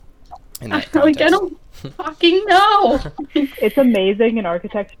in that Like, I context. don't fucking know. It's amazing in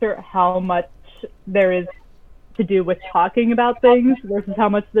architecture how much there is to do with talking about things versus how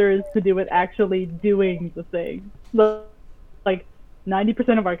much there is to do with actually doing the thing. Like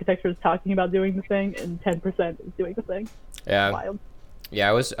 90% of architecture is talking about doing the thing, and 10% is doing the thing. Yeah, Wild.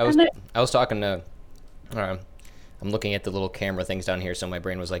 yeah. And I was talking to. I'm looking at the little camera things down here, so my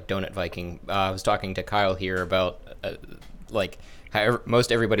brain was like Donut Viking. I was talking to Kyle here about like how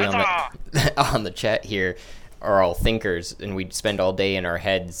most everybody on the on the chat here are all thinkers, and we spend all day in our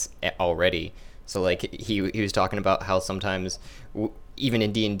heads already. So like he was talking about how sometimes even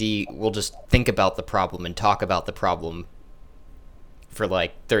in D&D we'll just think about the problem and talk about the problem for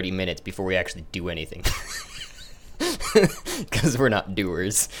like 30 minutes before we actually do anything. Because we're not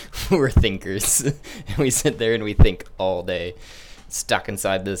doers, we're thinkers. And we sit there and we think all day, stuck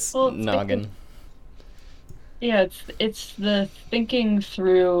inside this noggin. Yeah, it's the thinking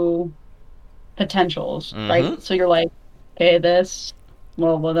through potentials, right? So you're like, okay, this.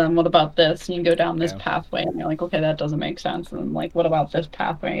 Well, then what about this? And you go down this pathway, and you're like, okay, that doesn't make sense. And then, like, what about this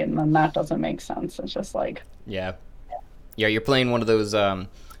pathway? And then that doesn't make sense. It's just like, yeah, you're playing one of those the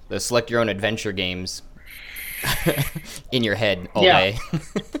select your own adventure games. In your head all day.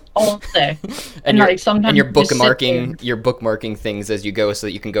 All day. and like sometimes you're bookmarking things as you go so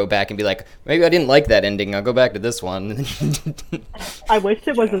that you can go back and be like, maybe I didn't like that ending, I'll go back to this one. I wish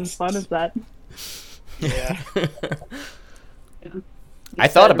it was as fun as that. Yeah. I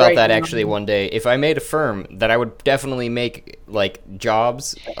thought about that actually one day. If I made a firm, that I would definitely make like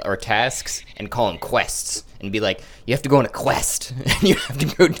jobs or tasks and call them quests and be like, you have to go on a quest and you have to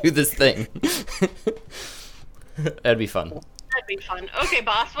go do this thing. That'd be fun. That'd be fun. Okay,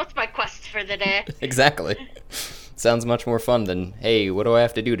 boss, what's my quest for the day? Exactly. Sounds much more fun than, hey, what do I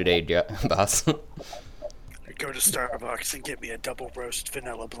have to do today, boss? Go to Starbucks and get me a double roast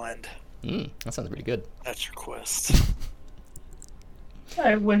vanilla blend. That sounds pretty good. That's your quest.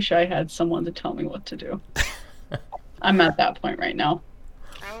 I wish I had someone to tell me what to do. I'm at that point right now.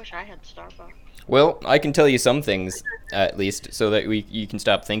 I wish I had Starbucks. Well, I can tell you some things, at least, so that you can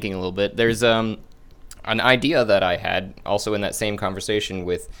stop thinking a little bit. There's an idea that I had, also in that same conversation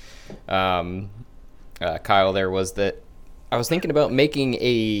with Kyle there, was that I was thinking about making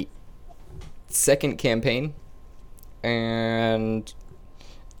a second campaign, and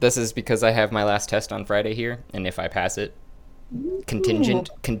this is because I have my last test on Friday here, and if I pass it,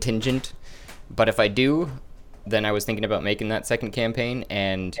 contingent, but if I do, then I was thinking about making that second campaign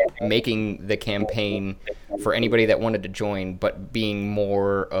and making the campaign for anybody that wanted to join, but being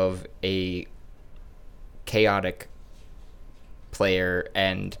more of a chaotic player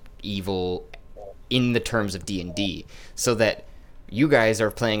and evil in the terms of D&D, so that you guys are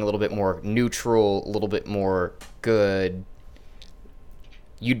playing a little bit more neutral, a little bit more good.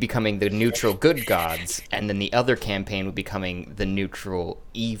 You'd becoming the neutral good gods, and then the other campaign would becoming the neutral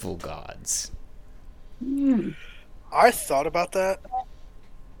evil gods. I thought about that.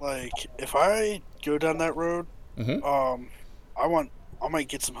 Like, if I go down that road, I might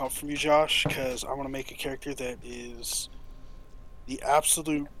get some help from you, Josh, because I want to make a character that is the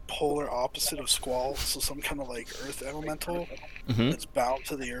absolute polar opposite of Squall, so some kind of like earth elemental that's bound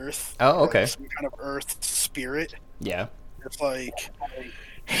to the earth. Oh, okay. Some kind of earth spirit. Yeah. It's like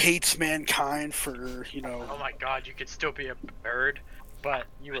hates mankind for, Oh my god, you could still be a bird, but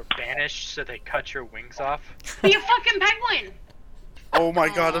you were banished, so they cut your wings off. Be a fucking penguin! Oh my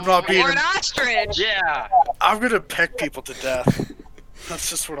god, I'm not being. Or an ostrich. Yeah. I'm gonna peck people to death.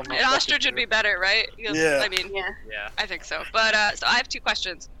 That's just what I'm. An ostrich would be better, right? Yeah. I mean, Yeah. I think so. But so I have two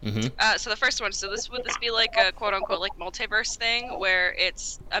questions. So the first one, would this be like a quote unquote like multiverse thing where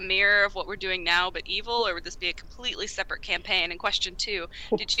it's a mirror of what we're doing now but evil, or would this be a completely separate campaign? And question two,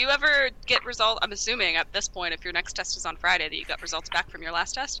 did you ever get results? I'm assuming at this point, if your next test is on Friday, that you got results back from your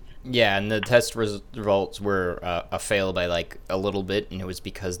last test? Yeah, and the test results were a fail by like a little bit, and it was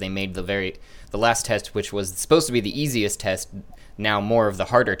because they made the last test, which was supposed to be the easiest test, now more of the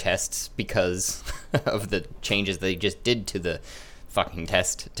harder tests because of the changes they just did to the fucking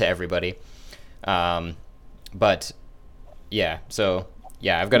test to everybody. But yeah, so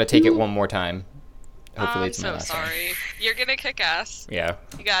yeah, I've got to take it one more time. Hopefully it's my so last sorry. time. You're gonna kick ass. Yeah.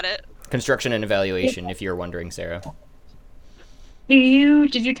 You got it. Construction and evaluation, if you're wondering, Sarah.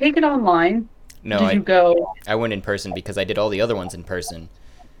 Did you take it online? No, Did you go? I went in person because I did all the other ones in person.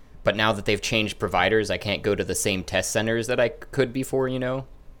 But now that they've changed providers, I can't go to the same test centers that I could before,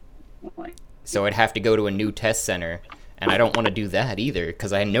 So I'd have to go to a new test center, And I don't want to do that either,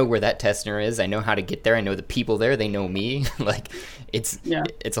 because I know where that test center is. I know how to get there. I know the people there. They know me. Like, it's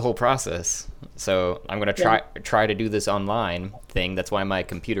a whole process. So I'm gonna try to do this online thing. That's why my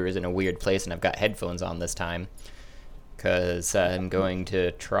computer is in a weird place, and I've got headphones on this time, because I'm going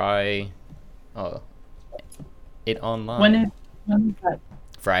to try it online. When is that?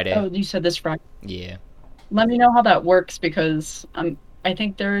 Friday. Oh, you said this Friday. Yeah. Let me know how that works, because I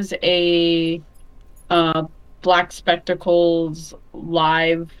think there's a Black Spectacles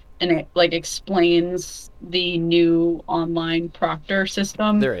live, and it like explains the new online proctor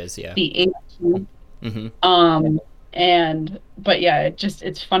system. There is, yeah. The AQ. Mm-hmm. But yeah,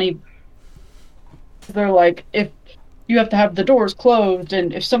 it's funny. They're like, if you have to have the doors closed,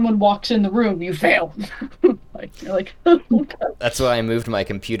 and if someone walks in the room, you fail. You're like, that's why I moved my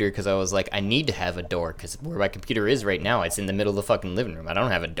computer, because I was like, I need to have a door, because where my computer is right now, it's in the middle of the fucking living room. I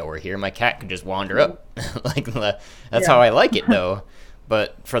don't have a door here. My cat can just wander up. Like, that's how I like it, though.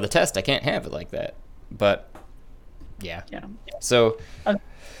 But for the test, I can't have it like that. But yeah. So,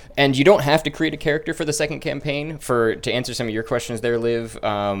 and you don't have to create a character for the second campaign. To answer some of your questions there, Liv,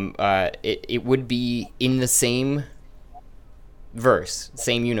 it would be in the same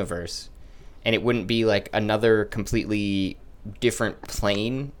same universe, and it wouldn't be like another completely different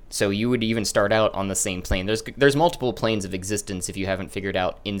plane. So you would even start out on the same plane. There's multiple planes of existence if you haven't figured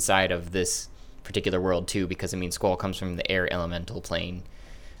out inside of this particular world too, because Squall comes from the air elemental plane,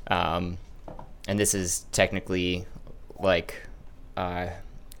 and this is technically like I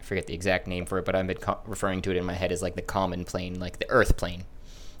forget the exact name for it, but I've been referring to it in my head as like the common plane, like the Earth plane.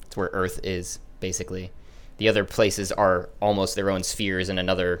 It's where Earth is, basically. The other places are almost their own spheres in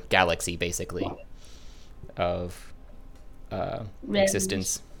another galaxy, basically, of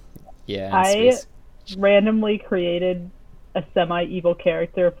existence. Yeah. I randomly created a semi-evil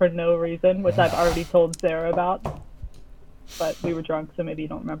character for no reason, which I've already told Sarah about. But we were drunk, so maybe you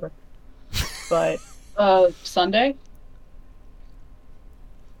don't remember. But Sunday?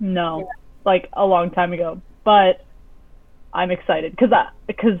 No, like a long time ago. But I'm excited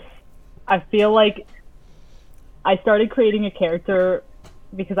because I feel like I started creating a character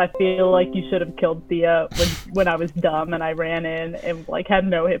because I feel like you should have killed Thea when I was dumb and I ran in and like had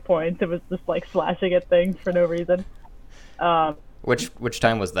no hit points. It was just like slashing at things for no reason. Which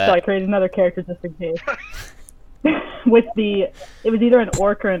time was that? So I created another character just in case. It was either an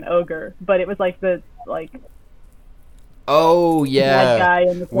orc or an ogre, but it was like oh yeah, guy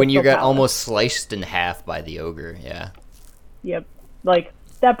in the when you got palace. almost sliced in half by the ogre. Yeah. Yep. Like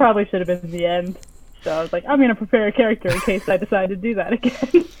that probably should have been the end. So I was like, I'm gonna prepare a character in case I decide to do that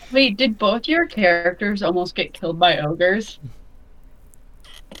again. Wait, did both your characters almost get killed by ogres?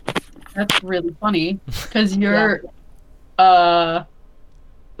 That's really funny, because your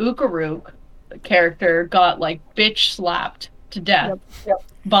Ukaruk character got like bitch slapped to death. Yep.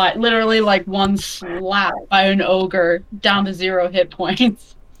 But literally like one slap by an ogre down to 0 hit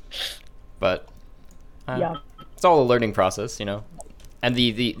points. But it's all a learning process, you know. And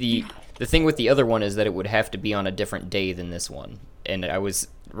the thing with the other one is that it would have to be on a different day than this one. And I was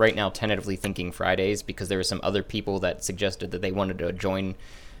right now tentatively thinking Fridays, because there were some other people that suggested that they wanted to join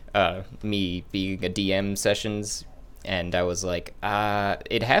me being a DM sessions. And I was like,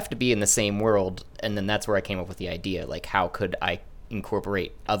 it'd have to be in the same world. And then that's where I came up with the idea. Like, how could I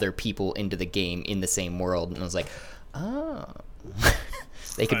incorporate other people into the game in the same world? And I was like,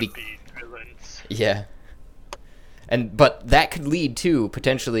 they could be villains. Yeah. But that could lead to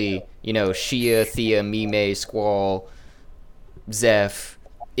potentially, Shia, Thea, Mime, Squall, Zeph,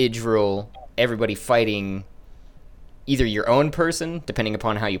 Idril, everybody fighting either your own person, depending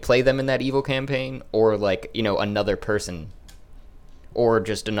upon how you play them in that evil campaign, or another person, or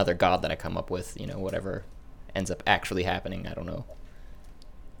just another god that I come up with, whatever ends up actually happening. I don't know.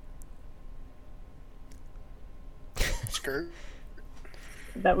 Skirt.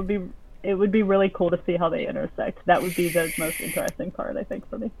 It would be really cool to see how they intersect. That would be the most interesting part, I think,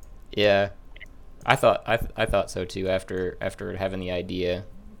 for me. Yeah, I thought so too. After having the idea,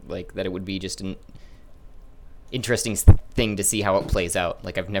 like that, it would be just an interesting thing to see how it plays out.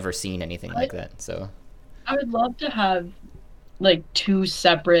 Like I've never seen anything like that. So I would love to have like 2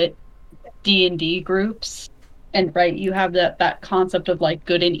 separate D&D groups, and you have that concept of like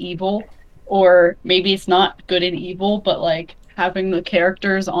good and evil, or maybe it's not good and evil, but like having the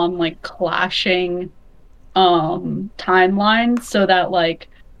characters on like clashing timelines, so that like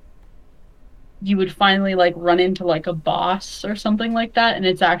you would finally like run into like a boss or something like that, and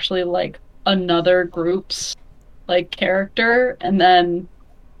it's actually like another group's like character, and then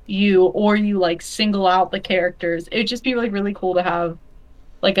you like single out the characters. It'd just be like really cool to have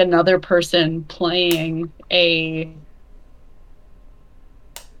like another person playing a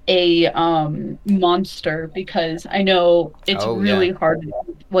a monster, because I know it's really hard,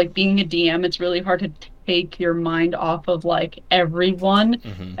 like being a DM, it's really hard to take your mind off of like everyone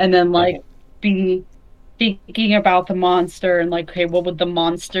and then like be thinking about the monster and like, okay, what would the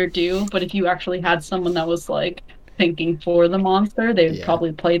monster do? But if you actually had someone that was like thinking for the monster, they would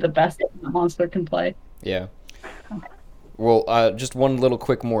probably play the best that the monster can play. Yeah. Well, just one little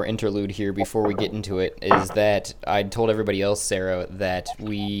quick more interlude here before we get into it is that I told everybody else, Sarah, that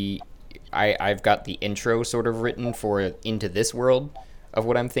I've got the intro sort of written for Into This World of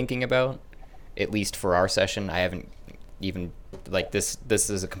what I'm thinking about, at least for our session. I haven't even, like, this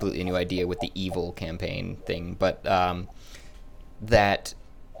is a completely new idea with the evil campaign thing, but that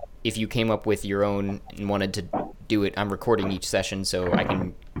if you came up with your own and wanted to do it, I'm recording each session so I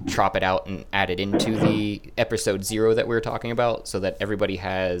can chop it out and add it into the episode 0 that we were talking about, so that everybody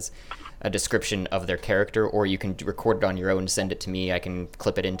has a description of their character, or you can record it on your own, send it to me, I can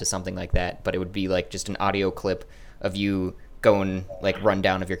clip it into something like that, but it would be like just an audio clip of you going like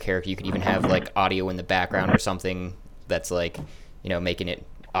rundown of your character. You could even have like audio in the background or something that's like, you know, making it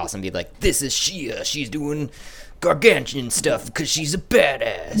awesome. Be like, this is Shia, she's doing gargantuan stuff because she's a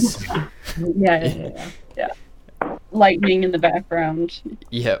badass. Yeah. Lightning in the background.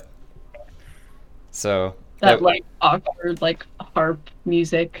 Yep. So that like awkward like harp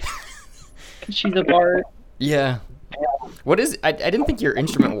music. 'Cause she's a bard. Yeah. What is? I didn't think your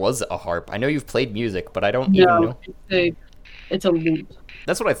instrument was a harp. I know you've played music, but I don't even know. It's a lute.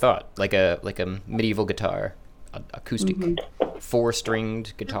 That's what I thought. Like a medieval guitar, acoustic,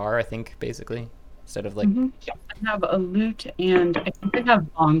 4-stringed guitar. I think basically instead of like. I have a lute and I think I have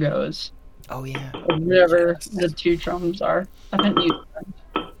bongos. Oh yeah. Or whatever the 2 drums are. I haven't used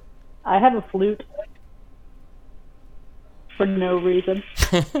them. I have a flute. For no reason.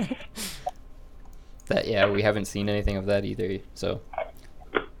 We haven't seen anything of that either. So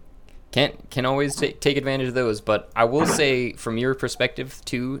can always take advantage of those. But I will say, from your perspective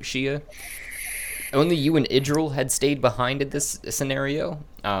too, Shia, only you and Idril had stayed behind in this scenario.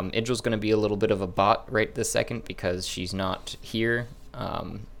 Idril's going to be a little bit of a bot right this second because she's not here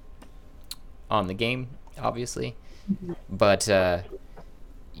on the game, obviously. But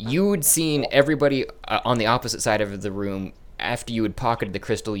you had seen everybody on the opposite side of the room. After you had pocketed the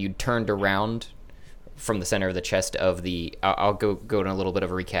crystal, you turned around from the center of the chest of the... I'll go in a little bit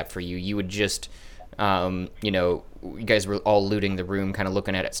of a recap for you. You would just, you guys were all looting the room, kind of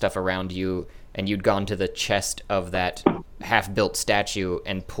looking at stuff around you, and you'd gone to the chest of that half-built statue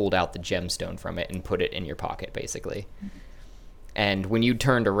and pulled out the gemstone from it and put it in your pocket, basically. And when you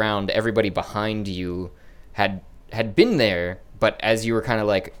turned around, everybody behind you had been there, but as you were kind of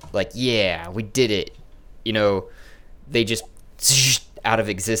like, yeah, we did it, they just out of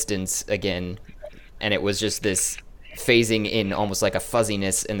existence again, and it was just this phasing in, almost like a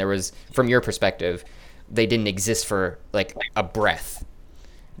fuzziness, and there was, from your perspective, they didn't exist for like a breath.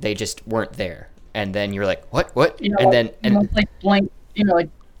 They just weren't there, and then you're like, what? And like blank,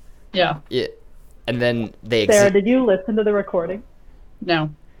 yeah. And then they Sarah, did you listen to the recording? No.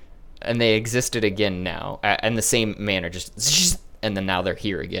 And they existed again now, in the same manner, just, and then now they're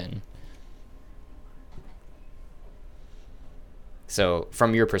here again. So,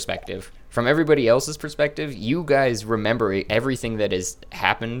 from your perspective, from everybody else's perspective, you guys remember everything that has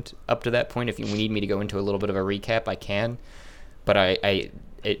happened up to that point. If you need me to go into a little bit of a recap, I can. But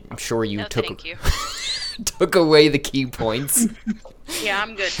I'm sure you took away the key points. Yeah,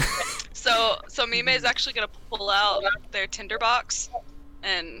 I'm good. So Mime is actually gonna pull out their tinderbox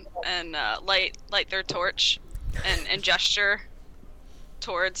and light their torch and gesture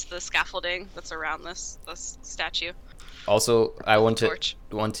towards the scaffolding that's around this statue. Also, I want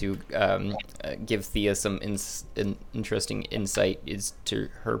to give Thea some interesting insight is to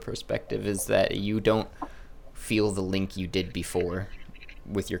her perspective, is that you don't feel the link you did before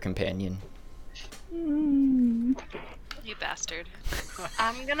with your companion. You bastard.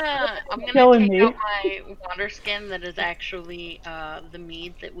 I'm gonna take out my water skin that is actually the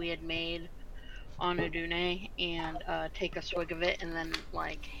mead that we had made on Udune and take a swig of it and then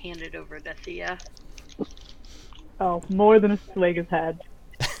hand it over to Thea. Oh, more than a swig has had.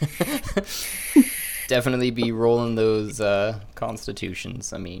 Definitely be rolling those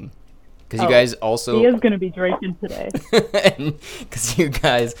constitutions. I mean, because you guys also... He is going to be drinking today. Because you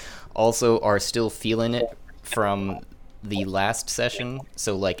guys also are still feeling it from the last session.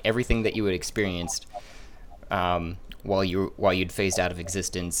 So, everything that you had experienced while you'd phased out of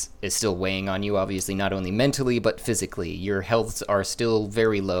existence is still weighing on you, obviously, not only mentally, but physically. Your healths are still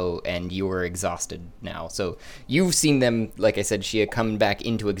very low, and you are exhausted now. So you've seen them, like I said, Shia, come back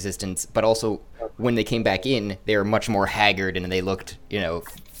into existence, but also when they came back in, they were much more haggard, and they looked,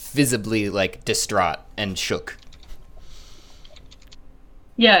 visibly like distraught and shook.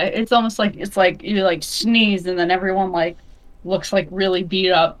 Yeah, it's almost like you like sneeze and then everyone like looks like really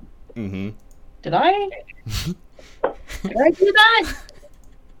beat up. Mm-hmm. Did I do that?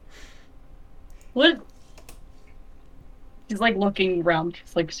 What? He's like looking around.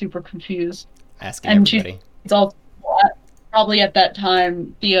 He's like super confused. Asking everybody. It's all probably at that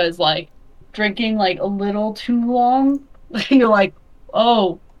time. Thea is like drinking like a little too long. You're like,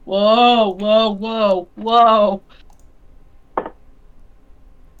 oh, whoa.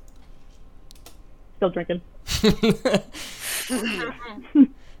 Still drinking.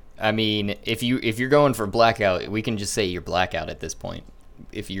 I mean, if you're going for blackout, we can just say you're blackout at this point.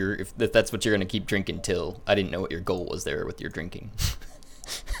 If that's what you're gonna keep drinking till. I didn't know what your goal was there with your drinking.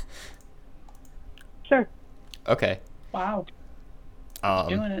 Sure. Okay. Wow.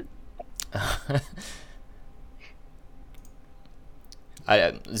 Doing it.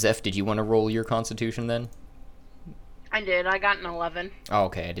 Zeph, did you want to roll your Constitution then? I did. I got an 11. Oh,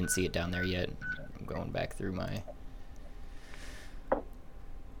 okay. I didn't see it down there yet. I'm going back through my...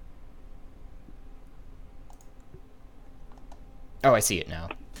 Oh, I see it now.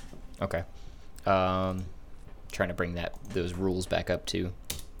 Okay. Trying to bring those rules back up too.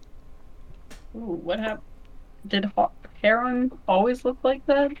 Ooh, what happened? Did Heron always look like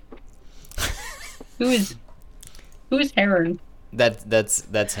that? Who is Heron? That's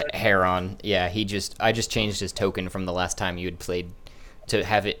Heron. Yeah, I just changed his token from the last time you had played to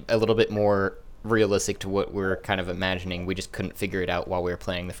have it a little bit more realistic to what we're kind of imagining. We just couldn't figure it out while we were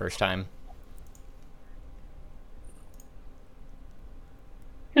playing the first time.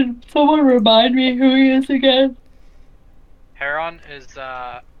 Can someone remind me who he is again? Heron is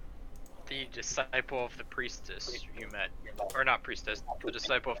the disciple of the priestess you met, or not priestess, the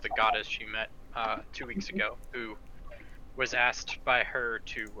disciple of the goddess you met 2 weeks ago, who was asked by her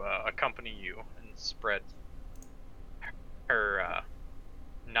to accompany you and spread her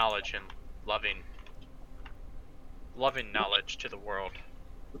knowledge and loving knowledge to the world.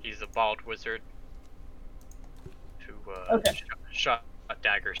 He's a bald wizard who shot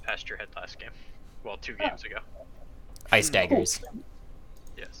daggers past your head last game. Well, 2 games ago. Ice daggers.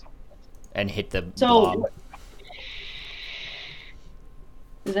 Yes. And hit the blob.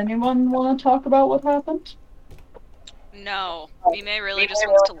 Does anyone want to talk about what happened? No. Mime really just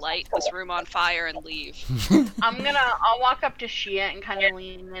wants to light this room on fire and leave. I'll walk up to Shia and kind of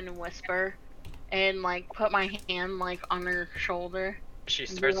lean in and whisper and like put my hand like on her shoulder. She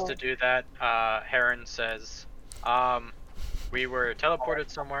starts to do that. Heron says, we were teleported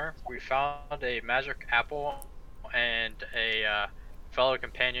somewhere. We found a magic apple, and a fellow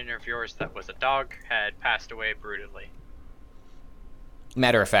companion of yours that was a dog had passed away brutally.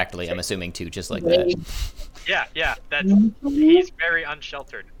 Matter-of-factly, I'm assuming too, just like that. Yeah, he's very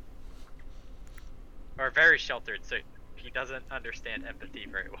unsheltered. Or very sheltered, so he doesn't understand empathy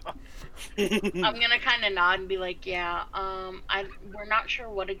very well. I'm gonna kind of nod and be like, yeah, we're not sure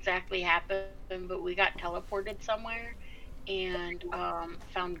what exactly happened, but we got teleported somewhere and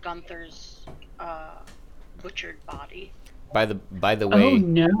found Gunther's butchered body. By the way, oh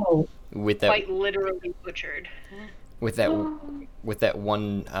no, with that quite literally butchered. With that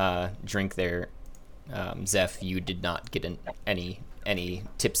one drink there, Zeph, you did not get any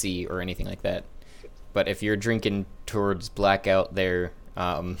tipsy or anything like that. But if you're drinking towards blackout there,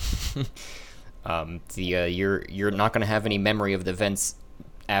 you're not going to have any memory of the events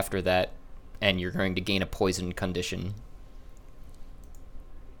after that, and you're going to gain a poison condition.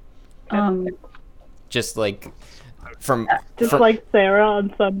 Just like like Sarah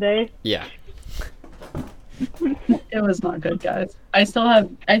on Sunday. Yeah. It was not good, guys. I still have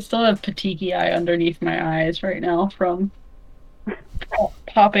petechiae eye underneath my eyes right now from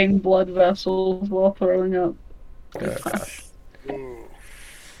popping blood vessels while throwing up.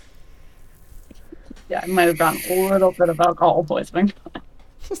 Yeah, I might have gotten a little bit of alcohol poisoning.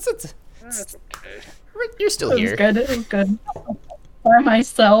 That's okay. You're still here. It was good. By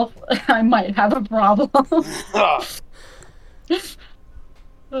myself, I might have a problem.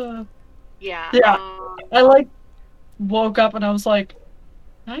 Yeah. I woke up and I was like,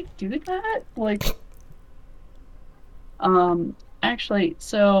 "Did I do that?" Actually,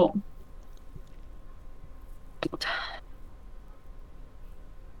 so.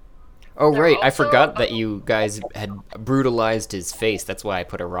 Oh right, I forgot that you guys had brutalized his face. That's why I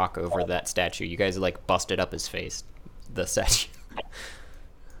put a rock over that statue. You guys busted up his face, the statue.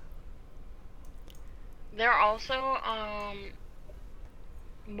 There also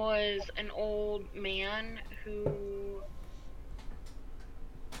was an old man who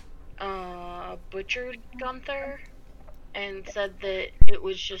butchered Gunther and said that it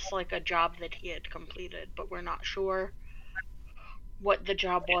was just like a job that he had completed, but we're not sure what the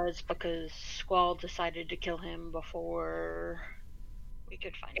job was because Squall decided to kill him before we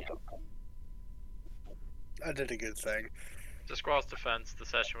could find out. I did a good thing. To Squall's defense, the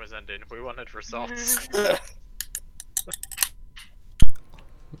session was ending. We wanted results.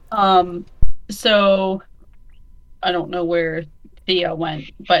 So I don't know where Thea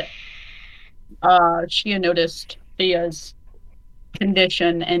went, but she had noticed Thea's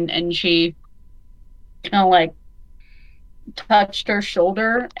condition and she kind of like touched her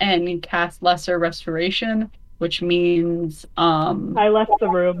shoulder and cast lesser restoration, which means I left the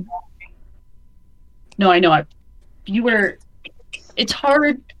room. No, I know. You were. It's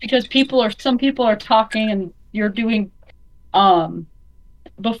hard because some people are talking and you're doing.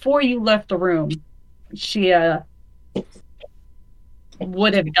 Before you left the room, she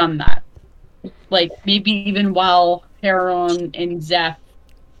would have done that. Like maybe even while Heron and Zeph.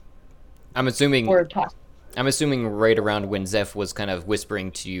 I'm assuming. Were talking. I'm assuming right around when Zeph was kind of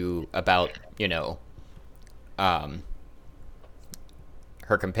whispering to you about,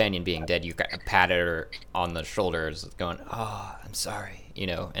 her companion being dead, you kind of patted her on the shoulders, going, "Oh, I'm sorry,"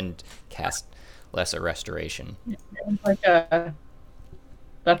 and cast lesser restoration. Like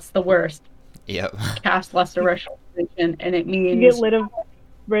that's the worst. Yep. Cast lesser restoration, and it means you get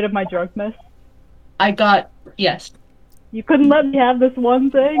rid of my drunkenness. Yes. You couldn't let me have this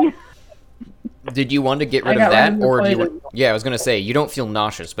one thing. Did you want to get rid of that, or do you? Yeah, I was gonna say you don't feel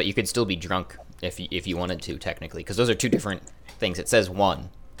nauseous, but you could still be drunk if you wanted to, technically, because those are two different things. It says one,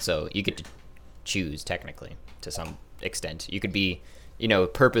 so you get to choose technically to some extent. You could be,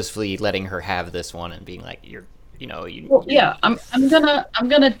 purposefully letting her have this one and being like, yeah, I'm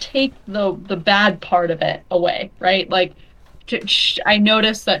gonna take the bad part of it away, right? Like, I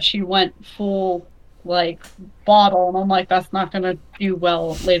noticed that she went full like bottle, and I'm like, that's not gonna do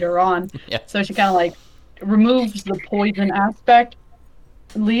well later on. Yeah. So she kind of like removes the poison aspect,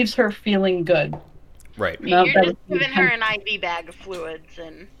 leaves her feeling good. Right. You're just giving her an IV bag of fluids,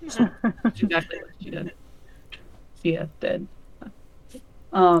 and exactly what she did. Yeah, did.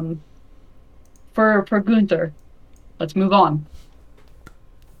 For Gunther, let's move on.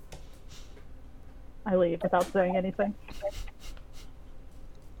 I leave without saying anything.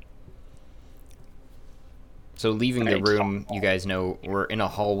 So leaving the room, you guys know we're in a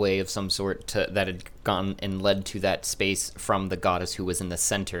hallway of some sort that had gone and led to that space from the goddess who was in the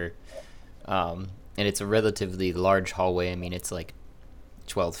center. And it's a relatively large hallway. I mean, it's like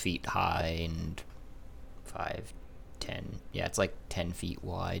 12 feet high and 10. Yeah, it's like 10 feet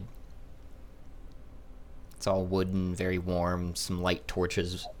wide. It's all wooden, very warm, some light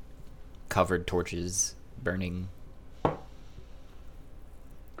torches, covered torches burning.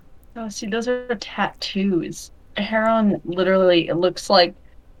 Oh, see, those are tattoos. Heron literally, it looks like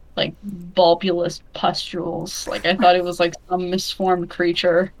bulbulous pustules. Like, I thought it was like some misformed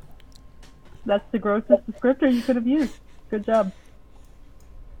creature. That's the grossest descriptor you could have used. Good job.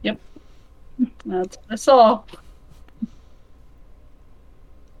 Yep. That's all.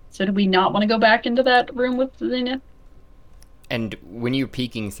 So do we not want to go back into that room with Xena? And when you're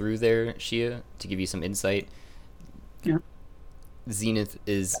peeking through there, Shia, to give you some insight, yeah. Zenith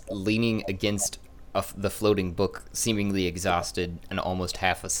is leaning against the floating book, seemingly exhausted and almost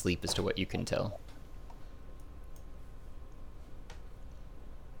half asleep as to what you can tell.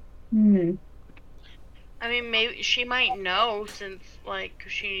 I mean, maybe she might know, since, like,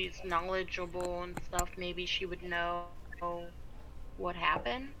 she's knowledgeable and stuff. Maybe she would know what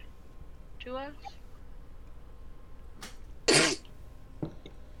happened to us.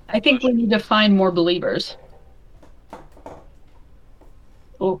 I think we need to find more believers.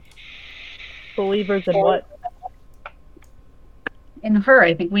 Oh. Believers in what? In her.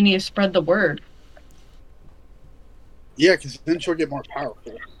 I think we need to spread the word. Yeah, because then she'll get more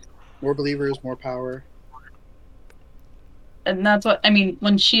powerful. More believers, more power. And that's what, I mean,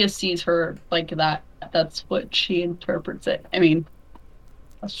 when Shia sees her like that, that's what she interprets it. I mean,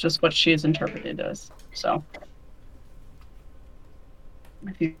 that's just what she is interpreted as. So,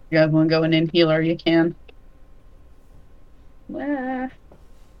 if you guys want to go in and heal her, you can.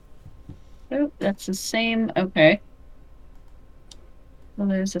 Oh, that's the same. Okay. Well,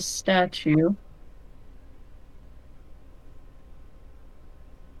 there's a statue.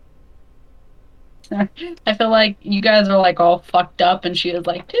 I feel like you guys are like all fucked up, and she is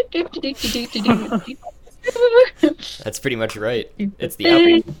like. That's pretty much right. It's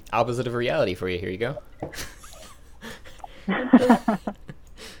the opposite of reality for you. Here you go.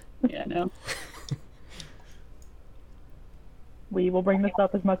 Yeah, no. We will bring this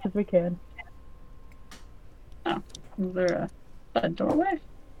up as much as we can. Oh. Is there a doorway?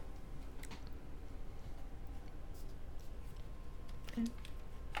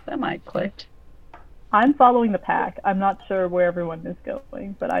 That might clicked. I'm following the pack. I'm not sure where everyone is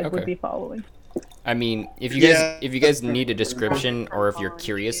going, but I would be following. I mean, if you guys need a description or if you're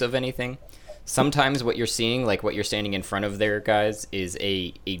curious of anything, sometimes what you're seeing, like what you're standing in front of there, guys, is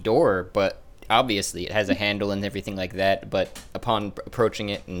a door, but obviously it has a handle and everything like that, but upon approaching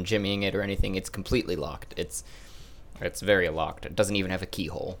it and jimmying it or anything, it's completely locked. It's very locked. It doesn't even have a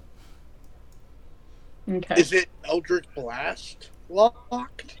keyhole. Okay. Is it Eldritch Blast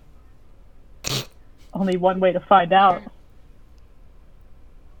locked? Only one way to find out.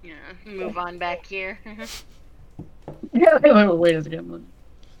 Yeah, move on back here. Yeah, wait a second.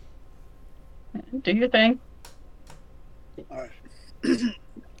 Do your thing. Alright. Let me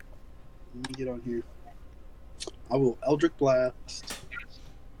get on here. I will Eldritch Blast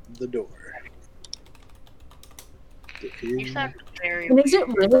the door. You sound very And is it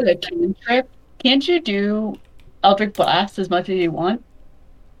really a cantrip? Can't you do Eldritch Blast as much as you want?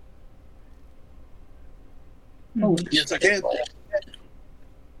 Oh, Yes, I can.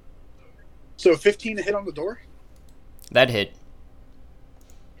 So 15 to hit on the door? That hit.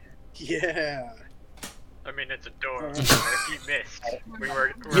 Yeah. I mean, it's a door. If you missed,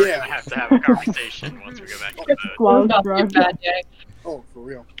 we're gonna have to have a conversation once we go back to the boat. Well, not a bad day. Oh, for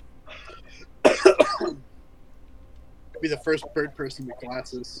real. Be the first bird person with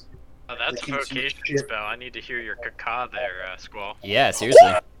glasses. Oh, that's a vocation spell. I need to hear your caca there, Squall. Yeah,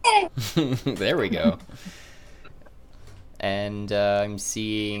 seriously. There we go. And I'm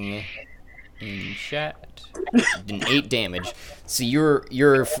seeing in chat an 8 damage. So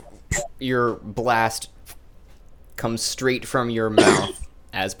your blast comes straight from your mouth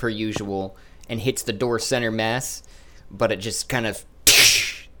as per usual and hits the door center mass, but it just kind of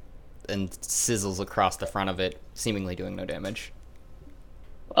and sizzles across the front of it, seemingly doing no damage.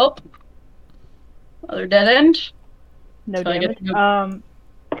 Oh, another dead end. No So I damage. get to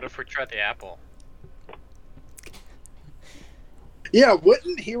What if we try the apple? Yeah,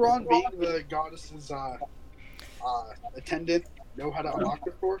 wouldn't Huron, being the goddess's attendant, know how to unlock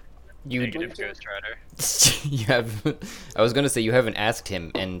the door? Negative Ghost Rider. You have. I was gonna say you haven't asked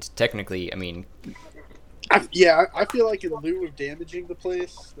him, and technically, I mean. I feel like in lieu of damaging the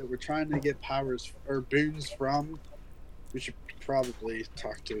place that we're trying to get powers or boons from, we should probably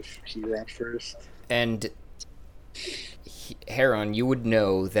talk to Huron first. And Heron, you would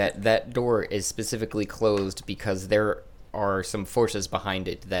know that that door is specifically closed because there are some forces behind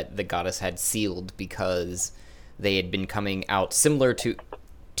it that the goddess had sealed because they had been coming out similar to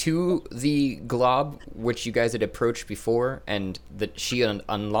the glob which you guys had approached before, and that she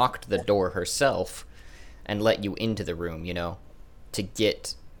unlocked the door herself and let you into the room, you know, to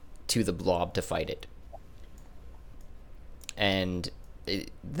get to the blob to fight it. And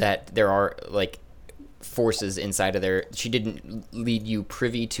that there are, like, forces inside of there. She didn't lead you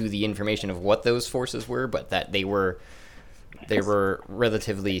privy to the information of what those forces were, but that they were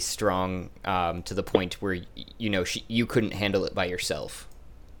relatively strong, to the point where, you know, you couldn't handle it by yourself.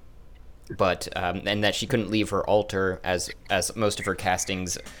 But, and that she couldn't leave her altar, as most of her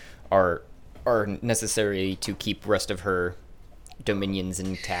castings are necessary to keep rest of her dominions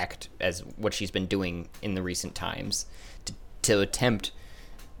intact, as what she's been doing in the recent times, to attempt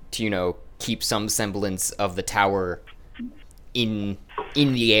to, you know, keep some semblance of the tower in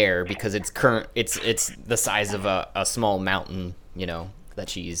the air, because it's the size of a small mountain, you know, that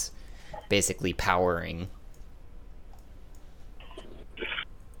she's basically powering.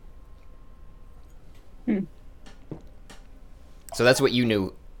 So that's what you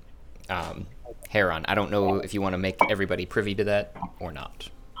knew, Heron. I don't know if you want to make everybody privy to that or not.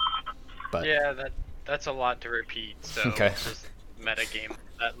 But yeah, that's a lot to repeat. So okay. Let's just metagame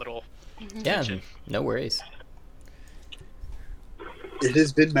that little. Yeah, mention. No worries. It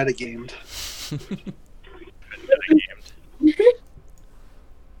has been metagamed.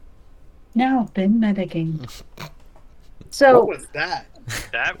 Now, been metagame. So what was that?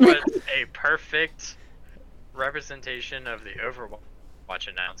 That was a perfect representation of the Overwatch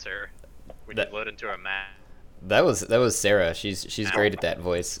announcer when you load into a map. That was Sarah. She's great at that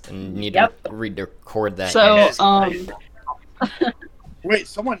voice, and you need to record that. So Wait,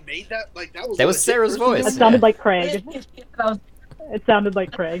 someone made that? Like that was. That was Sarah's voice. It sounded like Craig. It sounded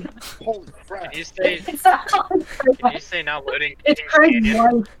like Craig. Holy crap! Can you say now loading? It's Craig's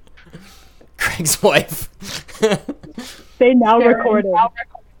wife. Craig's wife. Say now recording.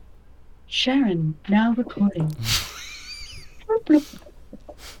 Sharon, now recording.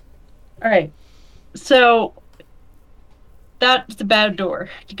 Alright. So, that's a bad door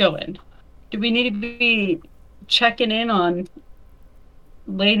to go in. Do we need to be checking in on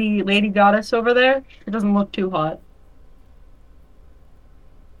Lady Goddess over there. It doesn't look too hot.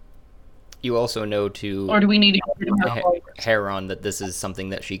 You also know to... Or do we need to Heron that this is something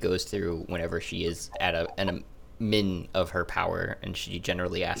that she goes through whenever she is at a min of her power, and she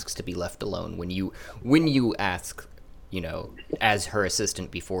generally asks to be left alone when you ask, as her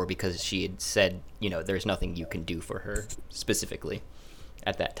assistant before, because she had said, there's nothing you can do for her specifically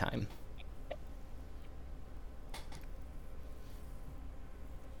at that time.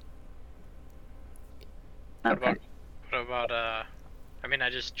 Okay. What about I mean, I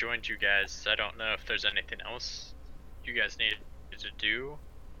just joined you guys. I don't know if there's anything else you guys needed to do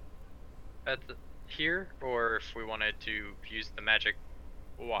here, or if we wanted to use the magic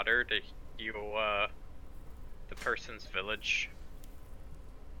water to heal the person's village.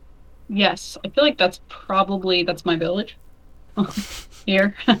 Yes, I feel like that's my village.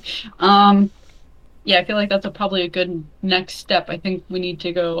 Here. Yeah, I feel like that's probably a good next step. I think we need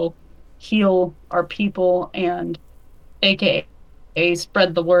to go heal our people and aka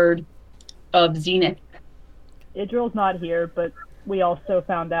spread the word of Zenith. Idril's not here, but we also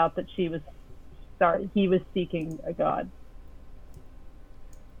found out that he was seeking a god.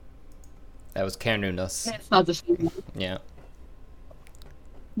 That was Cernunnos. It's not the same. Yeah.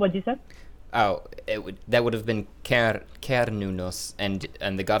 What'd you say? Oh, that would have been Cernunnos,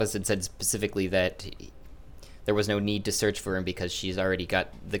 and the goddess had said specifically that there was no need to search for him because she's already got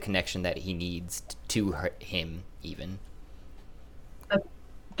the connection that he needs to him, even.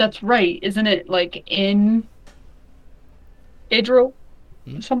 That's right, isn't it? Like in Idril,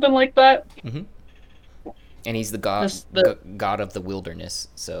 something like that. Mm-hmm. And he's the god god of the wilderness,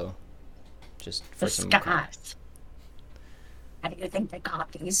 so just for the some skies. How do you think they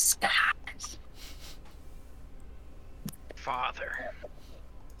got these skies? Father.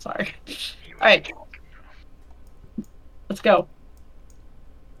 Sorry. All right, let's go.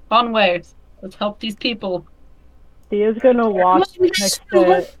 On ways. Let's help these people. Thea's gonna walk next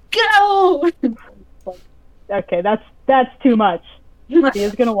to. Go. Okay, that's too much.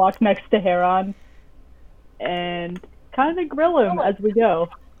 Thea's gonna walk next to Heron and kind of grill him as we go.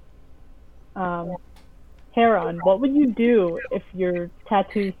 Heron, what would you do if your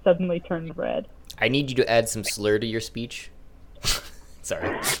tattoo suddenly turned red? I need you to add some slur to your speech.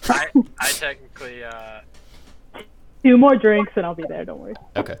 Sorry. I technically 2 more drinks and I'll be there. Don't worry.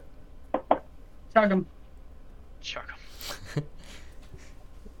 Okay. Chug him.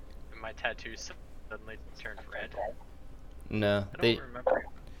 My tattoo suddenly turned red. No, I don't remember.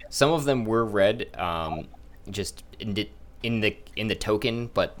 Some of them were red, just in the token,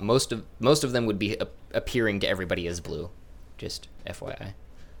 but most of them would be appearing to everybody as blue. Just FYI.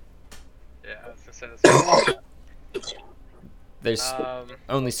 Yeah, I was gonna say that's There's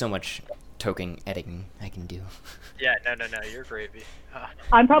only so much token editing I can do. Yeah, no, you're gravy.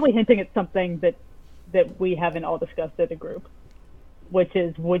 I'm probably hinting at something that we haven't all discussed as a group, which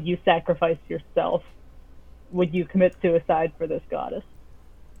is, would you sacrifice yourself? Would you commit suicide for this goddess?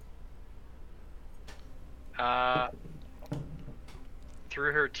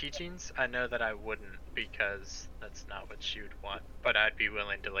 Through her teachings, I know that I wouldn't, because that's not what she would want, but I'd be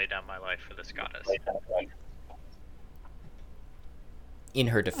willing to lay down my life for this goddess. In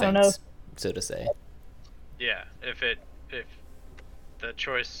her defense, so to say. Yeah, if the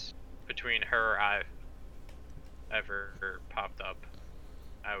choice between her or I ever popped up,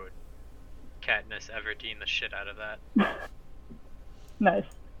 I would Katniss Everdeen the shit out of that. Nice.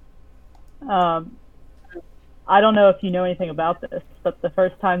 I don't know if you know anything about this, but the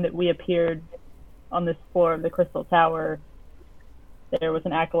first time that we appeared on this floor of the Crystal Tower, there was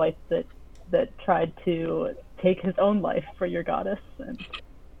an acolyte that tried to take his own life for your goddess, and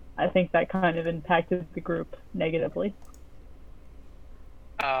I think that kind of impacted the group negatively.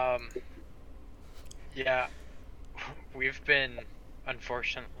 Yeah, we've been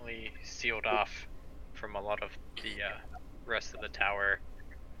unfortunately sealed off from a lot of the rest of the tower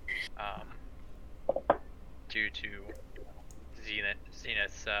due to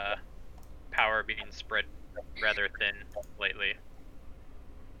Zenith's power being spread rather thin lately.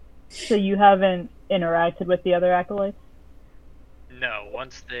 So you haven't interacted with the other acolytes? No,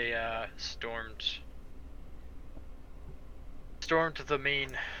 once they stormed the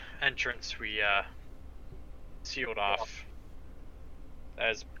main entrance, we sealed off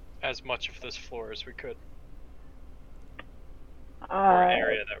as much of this floor as we could. Or an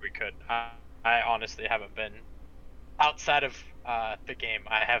area that we could. I honestly haven't been outside of the game.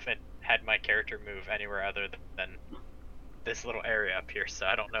 I haven't had my character move anywhere other than this little area up here, so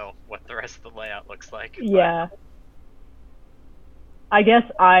I don't know what the rest of the layout looks like. Yeah. I guess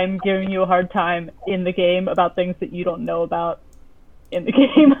I'm giving you a hard time in the game about things that you don't know about in the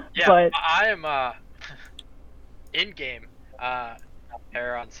game. Yeah, but I am in game.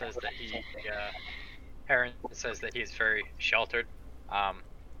 Heron says that he's very sheltered.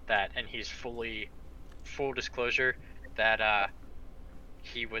 And he's full disclosure that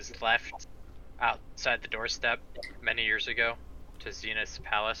he was left outside the doorstep many years ago to Zenith's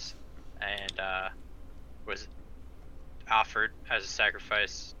palace, and was offered as a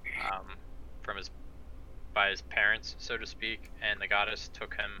sacrifice by his parents, so to speak, and the goddess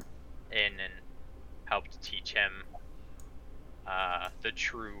took him in and helped teach him the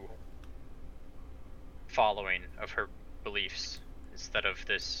true following of her beliefs, instead of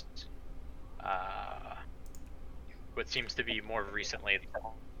this what seems to be more recently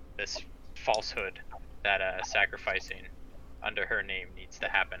this falsehood that sacrificing under her name needs to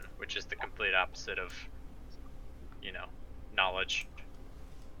happen, which is the complete opposite of, knowledge,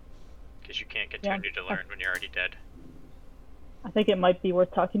 because you can't continue to learn when you're already dead. I think it might be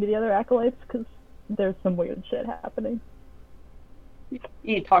worth talking to the other acolytes, because there's some weird shit happening. You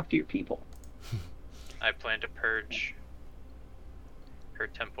need to talk to your people. I plan to purge her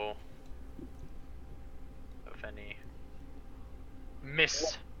temple of any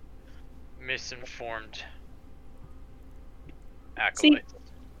misinformed acolytes.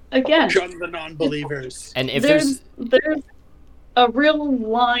 Again, Shun the non-believers. And if there's a real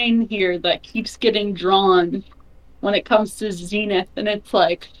line here that keeps getting drawn when it comes to Zenith, and it's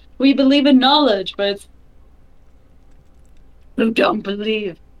like, we believe in knowledge, but it's who don't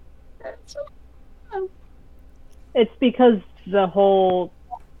believe. It's because the whole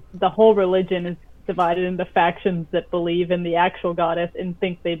religion is divided into factions that believe in the actual goddess and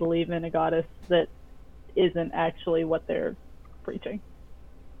think they believe in a goddess that isn't actually what they're preaching.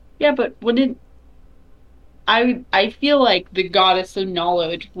 Yeah, but wouldn't I feel like the goddess of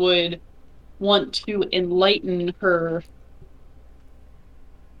knowledge would want to enlighten her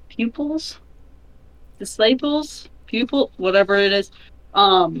whatever it is.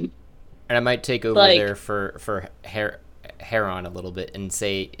 And I might take over there for Heron a little bit and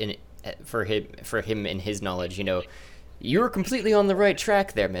say, for him and his knowledge, you're completely on the right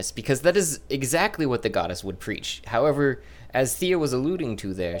track there, miss, because that is exactly what the goddess would preach. However, as Thea was alluding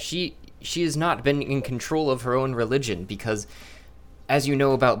to there, she has not been in control of her own religion, because, as you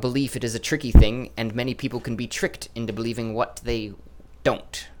know about belief, it is a tricky thing, and many people can be tricked into believing what they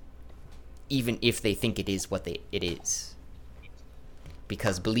don't, even if they think it is what it is.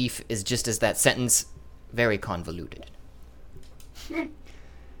 Because belief is, just as that sentence, very convoluted.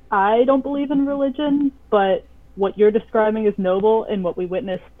 I don't believe in religion, but what you're describing is noble, and what we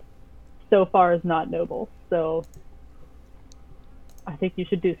witnessed so far is not noble. So I think you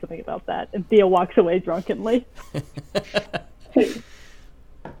should do something about that. And Thea walks away drunkenly.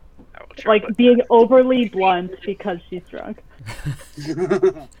 Like being overly blunt because she's drunk.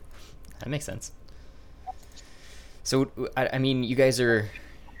 That makes sense. So, I mean, you guys are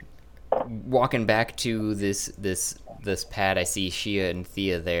walking back to this pad. I see Shia and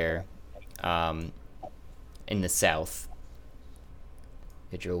Thea there, in the south.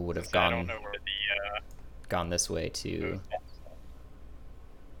 Vigil would have gone this way too.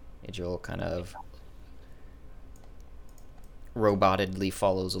 Vigil kind of robotedly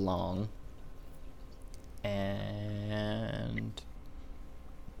follows along, and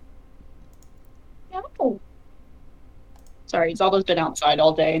sorry, Zelda's been outside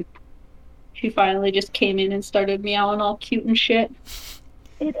all day. She finally just came in and started meowing all cute and shit.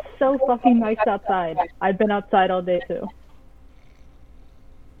 It's so fucking nice outside. I've been outside all day too.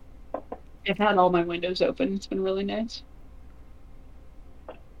 I've had all my windows open. It's been really nice.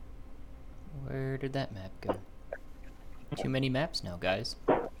 Where did that map go? Too many maps now, guys.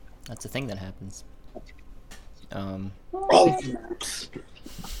 That's a thing that happens. All the maps.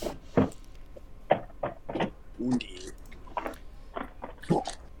 Indeed.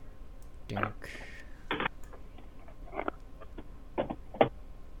 Dink.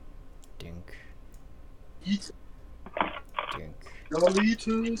 Dink. Dink.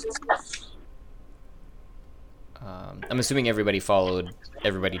 I'm assuming everybody followed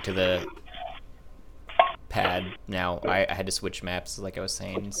everybody to the pad now. I had to switch maps, like I was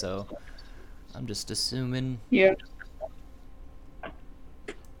saying, so I'm just assuming. Yeah.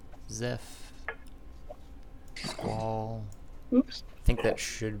 Zeph. Squall. Oops. I think that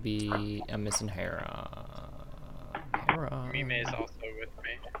should be... I'm missing Heron. Mime is also with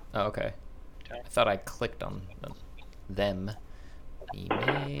me. Oh, okay. I thought I clicked on them.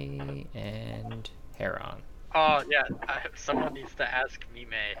 Mime and Heron. Oh, yeah. Someone needs to ask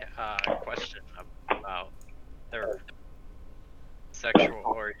Mime a question about their sexual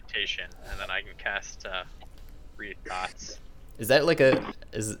orientation, and then I can cast read thoughts. Is that like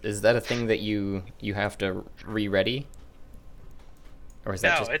is that a thing that you have to re-ready? Or is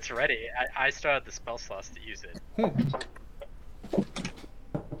that No, just... it's ready. I still have the spell slots to use it.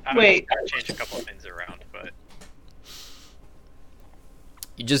 I Wait. change a couple of things around, but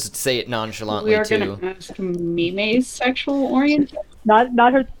You just say it nonchalantly We are too. gonna ask Mime's sexual orientation.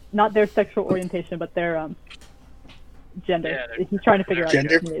 Not their sexual orientation, but their gender. Yeah, He's trying to figure out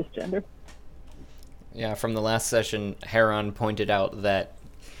Gender? his gender. Yeah, from the last session, Heron pointed out that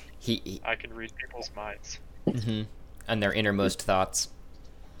he I can read people's minds. Mhm. And their innermost thoughts.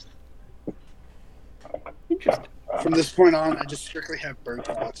 Interesting. From this point on, I just strictly have bird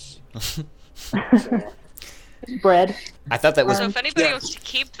thoughts. Bread. I thought that was So if anybody Yeah. wants to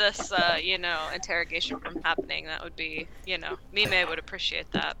keep this, interrogation from happening, that would be, Mime would appreciate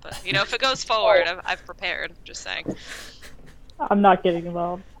that. But, if it goes forward, I've prepared. Just saying. I'm not getting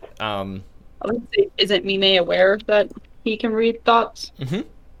involved. I would say, isn't Mime aware that he can read thoughts? Mhm.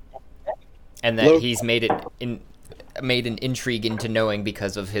 And that he's made an intrigue into knowing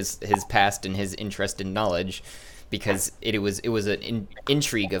because of his past and his interest in knowledge, because it was an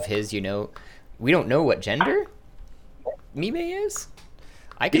intrigue of his. We don't know what gender Mime is.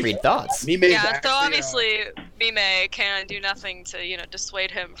 I can read thoughts. Mime's Yeah, actually, so obviously Mime can do nothing to, dissuade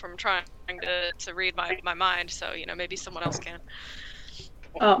him from trying to read my mind. So, maybe someone else can.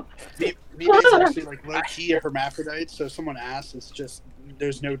 Mime is actually like low key a hermaphrodite. So if someone asks, it's just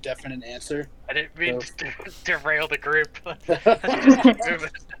there's no definite answer. I didn't mean to derail the group.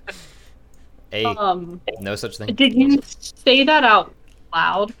 Hey, no such thing. Did you say that out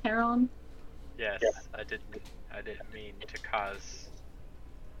loud, Heron? Yes, I didn't mean to cause.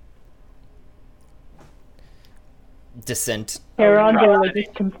 Dissent. Heron's a religious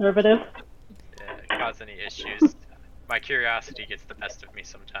conservative. Cause any issues. My curiosity gets the best of me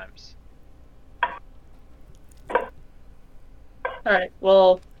sometimes. Alright,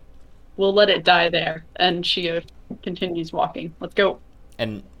 well, we'll let it die there. And she continues walking. Let's go.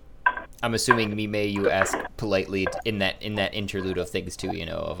 And I'm assuming Mime, you ask politely in that interlude of things too,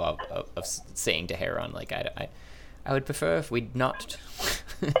 of saying to Heron, like, I would prefer if we'd not.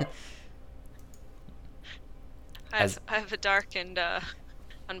 I have a dark and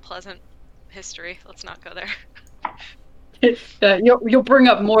unpleasant history. Let's not go there. You'll bring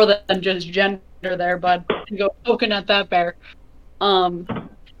up more than just gender there, bud. You go poking at that bear.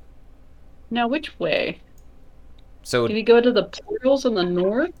 Now which way? So Did we go to the portals in the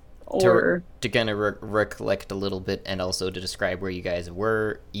north? Or to kind of recollect a little bit, and also to describe where you guys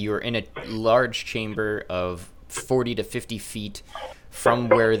were, you're in a large chamber of 40 to 50 feet from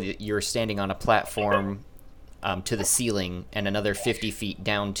where you're standing on a platform to the ceiling, and another 50 feet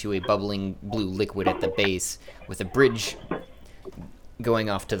down to a bubbling blue liquid at the base, with a bridge going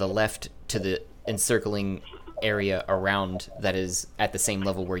off to the left to the encircling area around that is at the same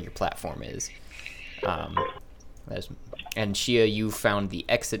level where your platform is. And Shia, you found the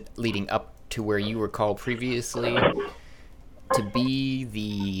exit leading up to where you recall previously to be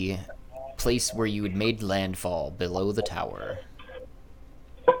the place where you had made landfall below the tower.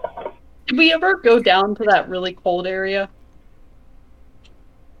 did we ever go down to that really cold area?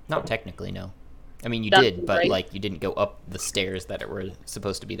 Not technically, no. I mean, you That's did, but right. you didn't go up the stairs that were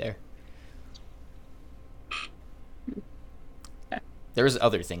supposed to be there. There's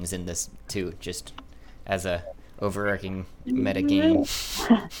other things in this too, just as a overarching meta game.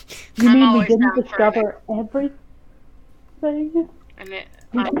 You I'm mean we always didn't down for discover everything? And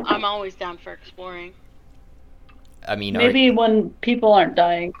I'm always down for exploring. I mean, Maybe when people aren't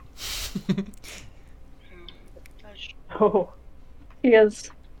dying. Oh,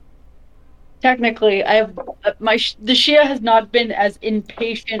 Because technically, the Shia has not been as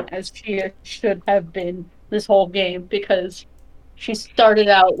impatient as Shia should have been this whole game, because she started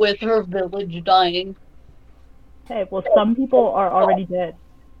out with her village dying. hey, well, some people are already dead.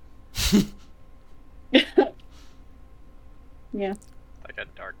 Yeah. I got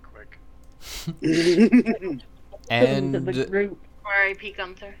dark quick. and To the group. R.I.P.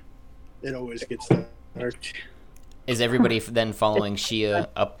 Gunther. It always gets dark. is everybody then following Shia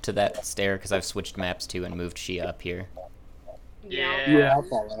up to that stair? Because I've switched maps too and moved Shia up here. Yeah. Yeah, I'll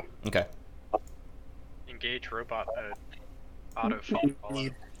follow. Okay. Engage robot mode. Auto follow.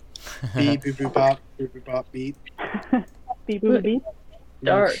 Beep, beep, boop, boop, bop, boop, boop, bop, beep. Beep, boop, beep.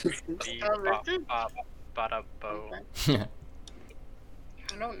 Dark. Beep, Oh, bop, this is- bop, bada, bo.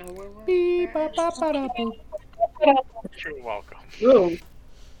 I don't know where we're You're welcome. Whoa.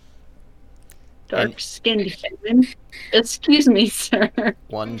 Dark-skinned human. Excuse me, sir.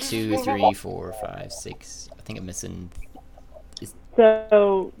 1, 2, 3, 4, 5, 6. I think I'm missing.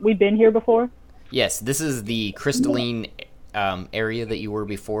 So we've been here before? Yes, this is the crystalline area that you were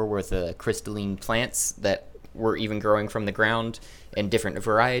before, with the crystalline plants that were even growing from the ground in different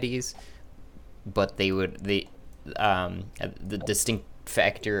varieties. But the distinct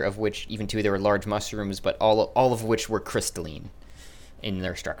factor of which, even too, there were large mushrooms, but all of which were crystalline in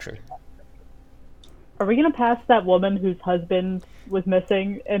their structure. Are we gonna pass that woman whose husband was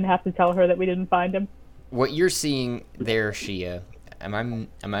missing and have to tell her that we didn't find him? What you're seeing there, Shia. Am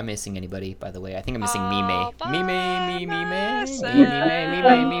I missing anybody, by the way? I think I'm missing Mime. Mime.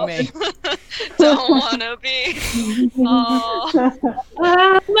 Don't wanna be.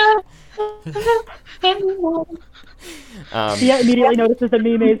 He immediately notices that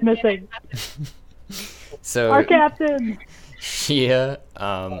Mime is missing. So our captain. Shia,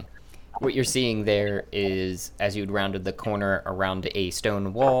 what you're seeing there is, as you'd rounded the corner around a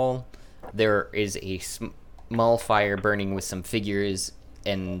stone wall, there is a small fire burning with some figures,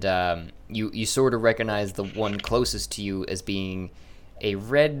 and you sort of recognize the one closest to you as being a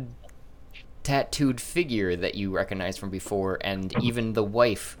red tattooed figure that you recognize from before, and even the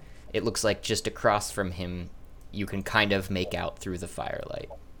wife, it looks like just across from him, you can kind of make out through the firelight.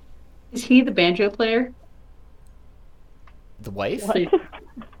 Is he the banjo player? The wife? What?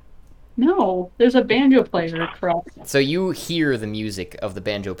 No, there's a banjo player across. So you hear the music of the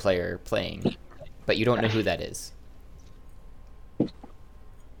banjo player playing, but you don't know who that is.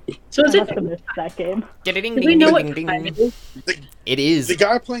 So is it? That game. Do we know what time it is? It is. The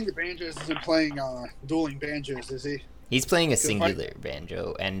guy playing the banjos isn't playing dueling banjos, is he? He's playing a singular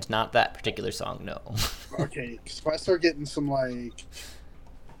banjo, and not that particular song, no. Okay, because if I start getting some, like...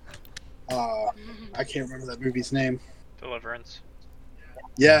 I can't remember that movie's name. Deliverance.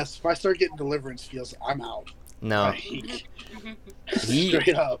 Yes, if I start getting Deliverance feels, I'm out. No. Like,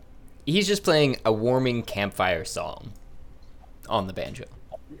 straight up. He's just playing a warming campfire song on the banjo.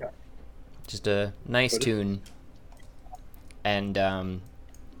 Yeah. Just a nice tune. And,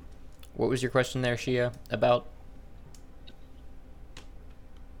 what was your question there, Shia, about?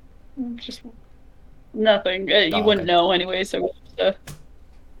 Just nothing. You wouldn't know anyway, so it's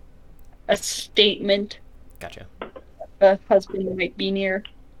a statement. Gotcha. The husband might be near.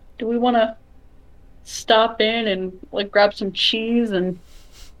 Do we want to stop in and like grab some cheese and?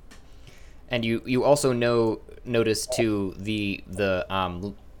 And you also notice too the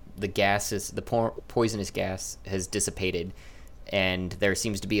gases, the poisonous gas has dissipated, and there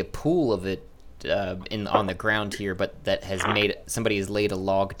seems to be a pool of it on the ground here, but that has somebody has laid a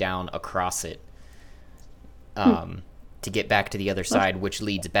log down across it to get back to the other side, which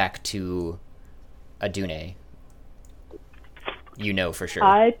leads back to Adune. You know for sure.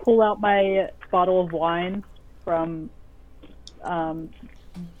 I pull out my bottle of wine from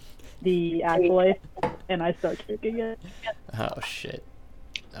the acolyte, and I start drinking it. Oh shit.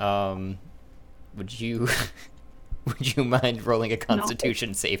 Would you mind rolling a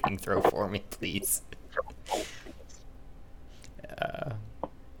Constitution saving throw for me, please?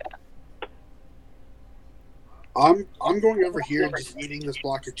 I'm going over here and just eating this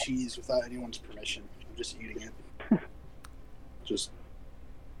block of cheese without anyone's permission. I'm just eating it. Just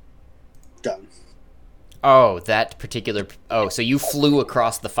done. Oh, that particular... Oh, so you flew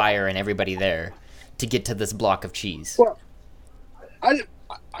across the fire and everybody there to get to this block of cheese. Well, I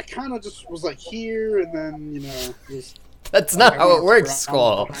kind of just was like here, and then, you know... Just, that's not how it works,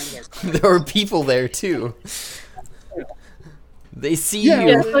 Squall. There were people there, too. They see you.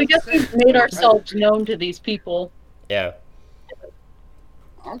 Yeah, so I guess we've made ourselves known to these people. Yeah.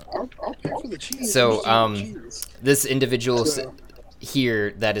 I'll pay for the cheese. So, this individual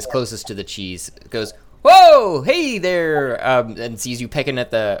here that is closest to the cheese goes, "Whoa, hey there," and sees you pecking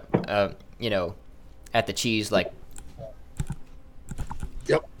at the, at the cheese, like,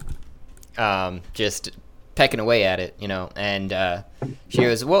 yep, just pecking away at it, and she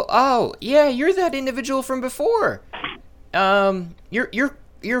goes, "Well, oh yeah, you're that individual from before. Your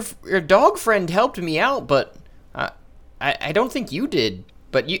dog friend helped me out, but I don't think you did.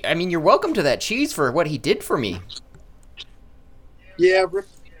 But you're welcome to that cheese for what he did for me." Yeah,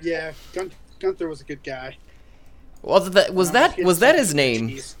 Gunther was a good guy. Was that his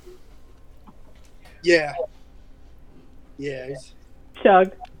name? Yeah. Yeah. He's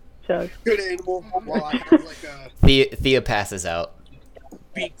Chug. good animal. While I have like a Thea passes out.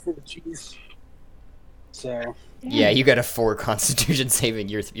 beak for the cheese. So. Yeah, you got a 4 Constitution saving.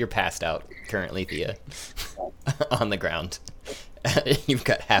 You're passed out currently, Thea, on the ground. You've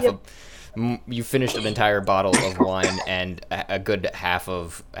got you finished an entire bottle of wine and a good half a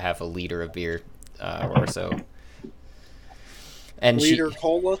liter of beer, or so. And liter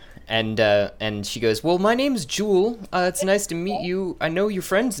cola. And she goes, well, my name's Jewel. It's nice to meet you. I know your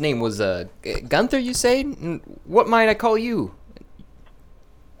friend's name was Gunther, you say? What might I call you?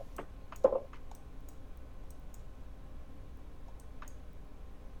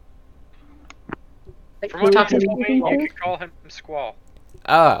 From what you told me, you could call him Squall.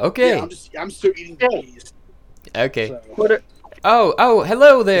 Ah, okay. Yeah, I'm still eating cheese. Okay. So. Oh,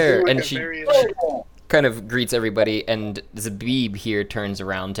 hello there. Like and she kind of greets everybody, and Zabib here turns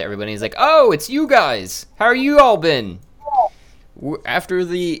around to everybody. He's like, "Oh, it's you guys. How are you all been? After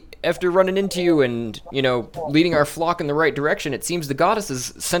running into you and leading our flock in the right direction, it seems the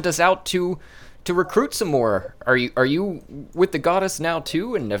goddesses sent us out to recruit some more. Are you with the goddess now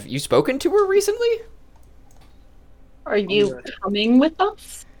too? And have you spoken to her recently? Are you coming with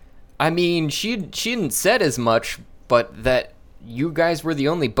us? I mean, she hadn't said as much, but that you guys were the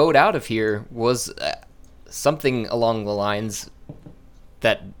only boat out of here was something along the lines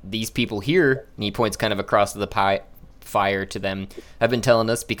that these people here, and he points kind of across the fire to them, have been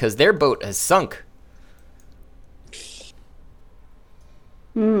telling us because their boat has sunk.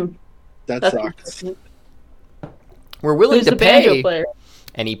 That sucks. We're willing Who's to the banjo pay. player?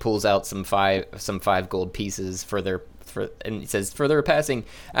 And he pulls out some 5 gold pieces and he says, for their passing.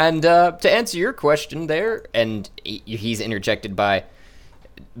 And to answer your question there, and he's interjected by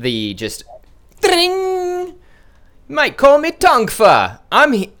the just ding. You might call me Tongfa.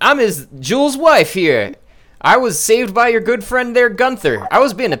 I'm his Jewel's wife here. I was saved by your good friend there, Gunther. I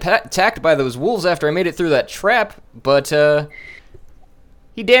was being attacked by those wolves after I made it through that trap, but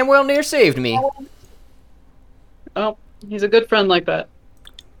he damn well near saved me. Oh, he's a good friend like that.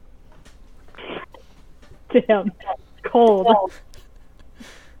 Damn. Cold.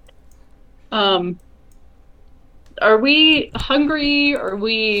 Are we hungry? Are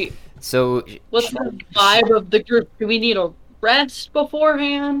we... So... What's the vibe of the group? Do we need a rest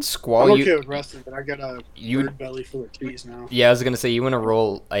beforehand? Squall, I'm okay with resting, but I got a bird belly full of cheese now. Yeah, I was gonna say, you want to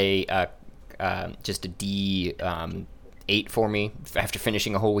roll just a D8 for me after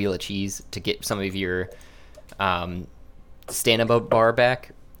finishing a whole wheel of cheese to get some of your stamina bar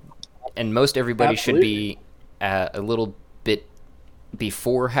back. And most everybody should be a little bit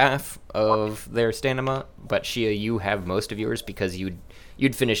before half of their stamina, but Shia, you have most of yours because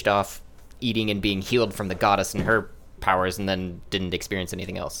you'd finished off eating and being healed from the goddess and her powers, and then didn't experience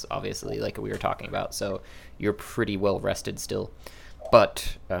anything else, obviously, like we were talking about. So you're pretty well rested still.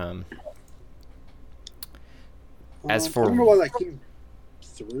 But as for I don't know why that came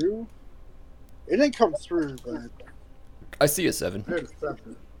through. It didn't come through, but I see a 7. I heard a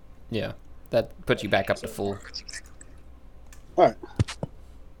 7. Yeah, that puts you back up to full. All right.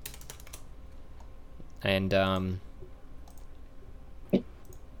 And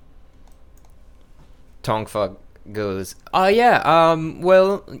Tongfa goes, yeah,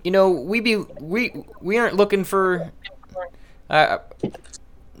 well, we aren't looking for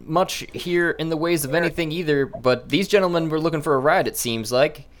much here in the ways of anything either, but these gentlemen were looking for a ride, it seems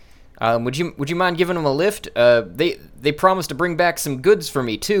like. Would you mind giving them a lift? They promised to bring back some goods for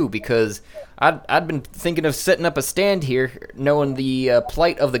me too, because I'd been thinking of setting up a stand here, knowing the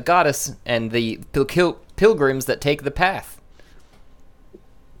plight of the goddess and the pilgrims that take the path.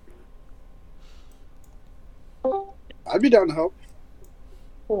 I'd be down to help.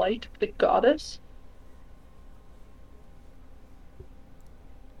 Light of the goddess?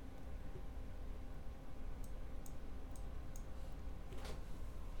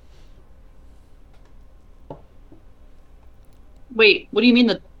 Wait, what do you mean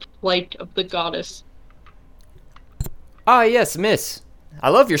the plight of the goddess? Ah, yes, miss. I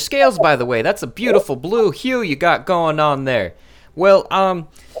love your scales, by the way. That's a beautiful blue hue you got going on there. Well,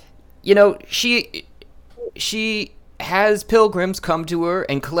 she has pilgrims come to her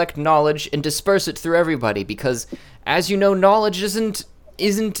and collect knowledge and disperse it through everybody, because, as you know, knowledge isn't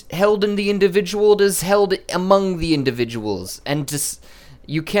held in the individual, it is held among the individuals, and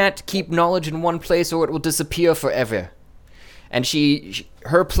you can't keep knowledge in one place or it will disappear forever. And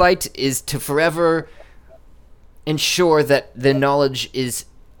her plight is to forever ensure that the knowledge is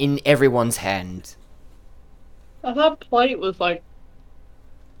in everyone's hand. I thought plight was like...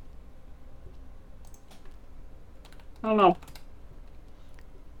 I don't know.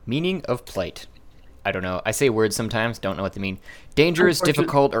 Meaning of plight. I don't know. I say words sometimes, don't know what they mean. Dangerous,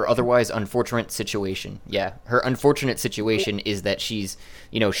 difficult, or otherwise unfortunate situation. Yeah, her unfortunate situation is that she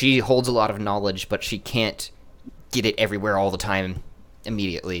holds a lot of knowledge, but she can't get it everywhere all the time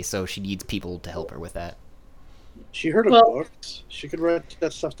immediately, so she needs people to help her with that. She heard of books. She could write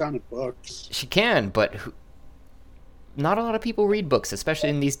that stuff down in books. She can, but not a lot of people read books, especially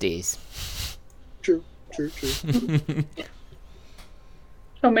in these days. True.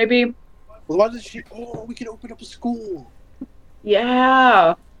 So maybe. Well, why does she? Oh, we could open up a school.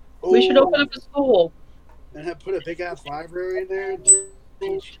 Yeah. We should open up a school. And put a big ass library in there and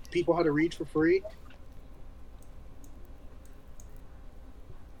teach people how to read for free.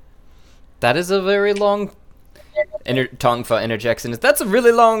 That is a very long. Tongfa interjects and that's a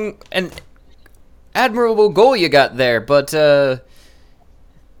really long and admirable goal you got there, but you're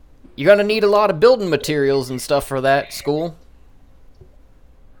gonna need a lot of building materials and stuff for that school.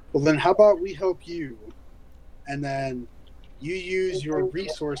 Well, then how about we help you, and then you use your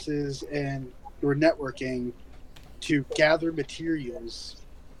resources and your networking to gather materials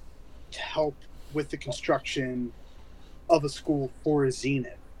to help with the construction of a school for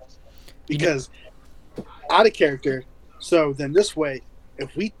Zenith. Because out of character, so then this way,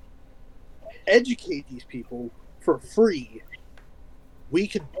 if we educate these people for free, we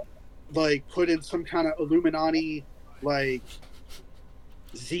could like put in some kind of Illuminati like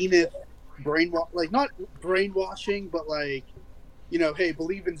Zenith like not brainwashing, but like, you know, hey,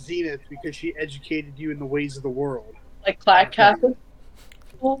 believe in Zenith because she educated you in the ways of the world. Like Clad Castle?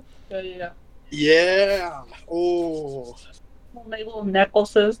 Yeah. Yeah. Oh. Make little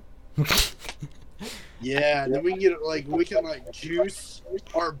necklaces. Yeah, and then we can get like juice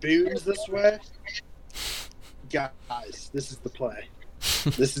our boons this way. Guys, this is the play.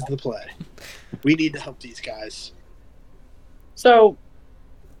 This is the play. We need to help these guys. So,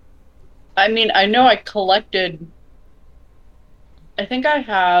 I mean, I know I collected. I think I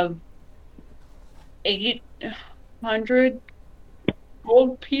have 800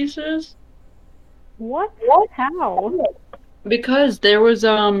 gold pieces. What? How? Because there was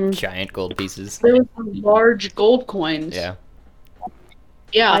giant gold pieces. There was large gold coins. Yeah.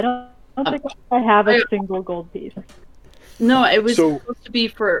 Yeah. I don't think I have a single gold piece. No, it was supposed to be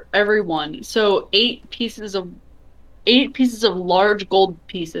for everyone. So 8 pieces of large gold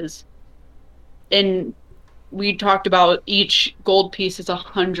pieces. And we talked about each gold piece is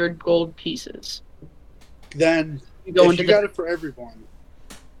 100 gold pieces. Then if you got it for everyone,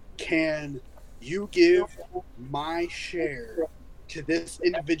 can you give my share to this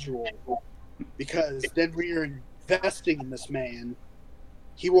individual? Because then we are investing in this man.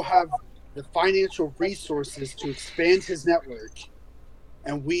 He will have the financial resources to expand his network,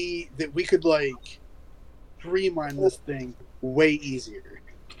 and we could like streamline this thing way easier.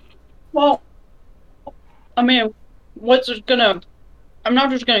 Well, I mean, I'm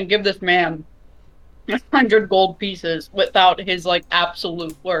not just gonna give this man 100 gold pieces without his like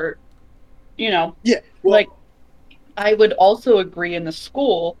absolute word. You know, yeah. Well, like I would also agree in the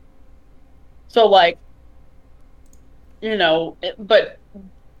school. So like, you know, but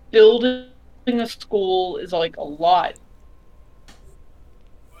building a school is like a lot.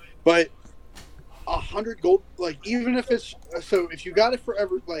 But 100 gold, like even if it's so, if you got it for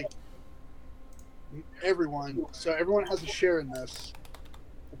everyone, so everyone has a share in this.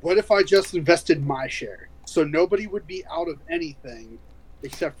 What if I just invested my share? So nobody would be out of anything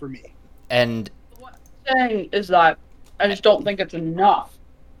except for me. And what I'm saying is that I just don't think it's enough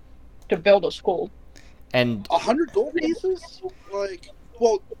to build a school. And 100 gold pieces? Like,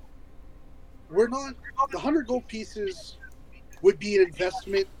 well, we're not. The 100 gold pieces would be an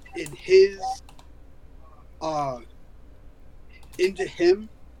investment in his, into him,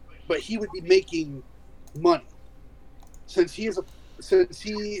 but he would be making money since he is a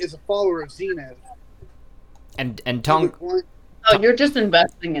follower of Zenith. And Tong. Oh, you're just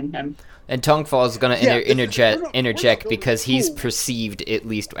investing in him. And Tongfa is going to interject because he's perceived, at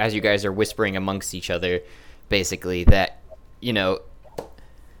least as you guys are whispering amongst each other, basically, that, you know,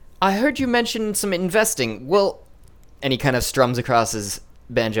 I heard you mention some investing. Well, and he kind of strums across his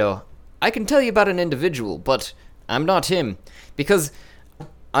banjo. I can tell you about an individual, but I'm not him. Because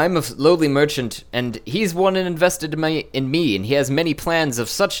I'm a lowly merchant, and he's one and invested in me, and he has many plans of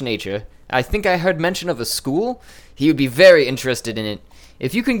such nature. I think I heard mention of a school. He would be very interested in it.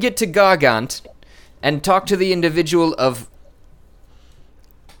 If you can get to Gargant and talk to the individual of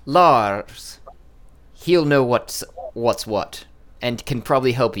Lars, he'll know what's what and can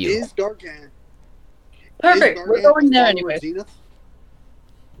probably help you. Is Gargant perfect? We're going there anyway.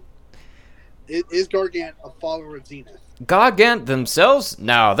 Is Gargant a follower of Zenith? Gargant themselves?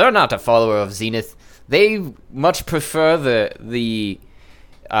 No, they're not a follower of Zenith. They much prefer the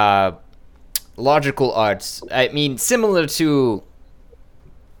logical arts. I mean, similar to...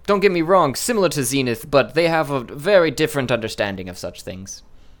 Don't get me wrong, similar to Zenith, but they have a very different understanding of such things.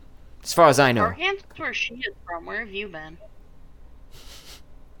 As far as I know. Gargant's where she is from. Where have you been?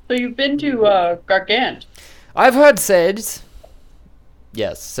 So you've been to Gargant? I've heard seds.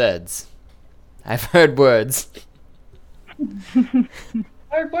 Yes, seds. I've heard words.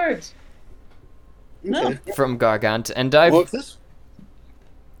 Hard words. No. From Gargant, and I've Well, if this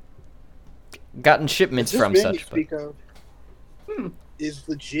gotten shipments from man you such. speak of is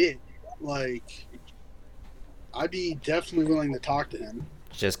legit, like, I'd be definitely willing to talk to him.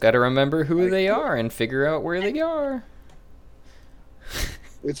 Just gotta remember who they are and figure out where they are.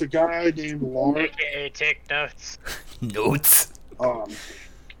 It's a guy named Lars. AKA take notes. Notes.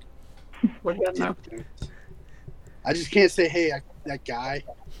 We're good now. I just can't say, hey, that guy.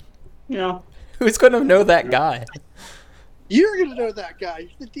 Yeah. Who's gonna know that guy? You're gonna know that guy. You're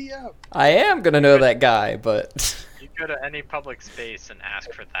the DM. I am gonna know that guy, but You go to any public space and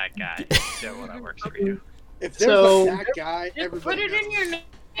ask for that guy. Yeah, well, that works for you. If there's So- that guy, Just everybody put it in knows.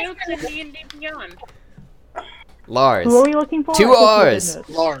 your notes in D&D Beyond. Lars. Who are we looking for? 2 R's.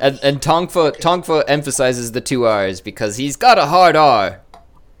 Lars. And Tongfa emphasizes the 2 R's because he's got a hard R.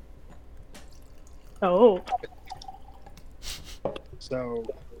 Oh. So,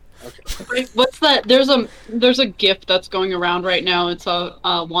 okay. Wait, what's that? There's a GIF that's going around right now. It's a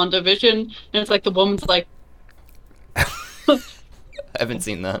WandaVision, and it's like the woman's like. I haven't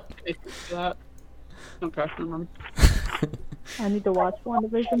seen that. That. Okay, remember. I need to watch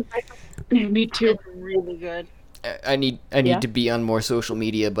WandaVision. Me too. Really good. I need Yeah. to be on more social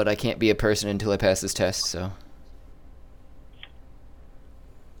media, but I can't be a person until I pass this test, so.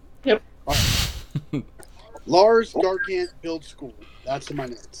 Yep. Lars Gargant Build School. That's in my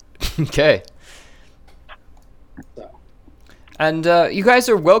notes. Okay. So. And you guys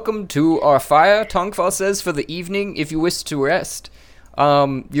are welcome to our fire, Tongfa says, for the evening if you wish to rest.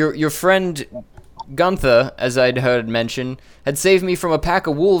 Your friend Gunther, as I'd heard mention, had saved me from a pack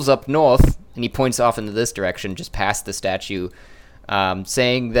of wolves up north, and he points off into this direction, just past the statue,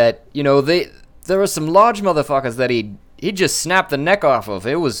 saying that, you know, there were some large motherfuckers that he just snapped the neck off of.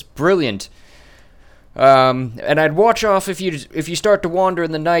 It was brilliant. And I'd watch off if you start to wander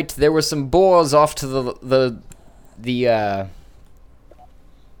in the night. There were some boars off to the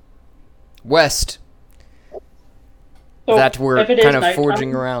west So, that were if it is kind of nighttime,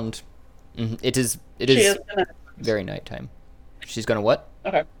 forging around. It is she is gonna- very nighttime. She's gonna what?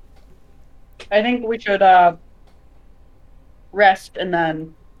 Okay. I think we should rest and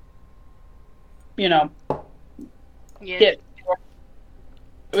then, Yeah. get.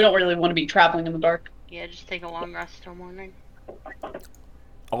 We don't really want to be traveling in the dark. Yeah, just take a long rest till morning.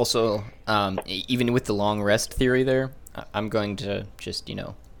 Also, even with the long rest theory there, I'm going to just,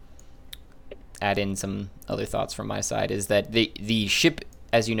 add in some other thoughts from my side, is that the ship,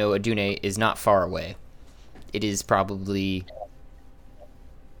 as you know, Adune, is not far away. It is probably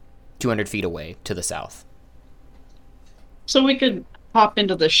 200 feet away to the south. So we could hop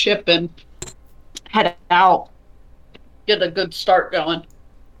into the ship and head out. Get a good start going.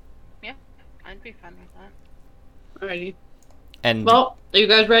 I'd be fine with that. Alrighty. And Well, are you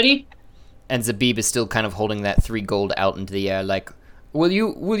guys ready? and Zabib is still kind of holding that 3 gold out into the air, like, will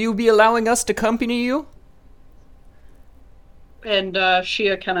you be allowing us to accompany you? And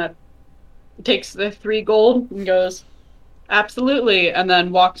Shia kind of takes the 3 gold and goes, absolutely, and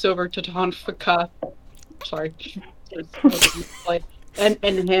then walks over to Tonfika. Sorry.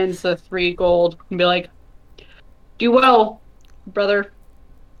 and hands the 3 gold and be like, do well, brother.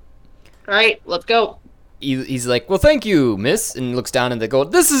 Alright, let's go. He's like, well, thank you, miss, and looks down at the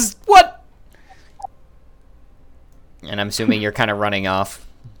gold. This is what? And I'm assuming you're kind of running off.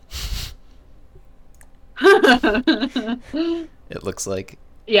 It looks like.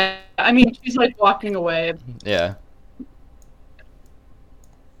 Yeah, I mean, she's like walking away. Yeah.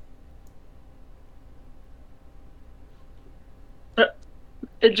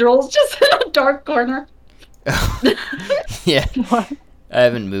 Joel's just in a dark corner. Yeah. What? I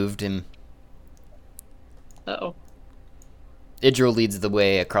haven't moved him. Uh-oh. Idril leads the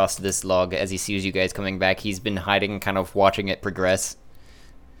way across this log as he sees you guys coming back. He's been hiding, kind of watching it progress.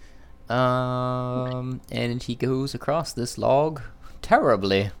 And he goes across this log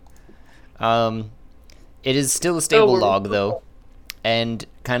terribly. It is still a stable log, though, and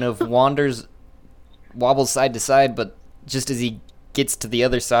kind of wobbles side to side, but just as he gets to the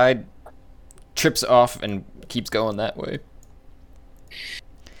other side, trips off and keeps going that way.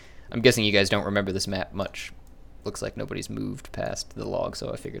 I'm guessing you guys don't remember this map much. Looks like nobody's moved past the log,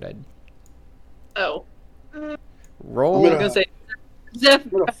 so I figured I'd Oh. roll. I was gonna say, Zeph,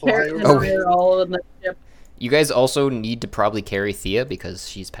 I'm gonna fly over. Oh. they're all in the ship. You guys also need to probably carry Thea because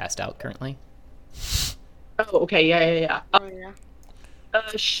she's passed out currently. Oh, okay, yeah. Oh, yeah.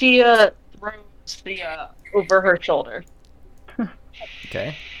 She throws Thea over her shoulder.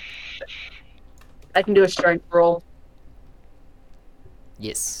 Okay. I can do a strength roll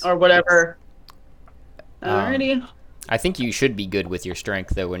Yes. or whatever. Alrighty. I think you should be good with your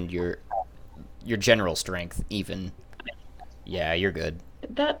strength, though, and your general strength, even. Yeah, you're good.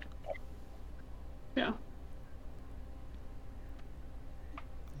 That... Yeah.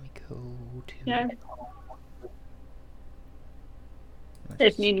 Let me go to... Yeah.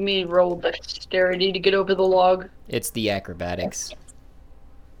 If need me, roll dexterity to get over the log. It's the acrobatics.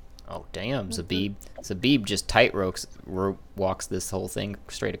 Oh, damn, Zabib. Zabib just tight walks this whole thing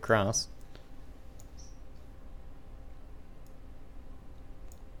straight across.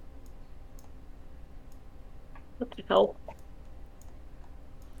 What the hell?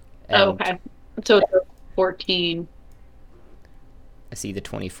 Oh, okay. So it's 14. I see the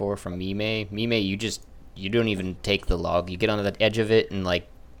 24 from Mime. Mime, you don't even take the log. You get on the edge of it and, like,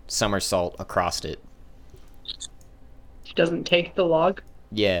 somersault across it. She doesn't take the log?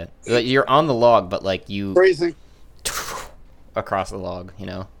 Yeah. You're on the log, but, like, you... Phrasing. Across the log, you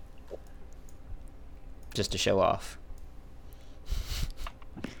know? Just to show off.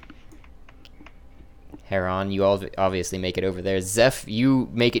 Heron, you all obviously make it over there. Zeph, you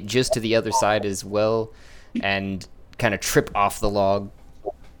make it just to the other side as well, and kind of trip off the log.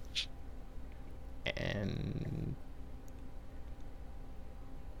 And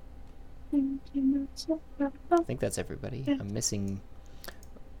I think that's everybody. I'm missing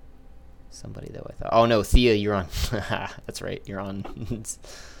somebody, though, I thought. Oh, no, Thea, you're on. That's right, you're on.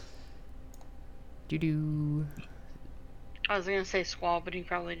 Doo-doo. I was gonna say Squall, but he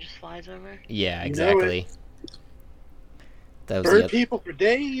probably just flies over. Yeah, exactly. That was Bird people for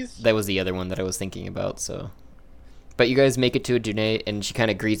days. That was the other one that I was thinking about, so. But you guys make it to Adune, and she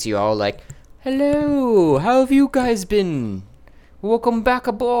kind of greets you all like, "Hello, how have you guys been? Welcome back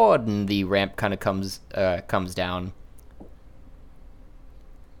aboard." And the ramp kind of comes down.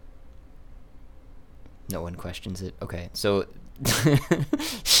 No one questions it. Okay, so.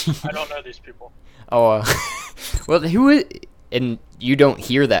 I don't know these people. Oh, well, who is... And you don't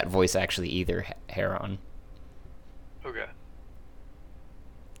hear that voice, actually, either, Heron. Okay.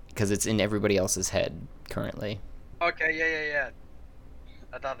 Because it's in everybody else's head, currently. Okay, yeah.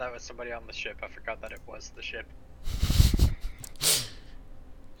 I thought that was somebody on the ship. I forgot that it was the ship.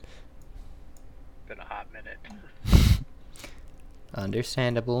 Been a hot minute.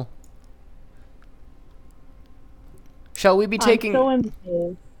 Understandable. Shall we be taking...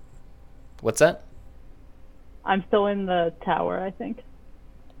 What's that? I'm still in the tower, I think.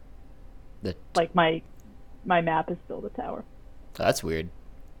 Like, my map is still the tower. Oh, that's weird.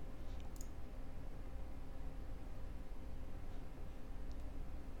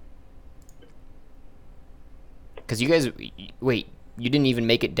 Because you guys... Wait, you didn't even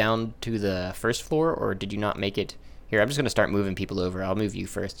make it down to the first floor, or did you not make it... Here, I'm just going to start moving people over. I'll move you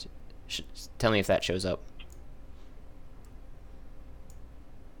first. Tell me if that shows up.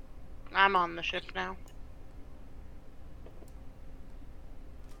 I'm on the ship now.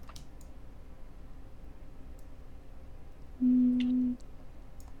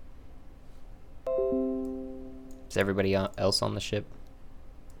 Is everybody else on the ship?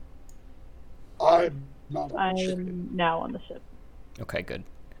 I'm not on the ship. I'm now on the ship. Okay, good.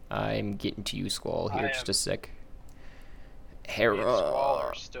 I'm getting to you, Squall, here. Just a sec. Me and Squall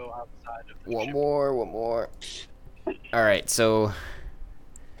are still outside of the ship. One more. Alright, so...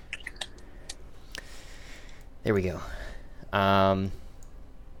 There we go. I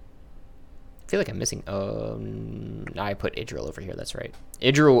feel like I'm missing... I put Idril over here, that's right.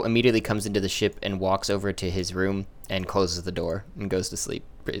 Idril immediately comes into the ship and walks over to his room and closes the door and goes to sleep,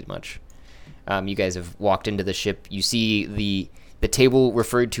 pretty much. You guys have walked into the ship. You see the table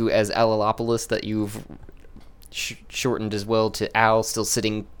referred to as Alalopolis that you've shortened as well to Al, still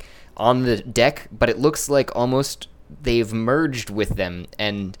sitting on the deck, but it looks like almost they've merged with them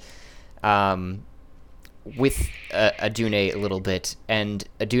and with Adune a little bit. And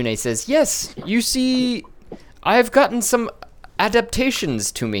Adune says, "Yes, you see, I've gotten some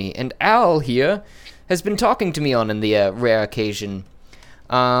adaptations to me, and Al here has been talking to me on the rare occasion.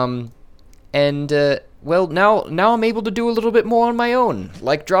 Well, now I'm able to do a little bit more on my own,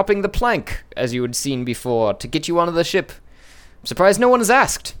 like dropping the plank, as you had seen before, to get you onto the ship. I'm surprised no one has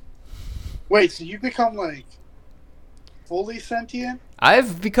asked." Wait, so you become, like, fully sentient?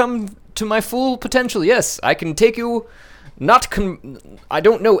 I've become to my full potential, yes. I can take you, I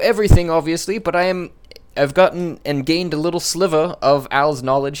don't know everything, obviously, but I've gotten and gained a little sliver of Al's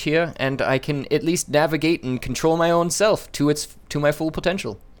knowledge here, and I can at least navigate and control my own self to my full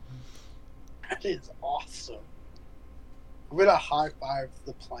potential. That is awesome. I'm gonna high five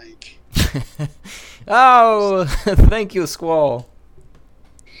the plank. Oh, thank you, Squall.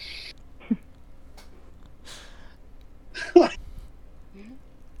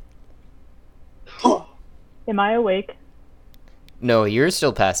 Am I awake? No, you're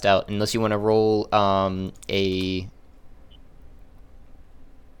still passed out unless you want to roll a.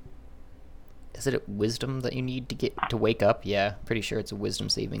 Is it a wisdom that you need to get to wake up? Yeah, pretty sure it's a wisdom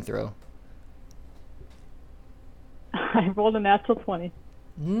saving throw. I rolled a natural 20.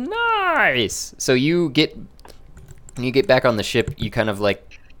 Nice. So you get back on the ship. You kind of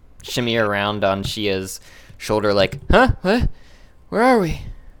like shimmy around on Shia's shoulder, like, huh? What? Where are we?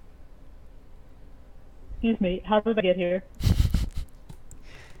 Excuse me. How did I get here?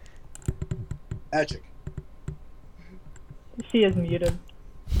 Magic. She is muted.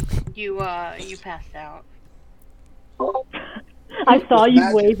 You passed out. I saw you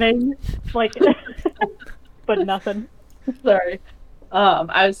Magic. waving, like, but nothing. Sorry.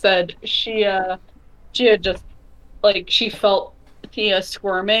 I said she had just, like, she felt Thea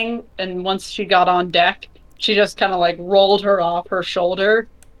squirming, and once she got on deck, she just kind of, like, rolled her off her shoulder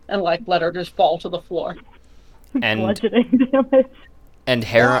and, like, let her just fall to the floor. And Bludgeoning damage. And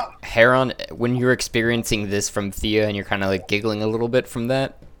Heron, when you're experiencing this from Thea and you're kind of like giggling a little bit from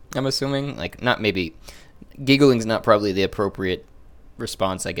that, I'm assuming, like, not maybe, giggling's not probably the appropriate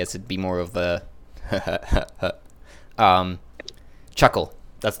response. I guess it'd be more of a chuckle.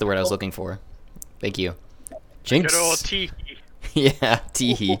 That's the word I was looking for. Thank you. Jinx. Good old tee. Yeah,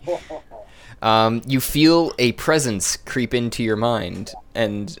 teehee. You feel a presence creep into your mind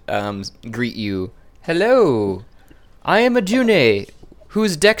and greet you. Hello, I am Adune.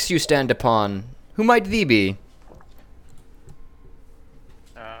 Whose decks you stand upon? Who might thee be?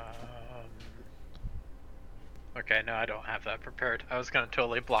 Okay, no, I don't have that prepared. I was gonna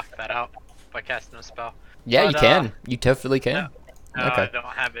totally block that out by casting a spell. Yeah, But, you can. You definitely can. No, Okay. I don't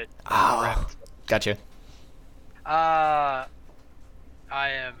have it. Oh, prepped. gotcha. I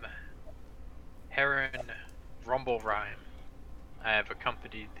am Heron Rumble Rhyme. I have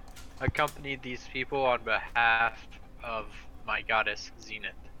accompanied these people on behalf of my goddess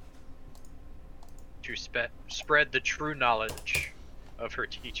Zenith to spread the true knowledge of her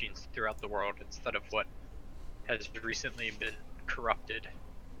teachings throughout the world instead of what has recently been corrupted.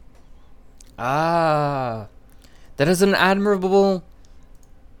 Ah, that is very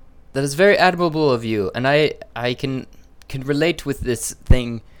admirable of you, and I can relate with this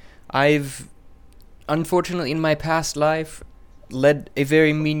thing. I've, unfortunately, in my past life, led a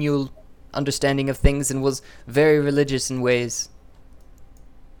very menial understanding of things and was very religious in ways.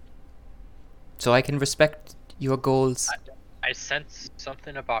 So I can respect your goals. I sense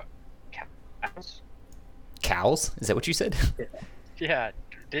something about cows. Cows? Is that what you said? Yeah,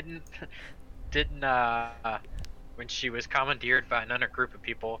 didn't when she was commandeered by another group of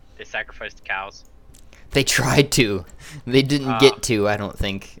people, they sacrificed cows. They tried to. They didn't get to, I don't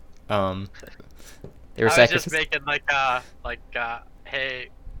think. They were I was sacrificed. just making hey,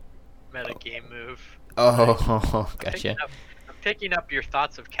 meta game move. Oh, gotcha. I'm picking up your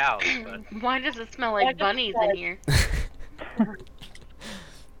thoughts of cows, but Why does it smell like bunnies in here?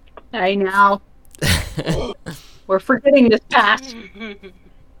 Hey, now. We're forgetting this past.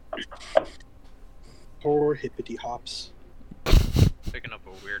 Poor hippity hops. picking up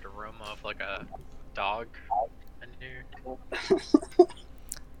a weird aroma of like a dog in here.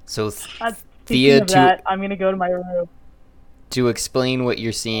 So, Speaking Thea, of that, I'm gonna go to my room. to explain what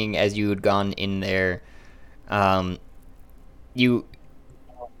you're seeing as you had gone in there, you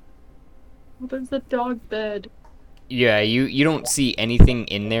There's the dog bed. you don't see anything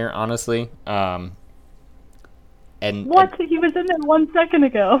in there, honestly. And What? He was in there 1 second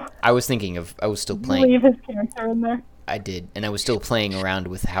ago. I was still playing. Leave his character in there. I did, and I was still playing around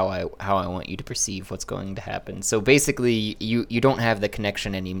with how I want you to perceive what's going to happen. So basically, you don't have the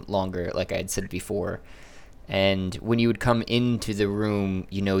connection any longer, like I had said before. And when you would come into the room,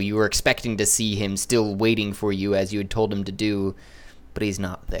 you were expecting to see him still waiting for you as you had told him to do, but he's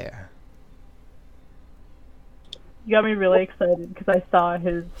not there. You got me really excited because I saw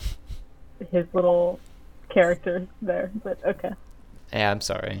his little character there. But okay. Yeah, I'm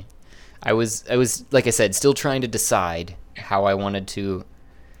sorry. I was like I said, still trying to decide how I wanted to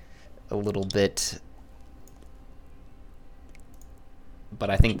a little bit,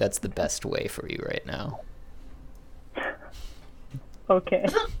 but I think that's the best way for you right now. Okay.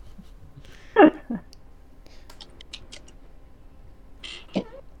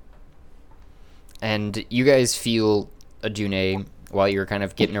 And you guys feel Adune while you're kind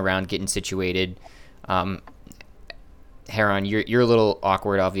of getting around, getting situated. Heron, you're a little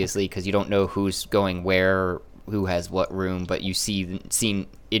awkward, obviously, because you don't know who's going where, who has what room, but you seen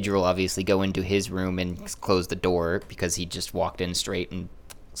Idril obviously go into his room and close the door because he just walked in straight and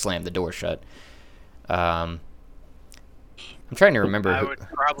slammed the door shut. I'm trying to remember. I would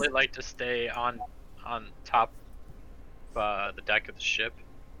probably like to stay on top the deck of the ship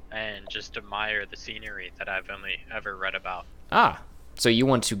and just admire the scenery that I've only ever read about. Ah, so you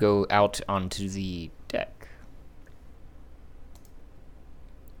want to go out onto the deck.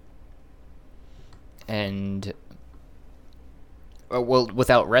 And... well,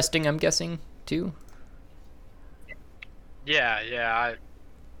 without resting, I'm guessing, too? Yeah, I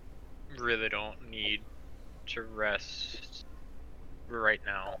really don't need to rest right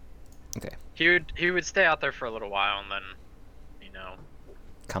now. Okay. He would stay out there for a little while and then,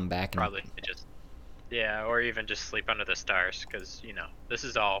 come back and... probably just... Yeah, or even just sleep under the stars, because, this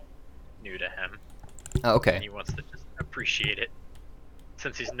is all new to him. Oh, okay. And he wants to just appreciate it,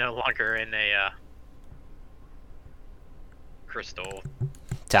 since he's no longer in a crystal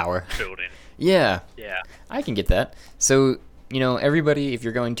tower building. Yeah. I can get that. So, everybody, if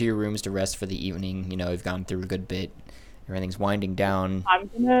you're going to your rooms to rest for the evening, you've gone through a good bit, everything's winding down. I'm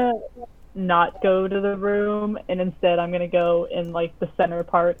gonna not go to the room, and instead I'm gonna go in like the center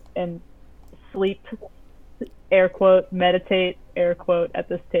part and sleep, air quote, meditate, air quote, at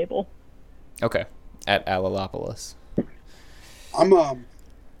this table. Okay. At Alalopolis. I'm gonna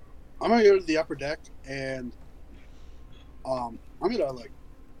go to the upper deck and I'm gonna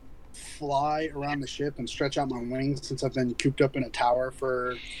fly around the ship and stretch out my wings since I've been cooped up in a tower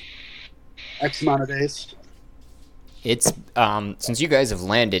for X amount of days. It's since you guys have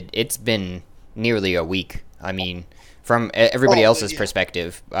landed, it's been nearly a week. I mean, from everybody else's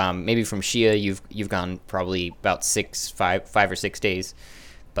perspective, maybe from Shia, you've gone probably about 5 or 6 days,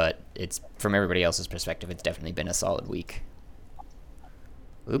 but it's from everybody else's perspective, it's definitely been a solid week.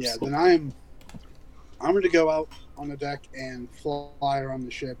 Oops. Yeah, then I'm going to go out on the deck and fly around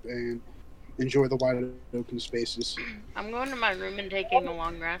the ship and enjoy the wide open spaces. I'm going to my room and taking a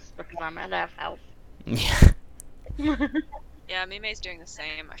long rest because I'm at half health. Yeah. Yeah, Mime's doing the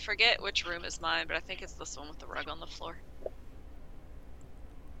same. I forget which room is mine, but I think it's this one with the rug on the floor.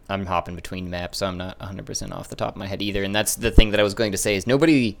 I'm hopping between maps, so I'm not 100% off the top of my head either. And that's the thing that I was going to say is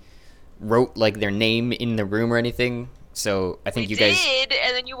nobody wrote their name in the room or anything. So I think we you guys did,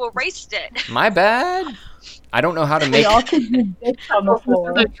 and then you erased it. My bad. I don't know how to make. We all could use this on the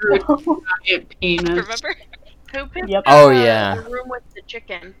floor. Remember? Who picked yeah. the room with the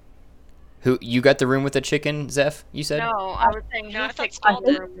chicken? Who you got the room with the chicken, Zeph? You said? No, I was saying who picked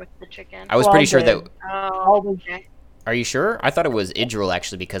the room with the chicken. I was pretty sure that. Oh, okay. Are you sure? I thought it was Idril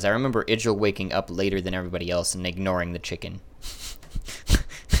actually because I remember Idril waking up later than everybody else and ignoring the chicken.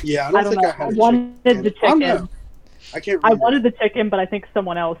 Yeah, I don't think I had. I wanted the chicken. I can't remember. I wanted the chicken, but I think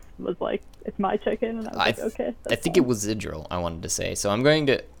someone else was like, "It's my chicken," and I was okay. I think it was Idril. I wanted to say. So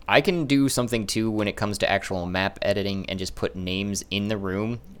I can do something too when it comes to actual map editing and just put names in the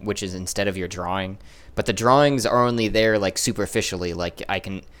room, which is instead of your drawing. But the drawings are only there superficially. I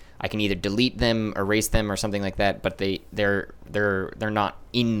can either delete them, erase them, or something like that. But they're not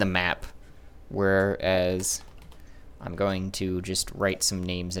in the map. Whereas I'm going to just write some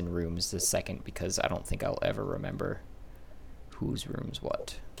names in rooms this second because I don't think I'll ever remember whose room's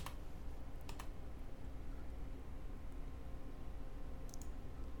what.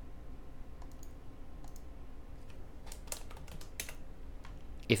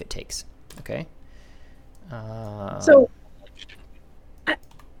 If it takes. Okay.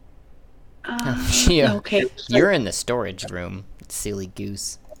 Shia, okay. You're in the storage room, silly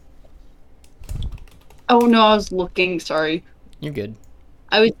goose. Oh no, I was looking. Sorry. You're good.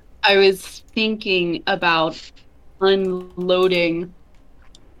 I was thinking about unloading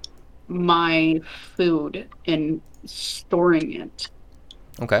my food and storing it.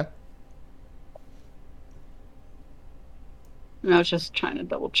 Okay. And I was just trying to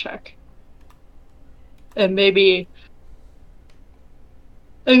double check. And maybe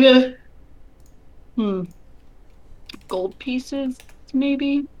gold pieces,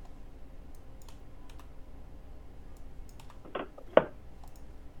 maybe?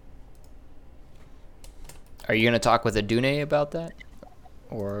 Are you going to talk with Adune about that?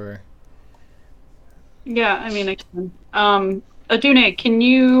 Or... Yeah, I mean, I can. Adune, can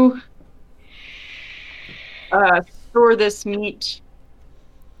you store this meat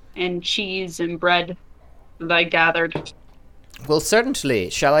and cheese and bread that I gathered? Well, certainly.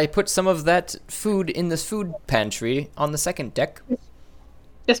 Shall I put some of that food in this food pantry on the second deck?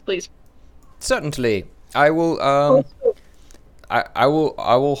 Yes, please. Certainly. I will, I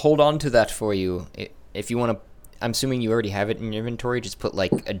will hold on to that for you. If you want to, I'm assuming you already have it in your inventory, just put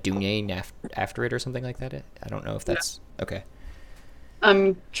a Dune after it or something like that. I don't know if that's... Okay.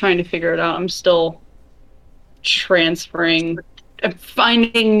 I'm trying to figure it out. I'm still transferring,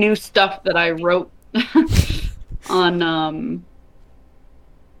 finding new stuff that I wrote on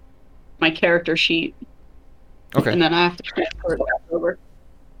my character sheet. Okay. And then I have to transfer it back over.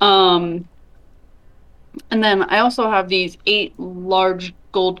 And then I also have these 8 large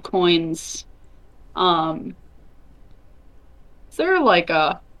gold coins. Is there like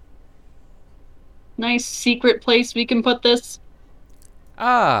a nice secret place we can put this?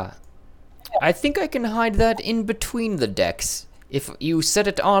 I think I can hide that in between the decks. If you set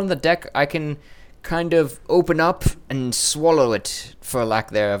it on the deck, I can kind of open up and swallow it, for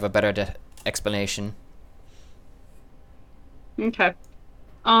lack there of a better explanation. Okay.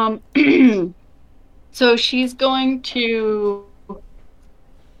 So she's going to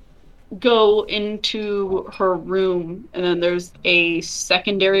go into her room, and then there's a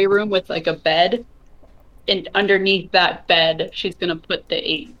secondary room with like a bed, and underneath that bed she's going to put the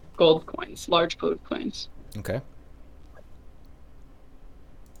 8 gold coins, large gold coins. Okay.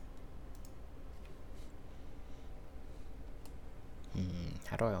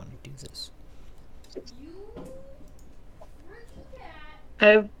 How do I want to do this? I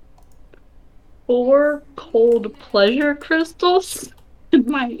have 4 cold pleasure crystals in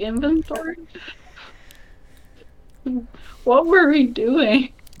my inventory. What were we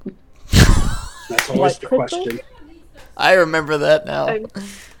doing? That's always the question. I remember that now.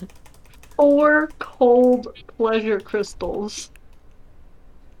 4 cold pleasure crystals.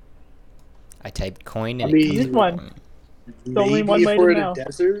 I typed coin and I mean, it comes one. Maybe only one way if we're to in know. a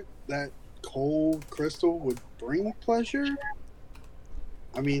desert, that cold crystal would bring pleasure.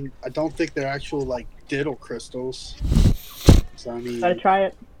 I mean, I don't think they're actual like diddle crystals. So I mean, Gotta try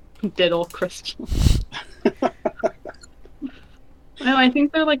it. Diddle crystal. No, I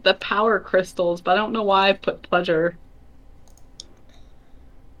think they're like the power crystals, but I don't know why I put pleasure.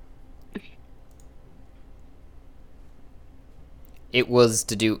 It was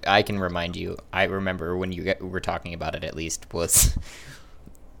to do. I can remind you. I remember when you were talking about it. At least was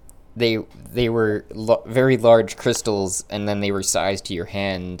they were very large crystals, and then they were sized to your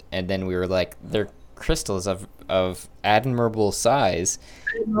hand, and then we were like, they're crystals of admirable size.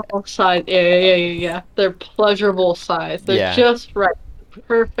 Admirable size, yeah. They're pleasurable size. They're just right,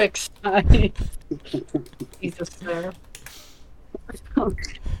 perfect size. Jesus, Sarah.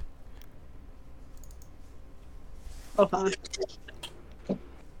 Okay.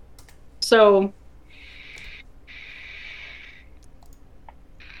 So,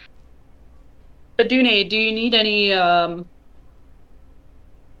 Adune, do you need any,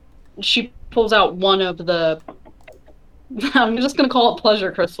 she pulls out one of the, I'm just going to call it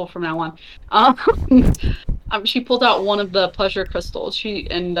pleasure crystal from now on. She pulled out one of the pleasure crystals. He's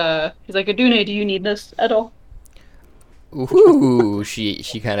like, Adune, do you need this at all? Ooh,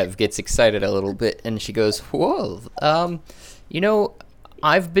 she kind of gets excited a little bit, and she goes, whoa,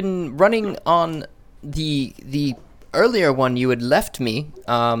 I've been running on the earlier one you had left me.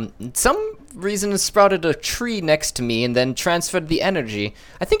 Some reason sprouted a tree next to me and then transferred the energy.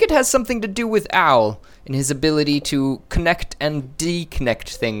 I think it has something to do with Owl and his ability to connect and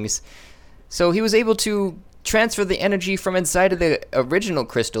deconnect things. So he was able to transfer the energy from inside of the original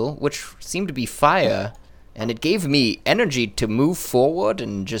crystal, which seemed to be fire, and it gave me energy to move forward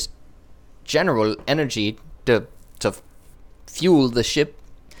and just general energy to fuel the ship.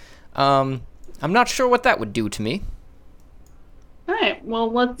 I'm not sure what that would do to me. Alright,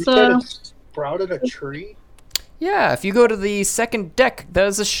 well, let's, You said it sprouted a tree? Yeah, if you go to the second deck,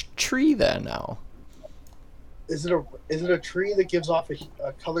 there's a tree there now. Is it a tree that gives off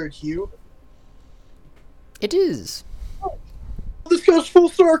a colored hue? It is. This goes full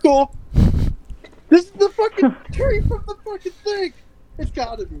circle! This is the fucking tree from the fucking thing! It's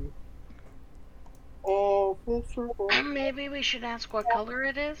gotta be. Oh, full circle. Maybe we should ask what color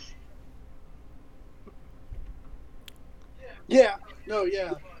it is? Yeah, no,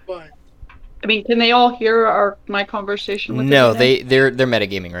 yeah, but... I mean, can they all hear my conversation with No, Adune? they're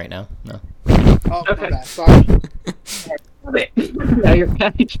metagaming right now. No. Oh, Okay. my bad, sorry. Yeah, you're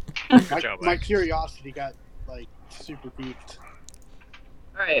right. My curiosity got, like, super piqued.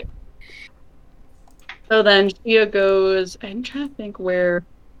 Alright. So then Shia goes, I'm trying to think where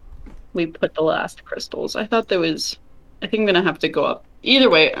we put the last crystals. I think I'm gonna have to go up. Either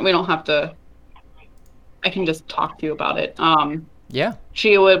way, we don't have to, I can just talk to you about it. Yeah.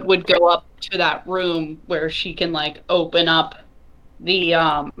 Shia would go up to that room where she can like open up the,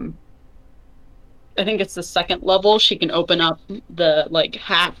 I think it's the second level. She can open up the like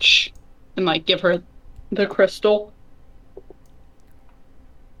hatch and like give her the crystal.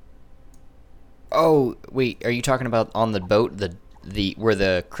 Oh, wait, are you talking about on the boat, the where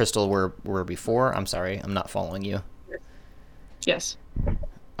the crystal were before? I'm sorry, I'm not following you. Yes.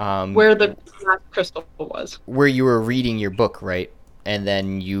 Where the last crystal was. Where you were reading your book, right? and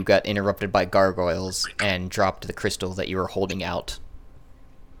then you got interrupted by gargoyles and dropped the crystal that you were holding out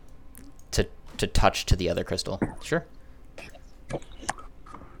to touch to the other crystal. Sure.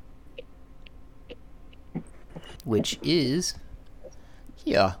 Which is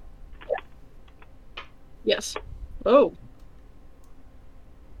here. Yes. Oh.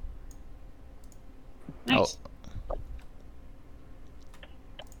 Nice. Oh.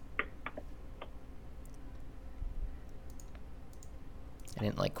 I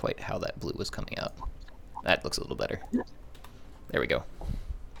didn't like quite how that blue was coming out. That looks a little better. There we go.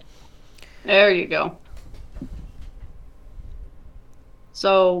 There you go.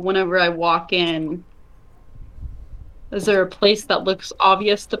 So whenever I walk in, is there a place that looks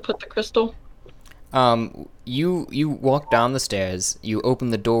obvious to put the crystal? You walk down the stairs, you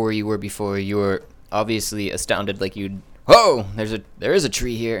open the door where you were before, you were obviously astounded, like oh, there is a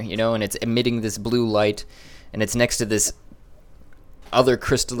tree here, you know, and it's emitting this blue light, and it's next to this other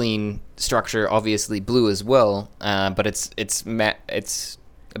crystalline structure, obviously blue as well, but it's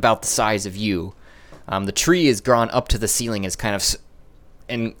about the size of you. The tree is drawn up to the ceiling, is kind of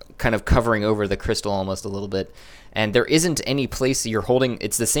covering over the crystal almost a little bit. And there isn't any place you're holding.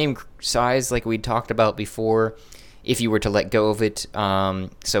 It's the same size like we talked about before if you were to let go of it.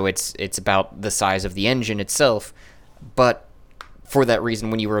 So it's about the size of the engine itself. But for that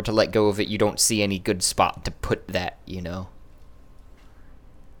reason, when you were to let go of it, you don't see any good spot to put that, you know.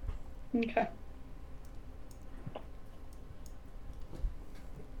 Okay.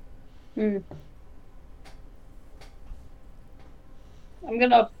 I'm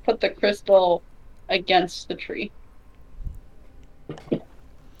gonna put the crystal against the tree.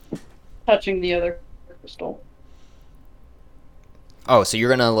 Touching the other crystal. Oh, so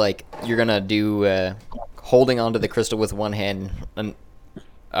you're gonna do holding onto the crystal with one hand, an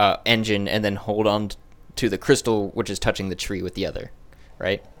engine, and then hold on to the crystal which is touching the tree with the other,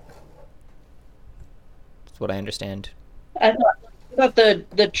 right? That's what I understand. I thought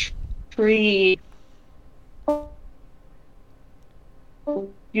the tree.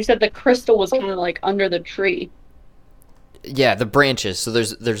 You said the crystal was kind of like under the tree. Yeah, the branches. So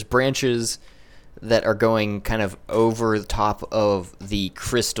there's branches that are going kind of over the top of the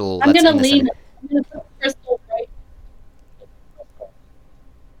crystal. I'm gonna lean. I'm gonna put the crystal right.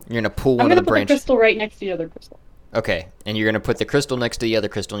 You're gonna pull one of the branches. I'm gonna put the crystal right next to the other crystal. Okay, and you're gonna put the crystal next to the other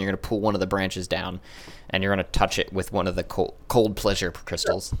crystal, and you're gonna pull one of the branches down, and you're gonna touch it with one of the cold pleasure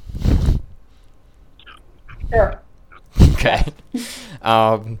crystals. Sure. Okay.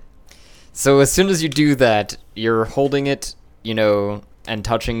 So as soon as you do that, you're holding it, you know, and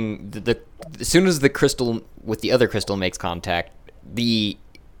touching as soon as the crystal with the other crystal makes contact, the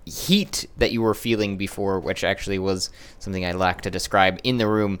heat that you were feeling before, which actually was something I lack to describe in the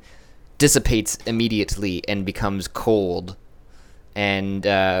room, dissipates immediately and becomes cold. And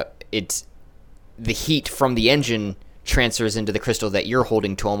the heat from the engine transfers into the crystal that you're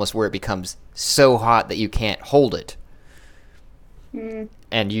holding to almost where it becomes so hot that you can't hold it.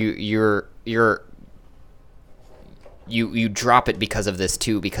 And you drop it because of this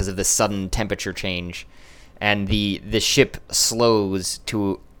too, because of the sudden temperature change, and the ship slows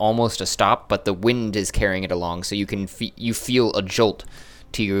to almost a stop, but the wind is carrying it along, so you feel a jolt.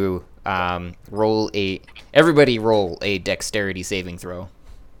 To everybody roll a dexterity saving throw.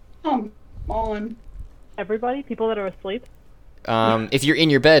 Come on, everybody, people that are asleep. If you're in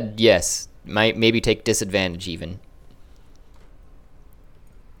your bed, yes, maybe take disadvantage even.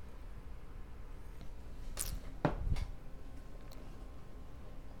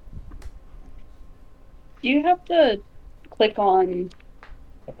 You have to click on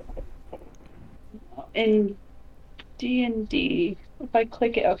in D&D. If I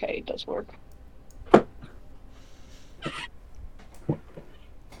click it, okay, it does work.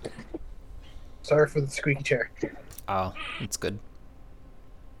 Sorry for the squeaky chair. Oh, that's good.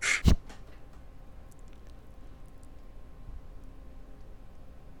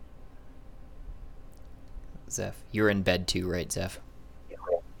 Zeph, you're in bed too, right, Zeph?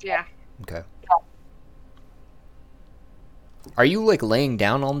 Yeah. Okay. Are you, like, laying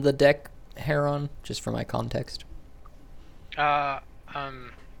down on the deck, Heron, just for my context? I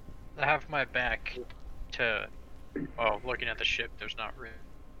have my back to, looking at the ship, there's not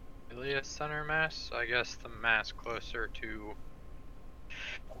really a center mass. I guess the mass closer to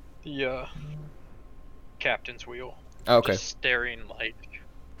the, captain's wheel. Okay. Just staring, like,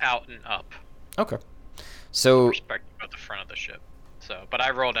 out and up. Okay. So... Perspective of the front of the ship. So, but I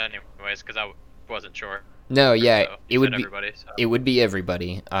rolled anyways, because I wasn't sure. No, yeah, so it would be everybody, so. It would be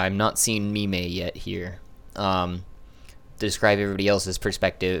everybody. I'm not seeing Mime yet here. To describe everybody else's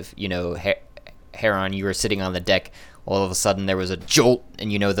perspective, you know, Heron, you were sitting on the deck. All of a sudden, there was a jolt,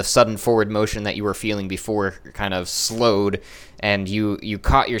 and the sudden forward motion that you were feeling before kind of slowed, and you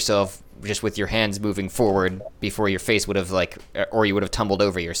caught yourself just with your hands moving forward before your face would have or you would have tumbled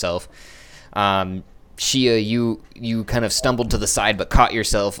over yourself. Shia, you kind of stumbled to the side, but caught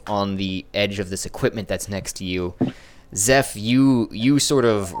yourself on the edge of this equipment that's next to you. Zeph, you sort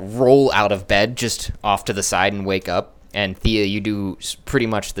of roll out of bed just off to the side and wake up, and Thea, you do pretty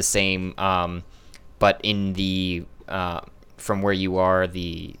much the same, but in the from where you are,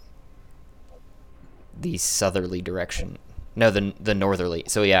 the southerly direction. No, the northerly.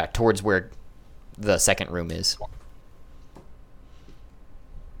 So yeah, towards where the second room is.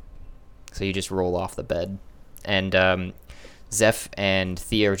 So you just roll off the bed, and Zeph and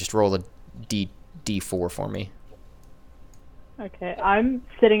Thea just roll a D4 for me. Okay, I'm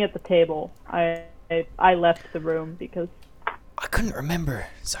sitting at the table. I left the room because I couldn't remember.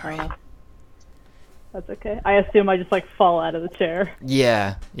 Sorry. That's okay. I assume I just fall out of the chair.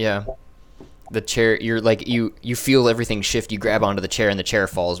 Yeah. The chair, you're you feel everything shift. You grab onto the chair, and the chair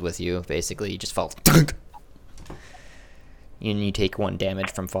falls with you. Basically, you just fall. And you take 1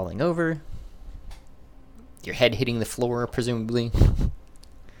 damage from falling over. Your head hitting the floor, presumably.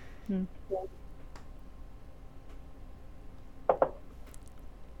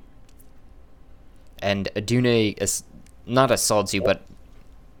 And Adune not assaults you, but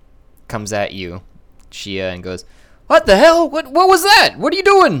comes at you, Shia, and goes, "What the hell? What was that? What are you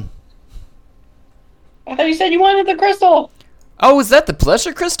doing?" I thought you said you wanted the crystal. Oh, is that the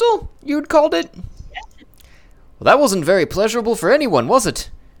pleasure crystal you'd called it? Well, that wasn't very pleasurable for anyone, was it?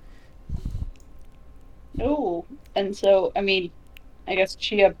 No. And so, I guess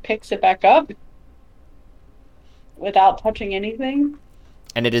Shia picks it back up without touching anything.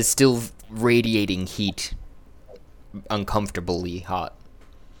 And it is still radiating heat. Uncomfortably hot.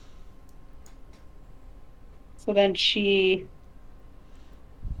 So then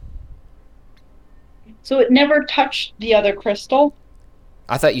So it never touched the other crystal?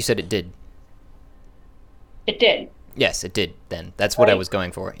 I thought you said it did. It did. Yes, it did then. That's what I was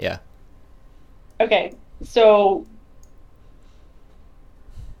going for, yeah. Okay, so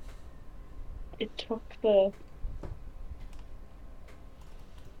it took the...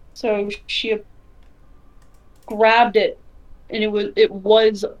 So she grabbed it, and it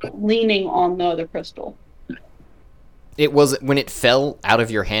was leaning on the other crystal. It was when it fell out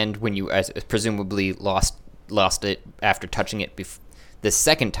of your hand when you presumably lost it after touching it the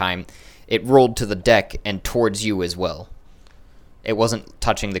second time. It rolled to the deck and towards you as well. It wasn't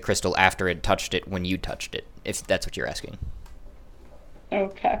touching the crystal after it touched it when you touched it, if that's what you're asking.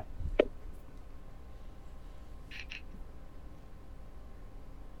 Okay.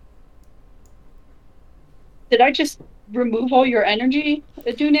 Did I just remove all your energy,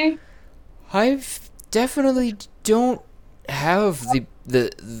 Adune? I've definitely don't have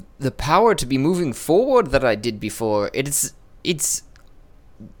the power to be moving forward that I did before. It's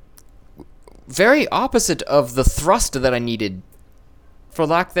very opposite of the thrust that I needed, for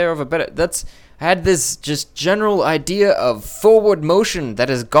lack thereof a better. I had this just general idea of forward motion that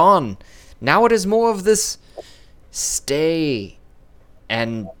is gone. Now it is more of this stay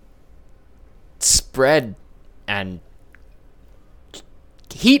and spread and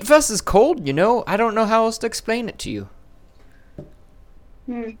heat versus cold, I don't know how else to explain it to you.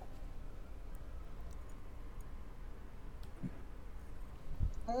 I'm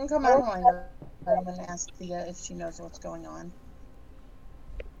gonna come out of my room and ask Thea if she knows what's going on.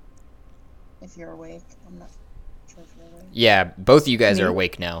 If you're awake. I'm not sure if you're awake. Yeah, both of you guys are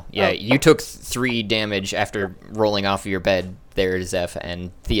awake now. Yeah, you took 3 damage after rolling off of your bed there, Zeph,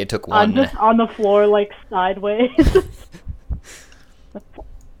 and Thea took 1. I'm just on the floor, sideways.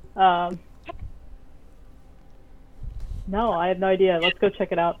 No, I have no idea. Let's go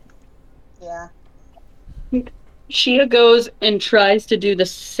check it out. Yeah. Shia goes and tries to do the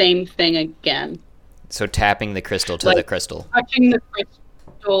same thing again. So tapping the crystal to the crystal. Touching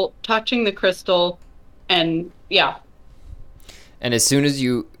the crystal, and yeah. And as soon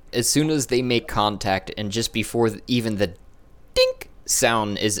as they make contact, and just before even the dink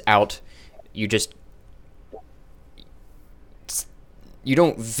sound is out, you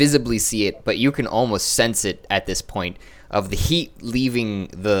don't visibly see it, but you can almost sense it at this point, of the heat leaving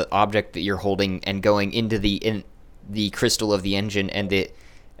the object that you're holding and going into the crystal of the engine, and the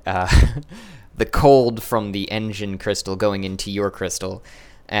the cold from the engine crystal going into your crystal,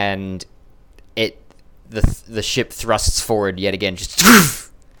 and the ship thrusts forward yet again, just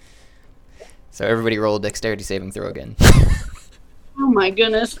so everybody roll a dexterity saving throw again. Oh my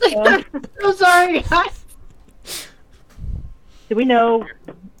goodness. I'm so sorry, guys. Do we know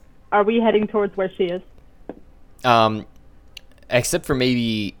Are we heading towards where she is? Except for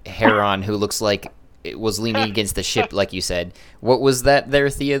maybe Heron, who looks like it was leaning against the ship, like you said. What was that there,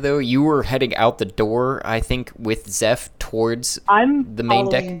 Thea, though? You were heading out the door, I think, with Zeph towards the main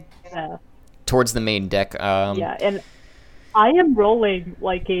deck? Towards the main deck. Yeah, and I am rolling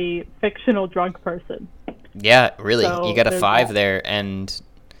like a fictional drunk person. Yeah, really. So you got a 5 there, and...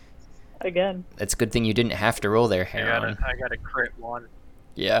 Again. It's a good thing you didn't have to roll there, Heron. I got a crit 1.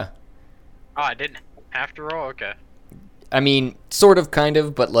 Yeah. Oh, I didn't have to roll? Okay. I mean, sort of, kind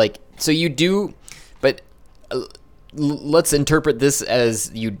of, but like... So you do... But let's interpret this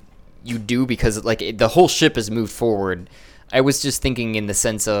as you do, because like the whole ship has moved forward. I was just thinking in the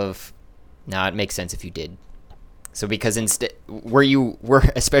sense of... Nah, it makes sense if you did. So because instead,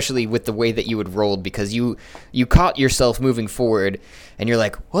 especially with the way that you had rolled, because you caught yourself moving forward, and you're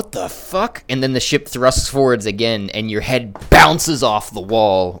like, what the fuck? And then the ship thrusts forwards again, and your head bounces off the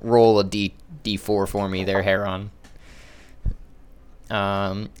wall. Roll a D4 for me there, Heron.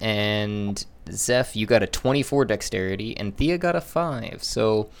 And Zeph, you got a 24 dexterity, and Thea got a 5.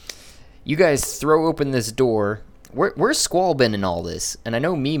 So you guys throw open this door. Where's Squall been in all this? And I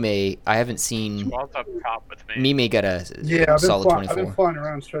know Mime, I haven't seen... Squall's up top with me. Mime got a solid 24. I've been flying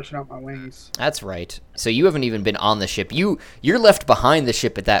around, stretching out my wings. That's right. So you haven't even been on the ship. You're left behind the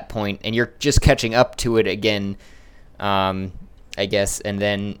ship at that point, and you're just catching up to it again, I guess, and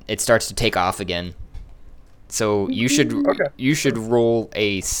then it starts to take off again. So you should roll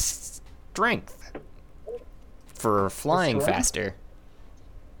a strength for flying faster.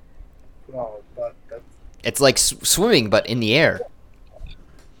 Oh, but that's... It's like swimming, but in the air.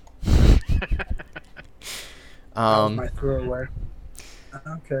 my throwaway.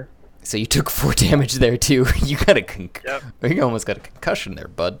 Okay. So you took 4 damage there too. You got you almost got a concussion there,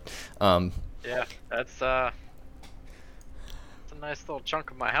 bud. Yeah, that's a nice little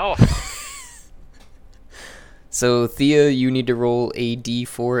chunk of my health. So Thea, you need to roll a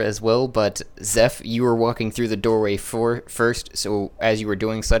D4 as well, but Zeph, you were walking through the doorway first, so as you were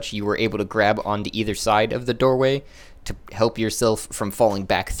doing such, you were able to grab onto either side of the doorway to help yourself from falling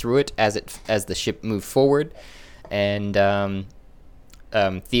back through it as the ship moved forward. And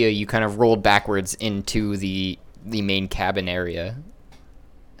Thea, you kind of rolled backwards into the main cabin area,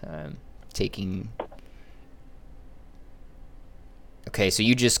 taking... Okay, so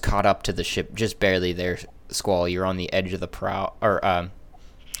you just caught up to the ship, just barely there, Squall. You're on the edge of the prow, or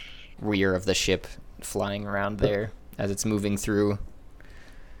rear of the ship, flying around there as it's moving through.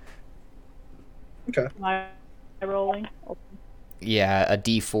 Okay. Am I rolling? Yeah, a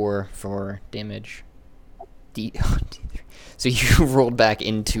D4 for damage. So you rolled back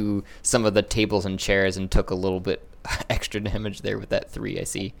into some of the tables and chairs and took a little bit extra damage there with that 3, I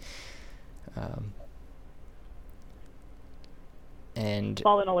see. And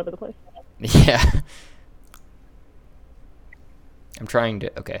falling all over the place. Yeah.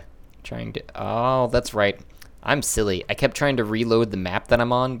 Oh, that's right. I'm silly. I kept trying to reload the map that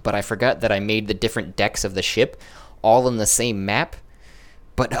I'm on, but I forgot that I made the different decks of the ship all in the same map,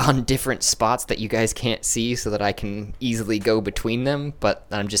 but on different spots that you guys can't see so that I can easily go between them. But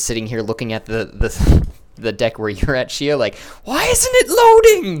I'm just sitting here looking at the deck where you're at, Shia, like, why isn't it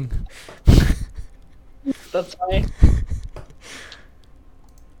loading? That's fine.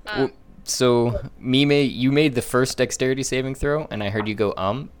 So, Mime, you made the first dexterity saving throw, and I heard you go,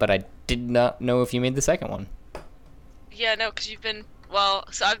 but I did not know if you made the second one. Yeah, no, because you've been,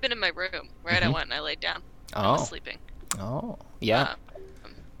 so I've been in my room, right? Mm-hmm. I went and I laid down. I was sleeping. Oh, yeah.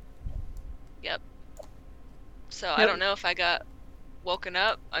 Yep. So I don't know if I got woken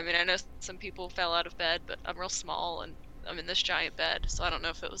up. I mean, I know some people fell out of bed, but I'm real small, and I'm in this giant bed, so I don't know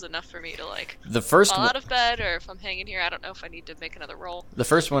if it was enough for me to fall out of bed, or if I'm hanging here. I don't know if I need to make another roll. The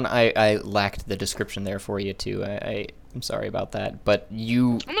first one, I lacked the description there for you too. I'm sorry about that, but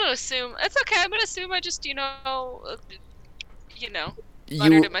I'm gonna assume it's okay. I'm gonna assume I just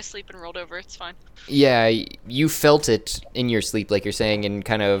muttered in my sleep and rolled over. It's fine. Yeah, you felt it in your sleep, like you're saying, and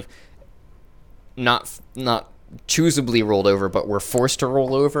kind of not choosably rolled over, but were forced to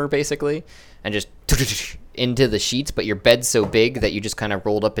roll over basically, and just into the sheets, but your bed's so big that you just kind of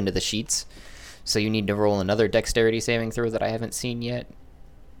rolled up into the sheets. So you need to roll another dexterity saving throw that I haven't seen yet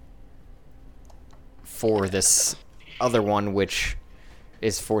for this other one, which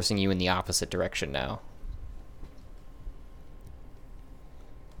is forcing you in the opposite direction now.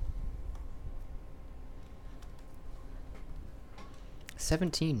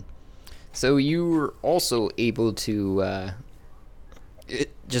 $17. So you were also able to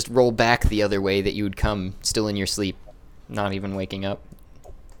just roll back the other way that you would come, still in your sleep, not even waking up.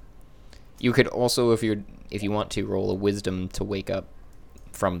 You could also, if you want to, roll a wisdom to wake up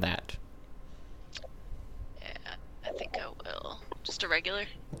from that. Yeah, I think I will. Just a regular?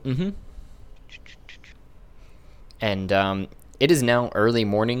 Mm-hmm. And it is now early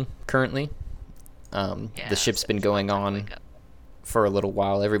morning currently. The ship's been going on for a little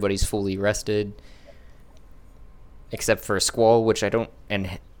while. Everybody's fully rested, except for Squall, which I don't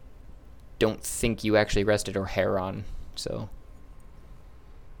think you actually rested, or Heron. So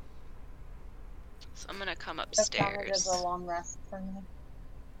I'm gonna come upstairs. That is a long rest for me.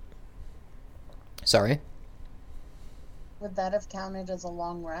 Sorry? Would that have counted as a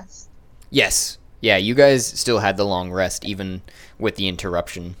long rest? Yes. Yeah, you guys still had the long rest, even with the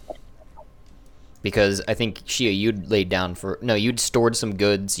interruption. Because I think, Shia, you'd laid down you'd stored some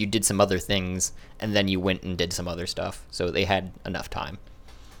goods, you did some other things, and then you went and did some other stuff. So they had enough time.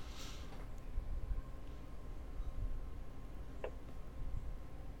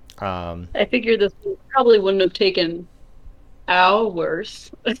 I figure this probably wouldn't have taken hours.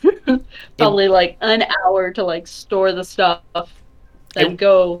 Probably like an hour to like store the stuff, then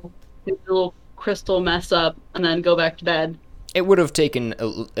go do the little crystal mess up, and then go back to bed. It would have taken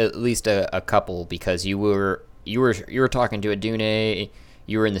at least a couple, because you were talking to Adune.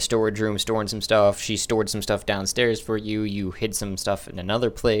 You were in the storage room storing some stuff. She stored some stuff downstairs for you. You hid some stuff in another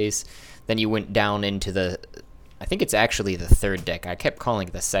place. Then you went down into I think it's actually the third deck. I kept calling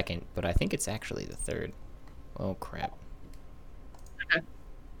it the second, but I think it's actually the third. Oh, crap.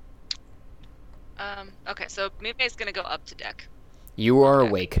 Okay, so Mube's gonna go up to deck. You are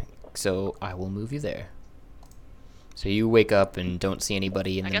awake, so I will move you there. So you wake up and don't see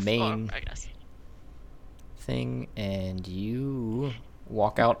anybody in the main thing, and you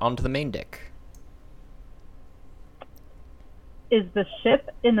walk out onto the main deck. Is the ship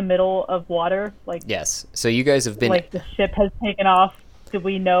in the middle of water? Yes. So you guys have been... the ship has taken off. Do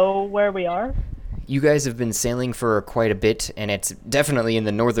we know where we are? You guys have been sailing for quite a bit, and it's definitely in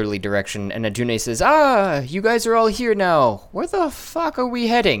the northerly direction, and Adune says, you guys are all here now. Where the fuck are we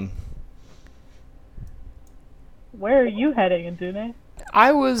heading? Where are you heading, Adune?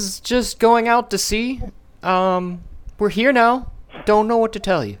 I was just going out to sea. We're here now. Don't know what to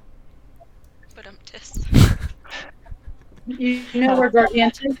tell you. But I'm just... You know where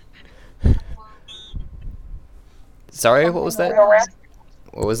Garganta is? Sorry, what was that?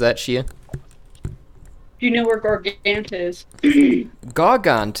 What was that, Shia? Do you know where Garganta is?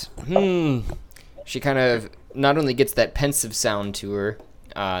 Gargant? She kind of not only gets that pensive sound to her,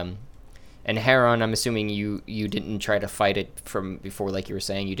 and Heron, I'm assuming you didn't try to fight it from before, like you were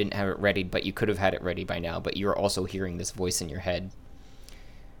saying. You didn't have it ready, but you could have had it ready by now. But you're also hearing this voice in your head,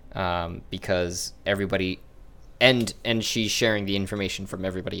 because everybody... And she's sharing the information from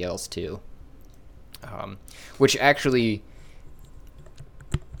everybody else, too. Which actually,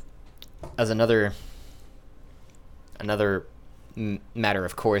 as another matter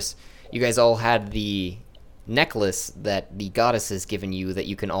of course, you guys all had the necklace that the goddess has given you that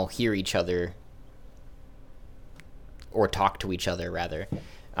you can all hear each other, or talk to each other, rather.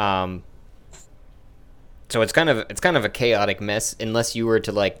 So it's kind of a chaotic mess, unless you were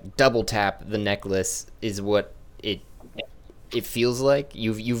to, like, double tap the necklace, is what it feels like.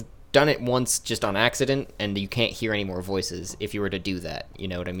 You've done it once just on accident, and you can't hear any more voices if you were to do that, you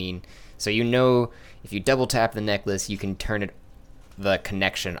know what I mean? So you know, if you double tap the necklace, you can turn the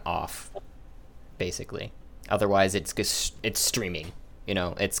connection off, basically. Otherwise, it's streaming, you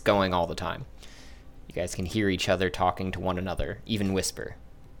know, it's going all the time. You guys can hear each other talking to one another, even whisper.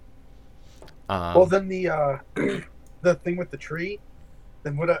 Well, then the thing with the tree,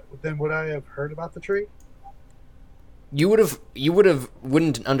 then would I have heard about the tree? You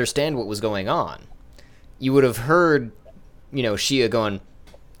wouldn't understand what was going on. You would have heard, Shia going,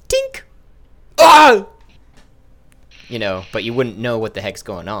 tink, ah, but you wouldn't know what the heck's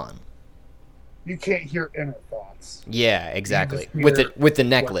going on. You can't hear inner thoughts. Yeah, exactly. With the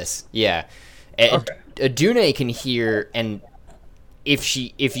necklace, yeah. Okay. Adune can hear, and if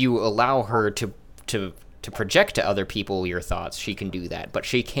you allow her to project to other people your thoughts, she can do that. But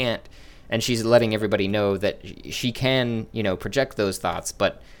she can't. And she's letting everybody know that she can, project those thoughts,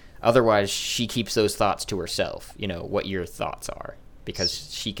 but otherwise she keeps those thoughts to herself, what your thoughts are, because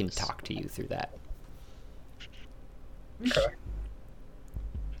she can talk to you through that. Okay.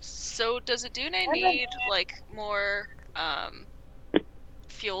 So does Adune need, more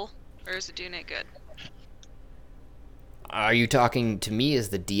fuel, or is Adune good? Are you talking to me as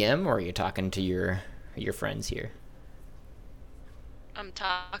the DM, or are you talking to your friends here? I'm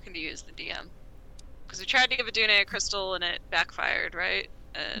talking to you as the DM. Because we tried to give Adune a crystal and it backfired, right?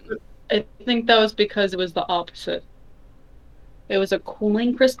 And I think that was because it was the opposite. It was a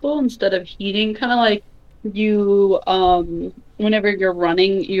cooling crystal instead of heating, kind of like you whenever you're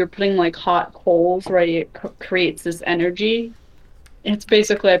running, you're putting like hot coals, right? It creates this energy. It's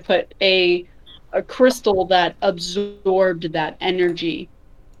basically I put a crystal that absorbed that energy,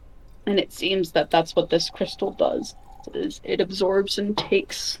 and it seems that that's what this crystal does. Is it absorbs and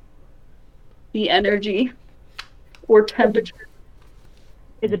takes the energy or temperature.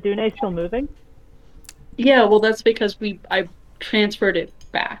 Is the Dune still moving? Yeah, well, that's because I transferred it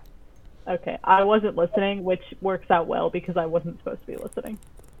back. Okay, I wasn't listening, which works out well because I wasn't supposed to be listening.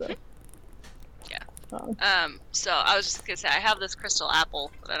 So. Yeah. So I was just gonna say I have this crystal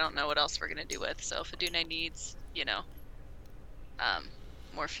apple, but I don't know what else we're gonna do with. So if Adune needs,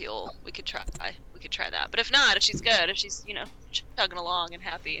 more fuel, we could try that. But if not, if she's good, if she's chugging along and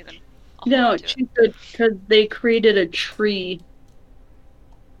happy, then no, she's good because they created a tree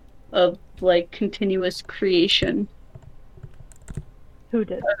of like continuous creation. Who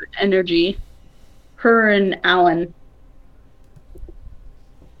did? Energy. Her and Alan.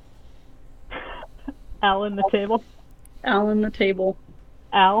 Alan the table? Alan the table.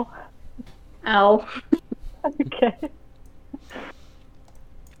 Al? Al. Okay.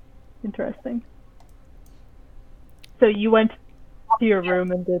 Interesting. So you went to your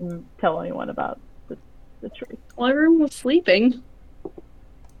room and didn't tell anyone about the tree? Well, everyone was sleeping.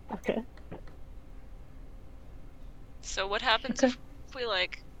 Okay. So what happens if we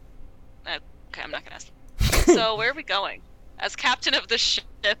like... Okay, I'm not gonna ask. So where are we going? As captain of the ship,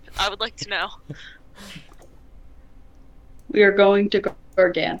 I would like to know. We are going to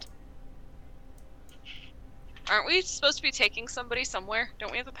Gargant. Aren't we supposed to be taking somebody somewhere?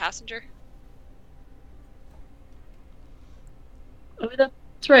 Don't we have a passenger? Oh,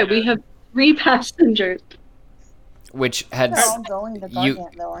 that's right. We have 3 passengers. Which had They're all going to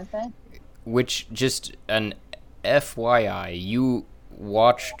Gargant, though, aren't they? Which, just an FYI, you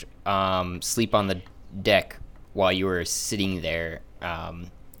watched Sleep on the Deck while you were sitting there,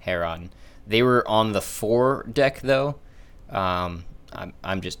 Heron. They were on the 4 deck, though. I'm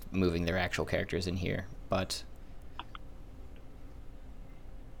just moving their actual characters in here, but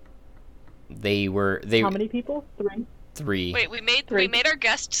they How many people? 3? 3. Wait, we made our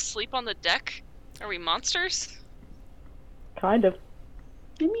guest sleep on the deck? Are we monsters? Kind of.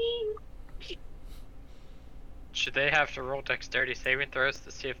 I mean, should they have to roll dexterity saving throws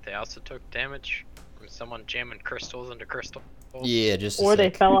to see if they also took damage from someone jamming crystals into crystals? Yeah, just a Or sec. they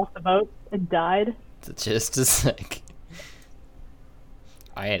fell off the boat and died. Just a sec.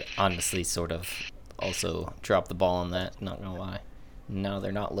 I had honestly sort of also dropped the ball on that, not gonna lie. No,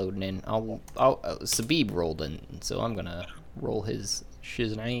 they're not loading in. Sabib rolled in, so I'm gonna roll his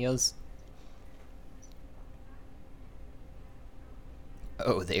shiznayas.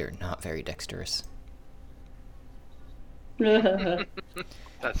 Oh, they are not very dexterous.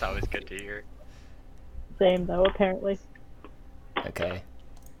 That's always good to hear. Same, though, apparently. Okay.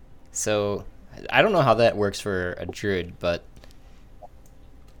 So, I don't know how that works for a druid, but...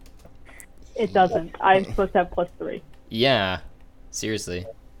 It doesn't. I'm supposed to have +3. Yeah. Seriously.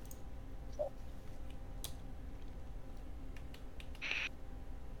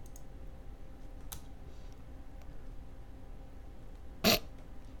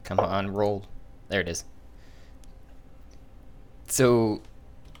 Come on, roll. There it is. So,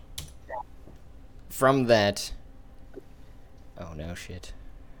 from that... Oh no, shit.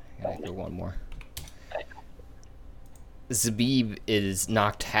 I gotta do one more. Zabib is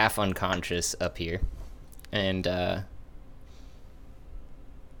knocked half unconscious up here. And, let's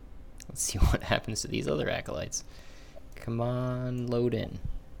see what happens to these other acolytes. Come on, load in.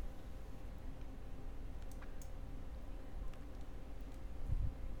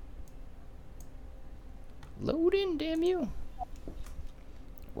 Load in, damn you.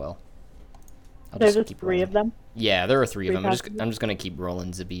 Well, I'll There's just just keep 3 rolling. of them. Yeah, there are 3 of them. passengers? I'm just gonna keep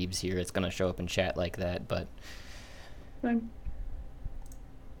rolling Zabibs here. It's gonna show up in chat like that, but fine.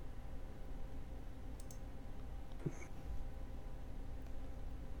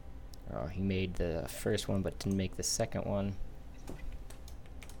 oh, he made the first one, but didn't make the second one.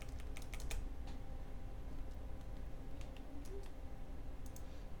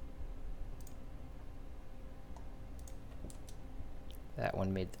 That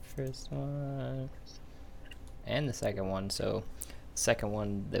one made the first one and the second one, so second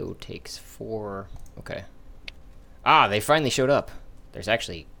one though takes 4. Okay. Ah, they finally showed up. There's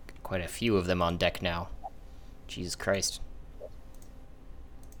actually quite a few of them on deck now. Jesus Christ.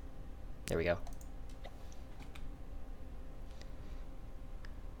 There we go.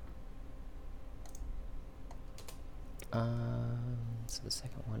 So the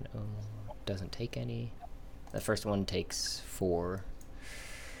second one doesn't take any. The first one takes 4.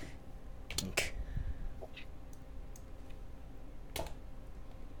 Ink.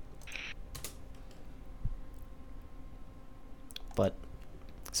 but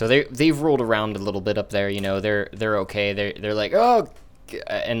so they've rolled around a little bit up there. You know, they're okay. They're like, oh,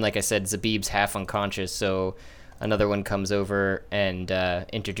 and like I said, Zabib's half unconscious, so another one comes over and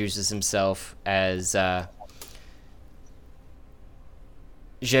introduces himself as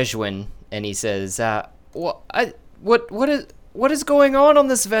Jejuin, and he says, what is going on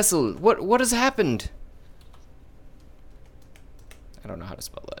this vessel? What has happened? I don't know how to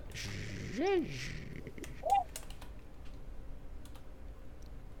spell that.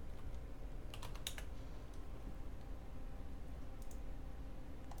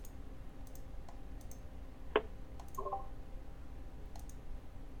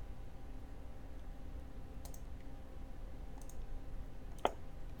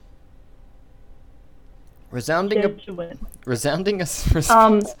 Resounding.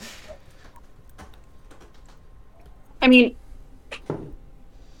 I mean,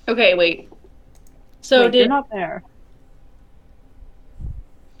 okay, wait. So you're not there.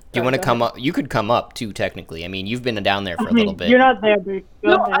 Do you want to come up? You could come up too, technically. I mean, you've been down there for a little bit. You're not there, but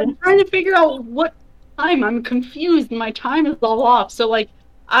no, I'm trying to figure out what time. I'm confused. My time is all off. So, like,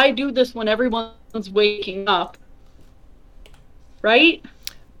 I do this when everyone's waking up, right?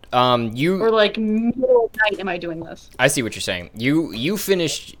 Or like middle of night am I doing this? I see what you're saying. You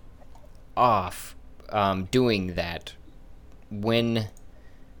finished off doing that when,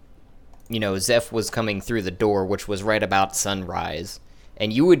 you know, Zeph was coming through the door, which was right about sunrise.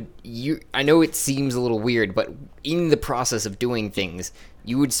 And I know it seems a little weird, but in the process of doing things,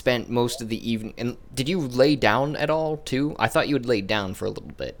 you would spend most of the evening. And did you lay down at all too? I thought you would lay down for a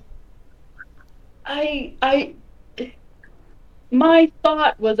little bit. My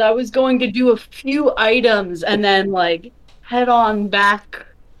thought was I was going to do a few items and then, like, head on back.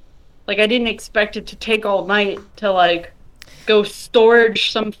 Like, I didn't expect it to take all night to, like, go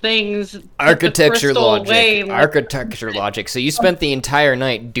storage some things. Architecture logic. Architecture logic. So you spent the entire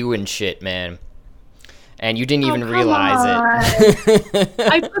night doing shit, man. And you didn't even realize it.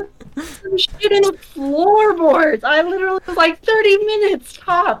 I put some shit in the floorboards. I literally was like 30 minutes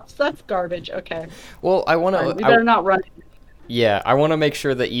tops. That's garbage. Okay. Well, I want to... We better not run. Yeah, I want to make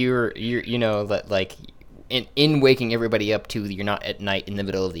sure that you're you know, that, like, in waking everybody up too, you're not at night in the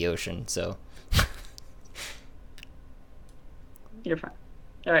middle of the ocean, so. You're fine.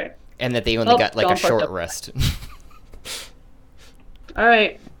 All right. And that they only got, like, a short rest. All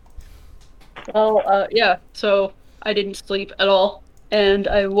right. Well, yeah, so I didn't sleep at all, and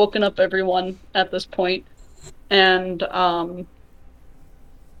I've woken up everyone at this point, and, Are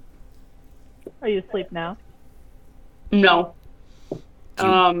you asleep now? No.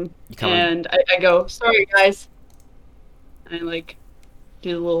 And I go, sorry guys. I like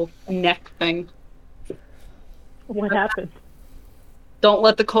do the little neck thing. What happened? Don't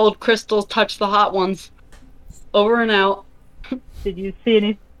let the cold crystals touch the hot ones. Over and out. Did you see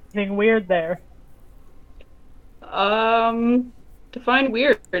anything weird there? Define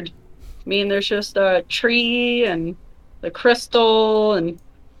weird. I mean, there's just a tree and the crystal, and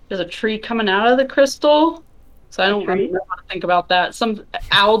there's a tree coming out of the crystal. So I don't really know how to think about that. Some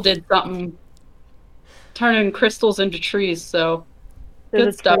owl did something, turning crystals into trees. So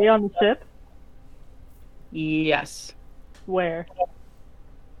there's a tree on the ship. Yes. Where?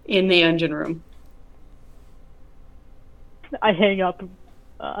 In the engine room. I hang up.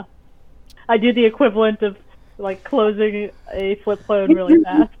 I do the equivalent of, like, closing a flip phone really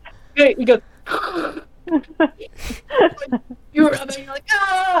fast. Okay, you go. You're like,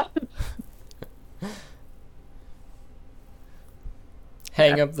 ah!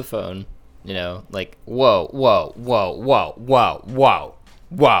 Hang up the phone, you know, like, whoa, whoa, whoa, whoa, whoa, whoa,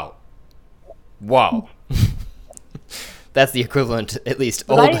 whoa, whoa. That's the equivalent, at least.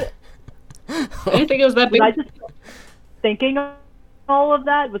 I didn't think it was that big. Was I just thinking all of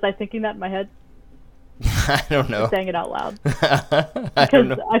that? Was I thinking that in my head? I don't know. Saying it out loud. I don't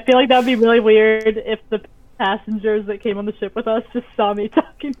know. I feel like that would be really weird if the passengers that came on the ship with us just saw me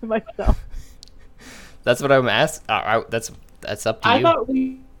talking to myself. That's what I'm asking. That's up to you. I thought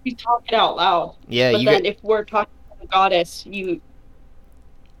we talked it out loud. Yeah, but then if we're talking to the goddess,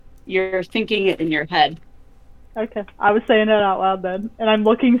 you're thinking it in your head. Okay, I was saying it out loud then, and I'm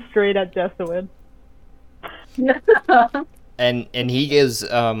looking straight at Jessuin. and he gives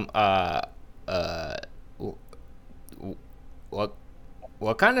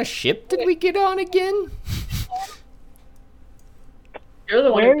what kind of ship did we get on again? You're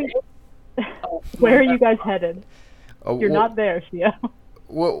the one. Where are you guys headed? Oh, You're not there, Shia.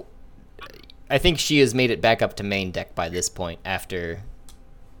 Well, I think she has made it back up to main deck by this point after,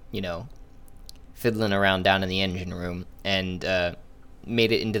 you know, fiddling around down in the engine room and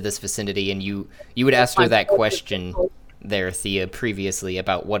made it into this vicinity. And you would ask her that question. there, Thea, previously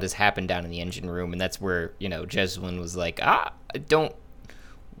about what has happened down in the engine room, and that's where, Jeswin was like,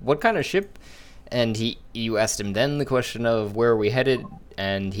 what kind of ship? And you asked him then the question of where are we headed,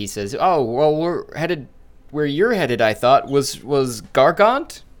 and he says, oh, well, we're headed where you're headed, I thought, was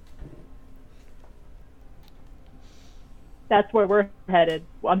Gargant? That's where we're headed.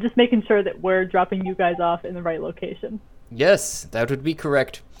 Well, I'm just making sure that we're dropping you guys off in the right location. Yes, that would be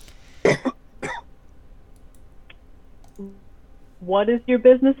correct. What is your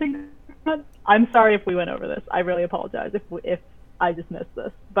business in Gargant? I'm sorry if we went over this. I really apologize if I just missed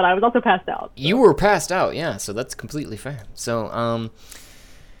this. But I was also passed out. So. You were passed out, yeah, so that's completely fair. So,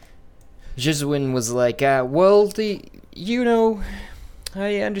 Jeswin was like, I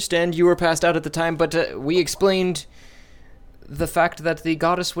understand you were passed out at the time, but we explained the fact that the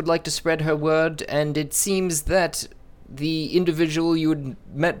goddess would like to spread her word, and it seems that the individual you had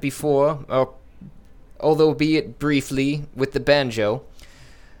met before, although be it briefly, with the banjo,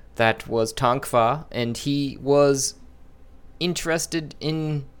 that was Tonkfa, and he was interested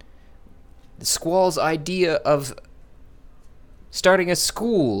in Squall's idea of starting a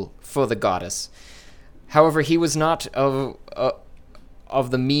school for the goddess. However, he was not of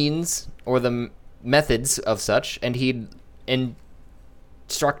the means or the methods of such, and he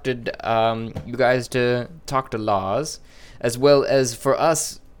instructed you guys to talk to Lars, as well as for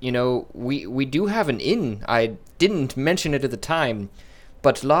us, we do have an inn. I didn't mention it at the time,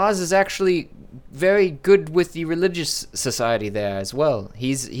 but Lars is actually very good with the religious society there as well.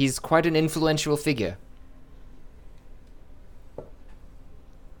 He's quite an influential figure.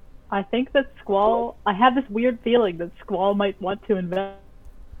 I think that Squall... I have this weird feeling that Squall might want to invest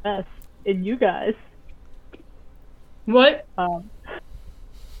in you guys. What?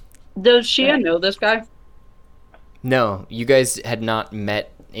 Does Shia know this guy? No, you guys had not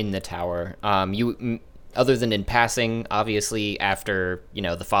met in the tower. Other than in passing, obviously, after,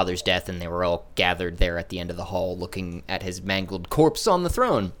 the father's death, and they were all gathered there at the end of the hall looking at his mangled corpse on the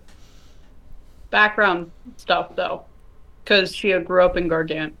throne. Background stuff, though. Because Shia grew up in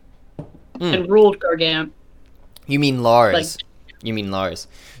Gargant. And ruled Gargant. You mean Lars. You mean Lars.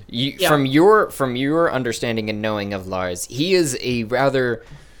 Yeah. From your understanding and knowing of Lars, he is a rather...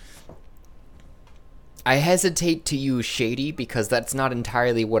 I hesitate to use shady because that's not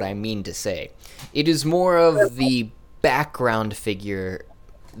entirely what I mean to say. It is more of the background figure,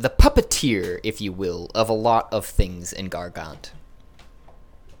 the puppeteer, if you will, of a lot of things in Gargant.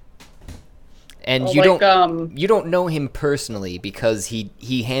 And you don't know him personally because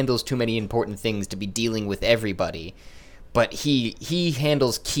he handles too many important things to be dealing with everybody, but he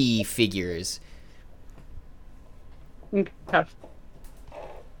handles key figures. Okay.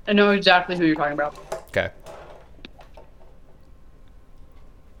 I know exactly who you're talking about. Okay.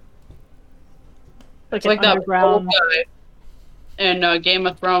 It's like that old guy in Game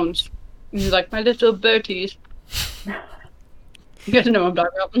of Thrones. He's like, my little Berties. You guys know what I'm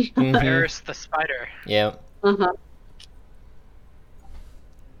talking about. Mm-hmm. There's the spider. Yeah. Uh-huh.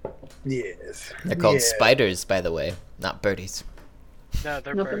 Yes. They're called spiders, by the way, not birdies. No,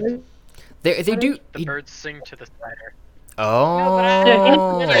 they're birds. They do. The birds sing to the spider. Oh.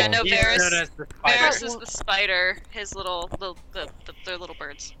 Yeah, no, Varys is the spider. His they're little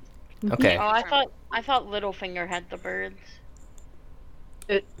birds. Okay. Oh, I thought Littlefinger had the birds.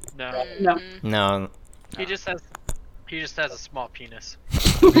 No. He just has a small penis.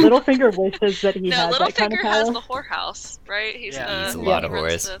 Littlefinger wishes that he had that kind of Littlefinger power. has the whorehouse, right? He's a lot of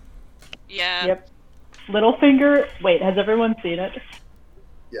whores. Yeah. Yep. Littlefinger. Wait, has everyone seen it?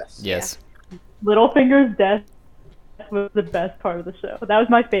 Yes. Yes. Littlefinger's death was the best part of the show. That was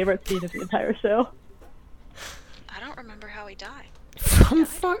my favorite scene of the entire show. I don't remember how he died.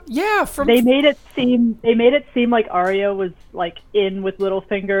 They made it seem like Arya was like in with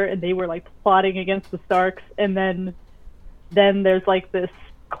Littlefinger and they were like plotting against the Starks, and then there's like this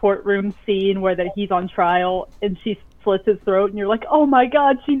courtroom scene where he's on trial and she slits his throat and you're like, oh my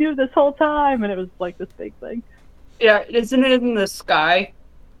god, she knew this whole time, and it was like this big thing. Yeah, isn't it in the sky?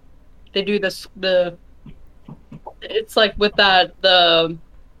 They do this it's like with the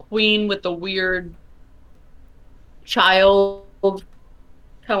queen with the weird child, kind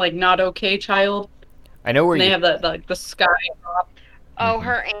of like not okay child. I know where they have the sky. Oh,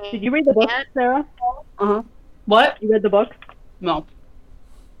 her aunt. Did you read the book, Sarah? Uh-huh. What? You read the book? No.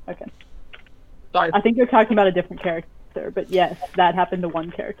 Okay. Sorry. I think you're talking about a different character, but yes, that happened to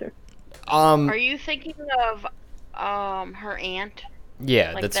one character. Are you thinking of her aunt?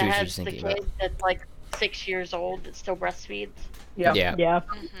 Yeah, like, that's who she's thinking about. That's like 6 years old that still breastfeeds. Yeah. Yeah.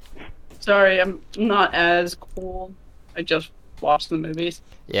 Mm-hmm. Sorry, I'm not as cool. I just watch the movies.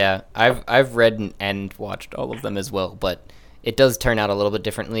 Yeah, I've read and watched all of them as well, but it does turn out a little bit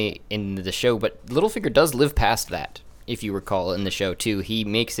differently in the show. But Littlefinger does live past that, if you recall, in the show too. He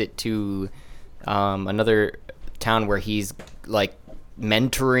makes it to another town where he's like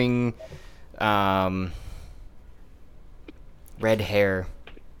mentoring red hair.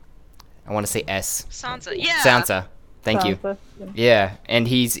 I want to say S. Sansa. Yeah. Sansa. Thank you. Sansa, Yeah, and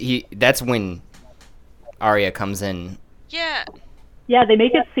that's when Arya comes in. Yeah. Yeah, they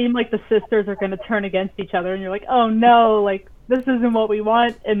make it seem like the sisters are going to turn against each other, and you're like, oh no, like, this isn't what we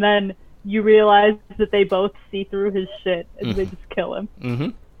want, and then you realize that they both see through his shit, and they just kill him. Mm-hmm.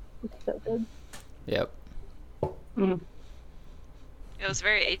 It's so good. Yep. Mm. It was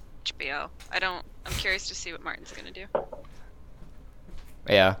very HBO. I'm curious to see what Martin's gonna do.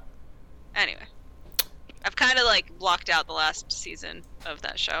 Yeah. Anyway. I've kind of, like, blocked out the last season of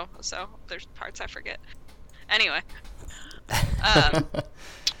that show, so there's parts I forget. Anyway. So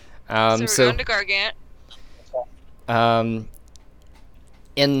we're going to Gargant.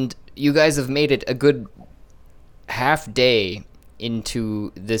 And you guys have made it a good half day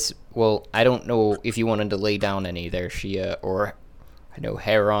into this. Well, I don't know if you wanted to lay down any there, Shia, or I know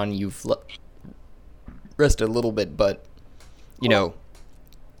Heron, you've rested a little bit, but you know,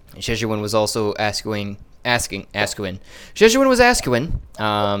 Sheshuin was also asking. Sheshuin was asking,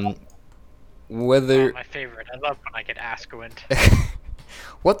 whether... Oh, my favorite. I love when I get Asquith.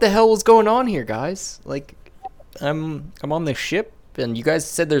 What the hell was going on here, guys? Like, I'm on the ship, and you guys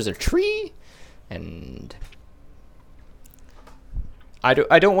said there's a tree, and I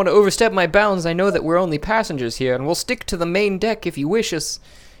don't want to overstep my bounds. I know that we're only passengers here, and we'll stick to the main deck if you wish us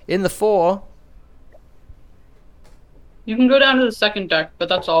in the fore. You can go down to the second deck, but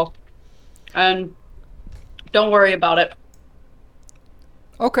that's all. And don't worry about it.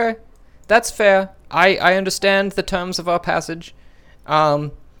 Okay. That's fair. I understand the terms of our passage.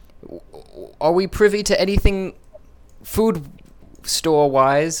 Are we privy to anything food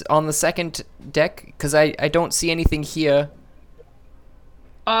store-wise on the second deck? Because I don't see anything here.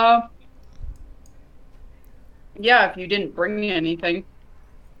 Yeah, if you didn't bring me anything.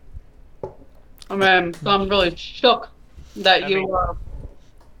 I mean, I'm really shook that you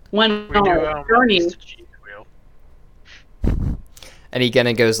went on a journey. And he kind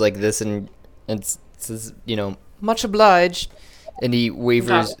of goes like this and says, you know, much obliged. And he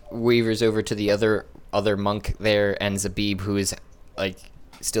wavers over to the other monk there, and Zabib, who is like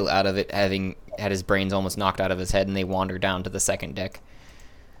still out of it, having had his brains almost knocked out of his head, and they wander down to the second deck.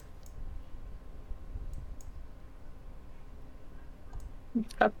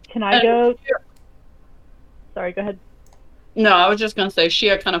 Can I go? Sorry, go ahead. No, I was just gonna say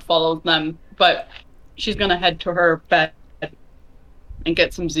Shia kind of follows them, but she's gonna head to her bed and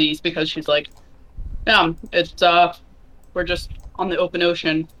get some Z's because she's like, yeah, it's we're just on the open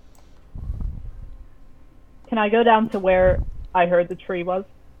ocean. Can I go down to where I heard the tree was?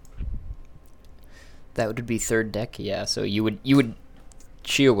 That would be third deck, yeah. So you would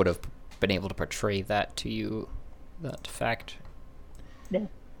Shia would have been able to portray that to you, that fact. Yeah.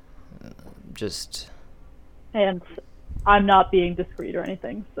 Just. And I'm not being discreet or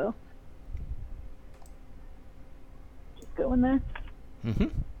anything, so just go in there. Mm-hmm.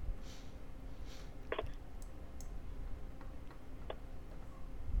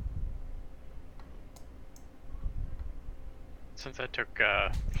 Since I took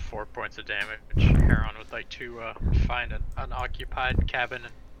 4 points of damage, Heron would like to find an unoccupied cabin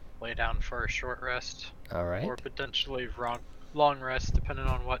and lay down for a short rest. All right. Or potentially long rest, depending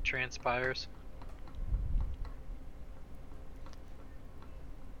on what transpires.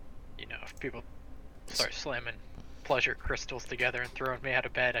 You know, if people start slamming pleasure crystals together and throwing me out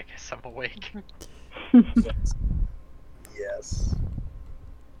of bed, I guess I'm awake. Yes.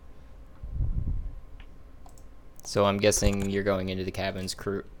 So I'm guessing you're going into the cabin's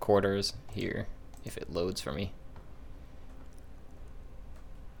quarters here, if it loads for me.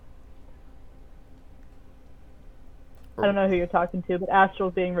 I don't know who you're talking to, but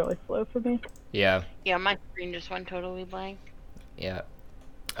Astral's being really slow for me. Yeah. Yeah, my screen just went totally blank. Yeah.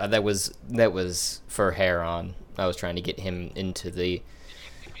 That was for Heron. I was trying to get him into the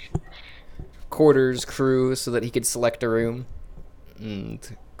quarters crew so that he could select a room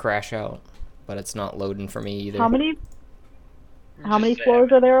and crash out, but it's not loading for me either. How many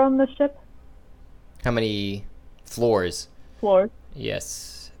floors are there on the ship? How many floors? Floors.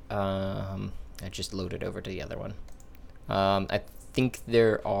 Yes. I just loaded over to the other one. I think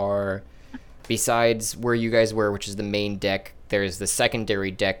there are, besides where you guys were, which is the main deck, there's the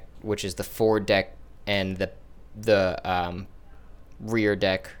secondary deck, which is the forward deck, and the rear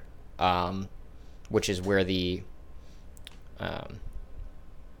deck, which is where the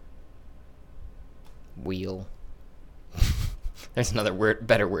wheel. There's another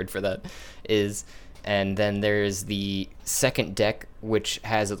better word for that. And then there's the second deck, which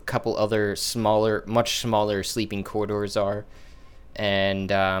has a couple other much smaller sleeping corridors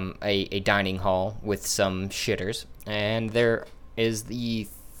and a dining hall with some shitters. And there is the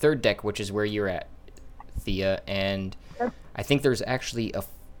third deck, which is where you're at, Thea. And I think there's actually a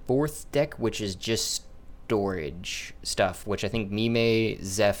fourth deck, which is just storage stuff, which I think Mime,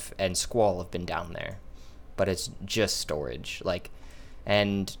 Zeph, and Squall have been down there. But it's just storage.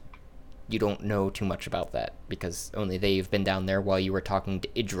 And you don't know too much about that because only they've been down there while you were talking to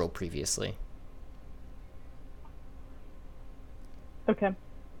Idril previously. Okay.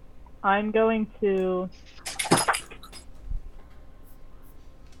 I'm going to...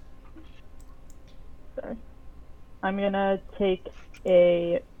 Sorry. I'm going to take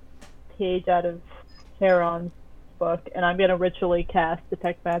a page out of Heron's book, and I'm going to ritually cast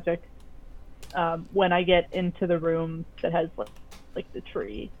Detect Magic when I get into the room that has, like the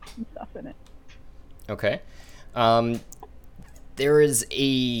tree and stuff in it. Okay. There is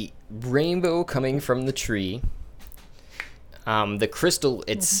a rainbow coming from the tree. The crystal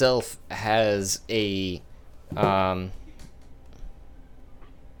itself has a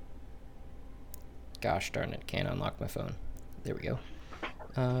gosh darn it, can't unlock my phone. There we go.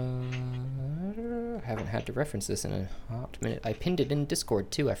 I haven't had to reference this in a hot minute. I pinned it in Discord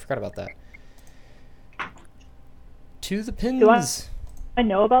too. I forgot about that. To the pins. Do I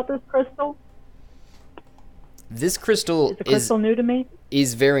know about this crystal? This crystal is the crystal new to me?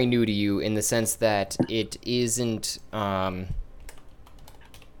 Is very new to you in the sense that it isn't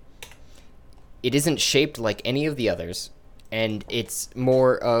shaped like any of the others, and it's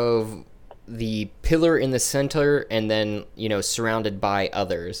more of the pillar in the center and then, surrounded by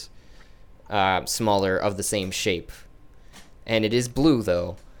others, smaller of the same shape. And it is blue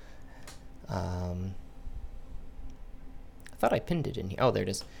though. I thought I pinned it in here. Oh, there it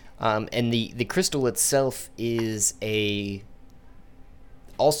is. And the crystal itself is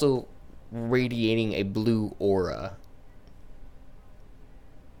also radiating a blue aura.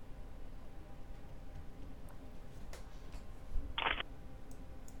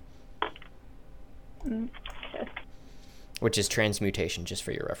 Okay. Which is transmutation, just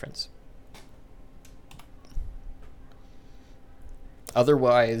for your reference.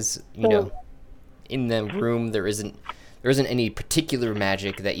 Otherwise, in the room there isn't any particular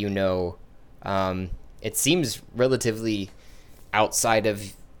magic that it seems relatively outside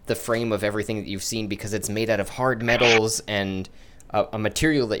of the frame of everything that you've seen because it's made out of hard metals and a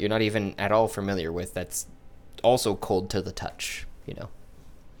material that you're not even at all familiar with that's also cold to the touch,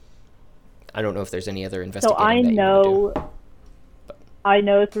 I don't know if there's any other investigating so I that know, you want to do. I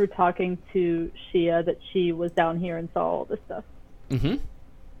know through talking to Shia that she was down here and saw all this stuff. Mm-hmm.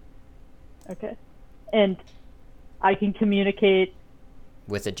 Okay. And I can communicate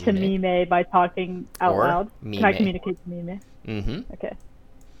with a to Mime by talking out loud. Mime. Can I communicate to Mime? Mm-hmm. Okay.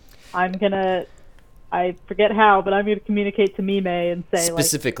 I forget how, but I'm gonna communicate to Mime and say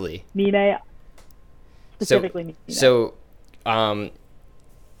specifically. Mime. Specifically Mime. So,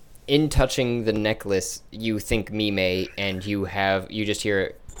 in touching the necklace, you think Mime, and you just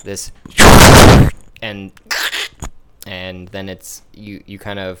hear this, and then it's you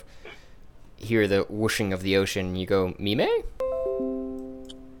kind of hear the whooshing of the ocean. You go, Mime?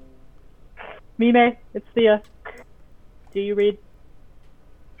 Mime, it's Thea. Do you read?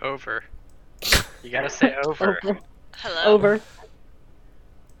 Over. You gotta say over. Hello? Over.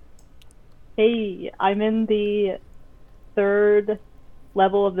 Hey, I'm in the 3rd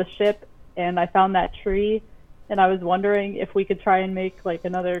level of the ship, and I found that tree, and I was wondering if we could try and make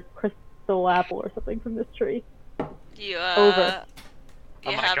another crystal apple or something from this tree. Over. Do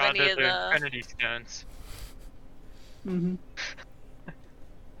you have God, any of the Infinity Stones. Mm-hmm.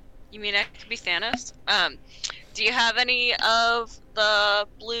 You mean it could be Thanos? Do you have any of the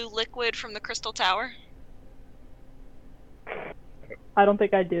blue liquid from the Crystal Tower? I don't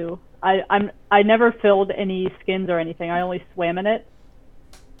think I do. I never filled any skins or anything. I only swam in it.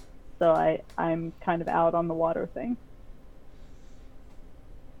 So I'm kind of out on the water thing.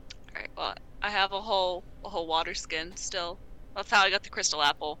 Alright, well, I have a whole water skin still. That's how I got the crystal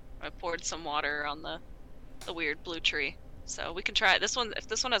apple. I poured some water on the weird blue tree. So we can try it. This one, if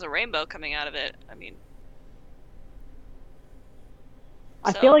this one has a rainbow coming out of it, I mean...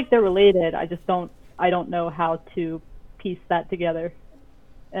 I feel like they're related. I don't know how to piece that together.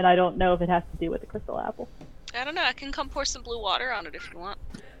 And I don't know if it has to do with the crystal apple. I don't know. I can come pour some blue water on it if you want.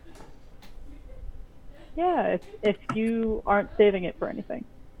 Yeah, if you aren't saving it for anything.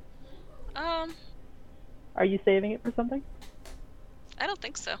 Um... Are you saving it for something? I don't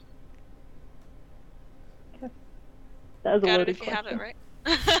think so. That was a Got it loaded if you have question.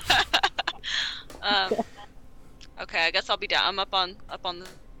 it, right? Okay, I guess I'll be down. I'm up on the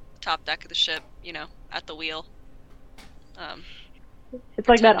top deck of the ship, you know, at the wheel. It's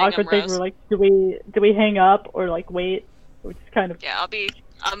like that pretending awkward I'm thing Rose. where like, do we hang up or like wait? Which is kind of Yeah,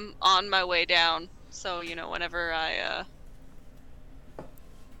 I'm on my way down, so you know, whenever I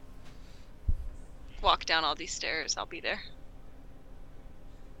walk down all these stairs, I'll be there.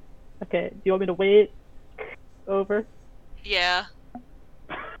 okay. Do you want me to wait? Over. Yeah.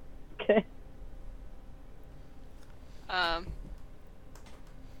 Okay.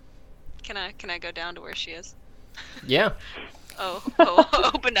 Can I go down to where she is? Yeah.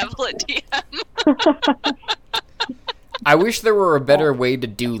 Oh, benevolent DM. I wish there were a better way to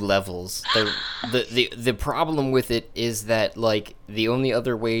do levels. The problem with it is that, like, the only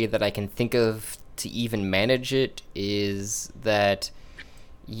other way that I can think of to even manage it is that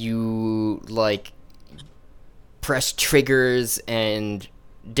you, like, press triggers and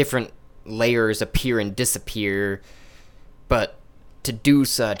different layers appear and disappear, but to do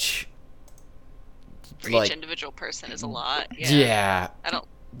such, For like, each individual person is a lot. yeah.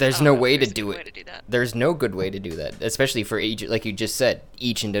 There's I don't no know if way to there's a do good it. way to do that. There's no good way to do that, especially for each, like you just said,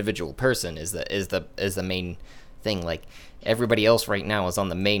 each individual person is the main thing. Like, everybody else right now is on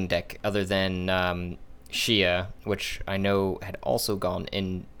the main deck, other than Shia, which I know had also gone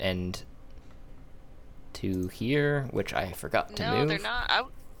in and to here, which I forgot to move. No, they're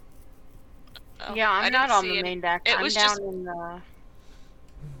not. Yeah, I'm not on the any- main deck. It I'm was down just- in the.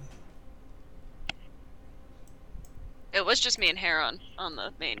 It was just me and Heron on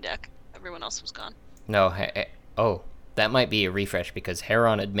the main deck. Everyone else was gone. No, oh, that might be a refresh because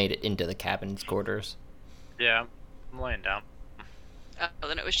Heron had made it into the cabin's quarters. Yeah, I'm laying down. Oh,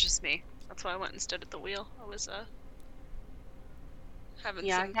 then it was just me. That's why I went and stood at the wheel. I was having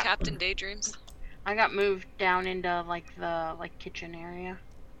Yeah, some captain daydreams. I got moved down into the kitchen area.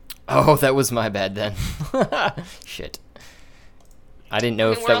 Oh, that was my bad then. Shit. I didn't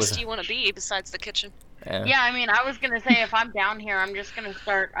know if Where that else was. do you want to be besides the kitchen? Yeah, I mean, I was gonna say if I'm down here, I'm just gonna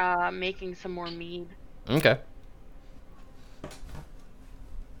start making some more mead. Okay.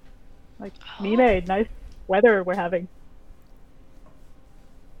 Like, Mime, nice weather we're having.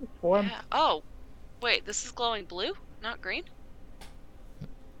 It's warm. Yeah. Oh, wait, this is glowing blue, not green?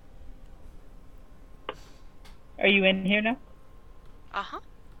 Are you in here now? Uh-huh.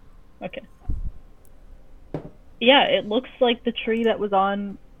 Okay. Yeah, it looks like the tree that was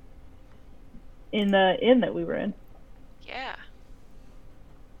on in the inn that we were in. Yeah.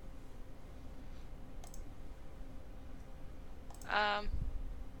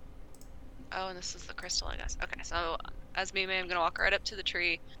 Oh, and this is the crystal, I guess. Okay, so as Mime, I'm gonna walk right up to the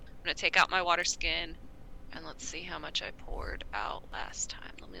tree. I'm gonna take out my water skin, and let's see how much I poured out last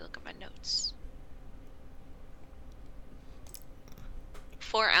time. Let me look at my notes.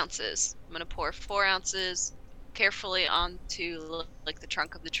 4 ounces. I'm gonna pour 4 ounces carefully onto like the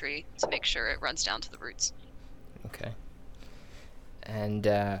trunk of the tree to make sure it runs down to the roots. Okay. And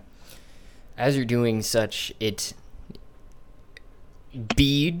as you're doing such, it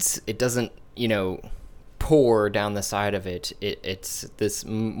beads. It doesn't, pour down the side of it. It's this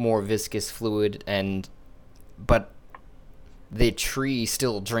more viscous fluid, but the tree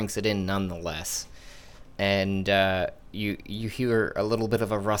still drinks it in nonetheless. And you hear a little bit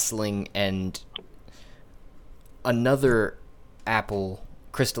of a rustling, and another apple,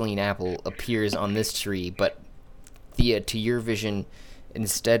 crystalline apple, appears on this tree, but Thea, to your vision,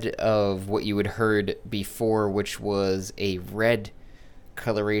 instead of what you had heard before, which was a red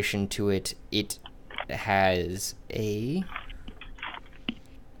coloration to it, it has a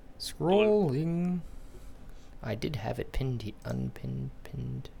scrolling. I did have it pinned,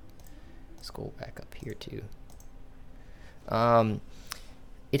 unpinned. Scroll back up here too.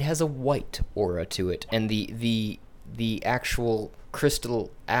 It has a white aura to it, and the actual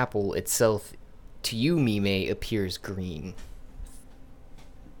crystal apple itself, to you, Mime, appears green.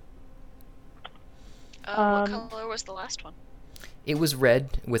 What color was the last one? It was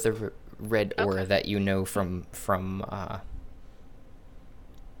red with a red aura Okay. that you know from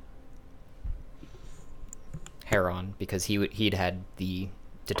Heron, because he'd had the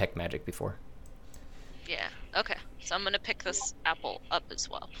detect magic before. Yeah. Okay. So I'm gonna pick this apple up as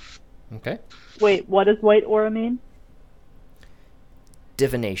well. Okay. Wait, what does white aura mean?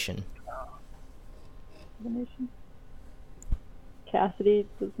 Divination. Divination? Cassidy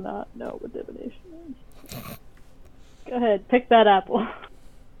does not know what divination is. Go ahead, pick that apple.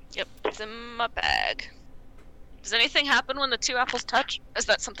 Yep, it's in my bag. Does anything happen when the 2 apples touch? Is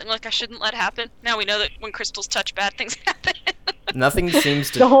that something like I shouldn't let happen? Now we know that when crystals touch, bad things happen. Nothing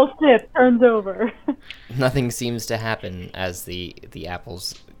seems to. The whole ship turns over. Nothing seems to happen as the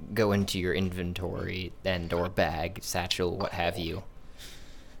apples go into your inventory or bag, satchel, what have you.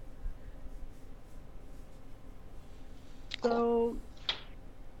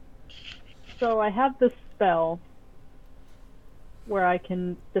 So I have this spell where I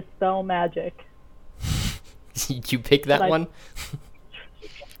can dispel magic. You pick that one?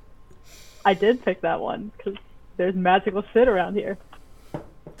 I did pick that one because there's magical shit around here.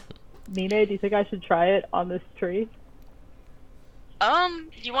 Mime, do you think I should try it on this tree?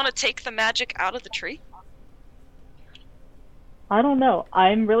 You want to take the magic out of the tree? I don't know.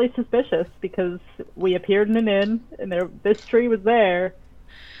 I'm really suspicious because we appeared in an inn and this tree was there.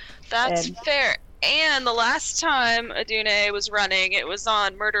 That's fair. And the last time Adune was running, it was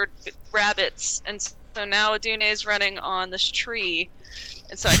on murdered rabbits, and so now Adune is running on this tree.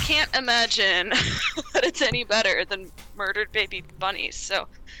 And so I can't imagine that it's any better than murdered baby bunnies. So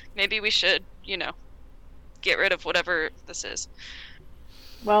maybe we should, get rid of whatever this is.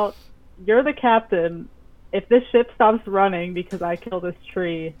 Well, you're the captain. If this ship stops running because I kill this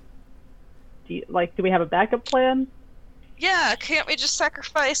tree, do we have a backup plan? Yeah, can't we just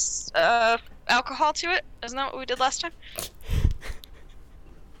sacrifice alcohol to it? Isn't that what we did last time?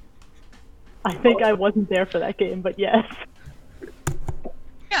 I think I wasn't there for that game, but yes.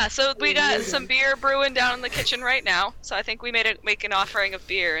 Yeah, so we got some beer brewing down in the kitchen right now. So I think we make an offering of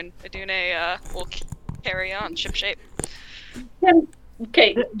beer, and Adune will carry on shipshape.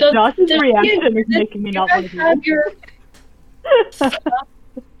 Okay. Josh's reaction is making me not want to do it.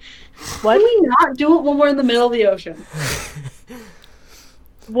 What? Can we not do it when we're in the middle of the ocean?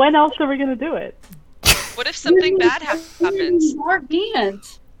 When else are we going to do it? What if something bad happens? Our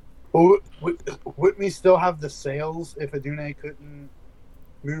hands. Wouldn't we still have the sails if Adune couldn't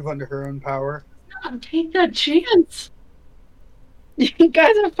move under her own power? Take that chance. You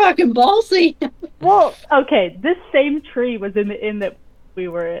guys are fucking ballsy. Well, okay, this same tree was in the inn that we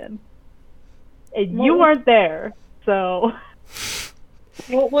were in. And you weren't there, so...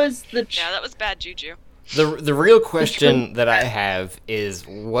 What was the... Yeah, that was bad juju. The real question that I have is,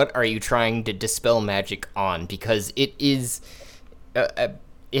 what are you trying to dispel magic on? Because it is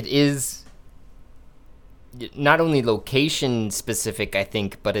not only location specific, I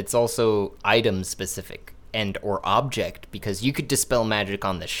think, but it's also item specific and or object, because you could dispel magic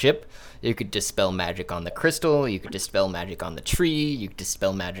on the ship, you could dispel magic on the crystal, you could dispel magic on the tree, you could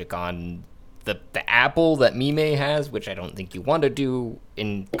dispel magic on the apple that Mime has, which I don't think you want to do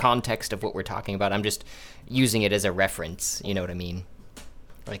in context of what we're talking about. I'm just using it as a reference, you know what I mean?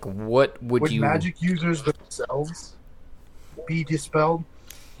 Like, what would you... magic users themselves be dispelled?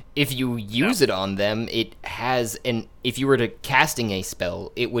 If you use it on them, it has an... If you were to casting a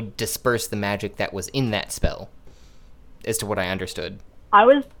spell, it would disperse the magic that was in that spell, as to what I understood. I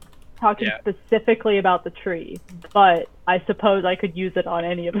was talking specifically about the tree, but I suppose I could use it on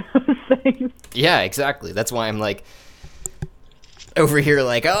any of those things. Yeah, exactly. That's why I'm like over here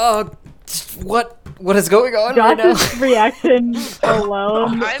like, oh, what is going on right now? Josh's reaction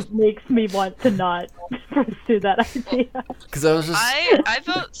alone makes me want to not pursue that idea. Because I was just... I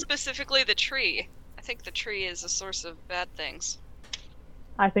vote specifically the tree. I think the tree is a source of bad things.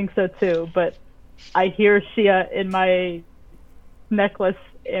 I think so too, but I hear Shia in my necklace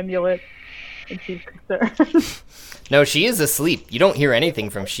amulet, and she's concerned. No, she is asleep. You don't hear anything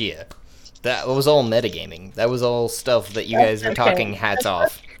from Shia. That was all metagaming. That was all stuff that you guys were talking hats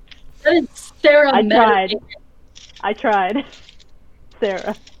off. That is Sarah. I tried.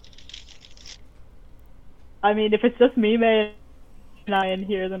 Sarah. I mean, if it's just Mime and I in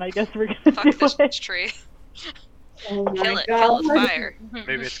here, then I guess we're gonna Fuck do this it. tree. Oh my Kill it God. with fire.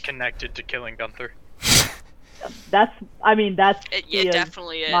 Maybe it's connected to killing Gunther. That's It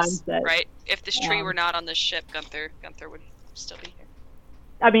definitely is, mindset. right? If this tree were not on this ship, Gunther would still be here.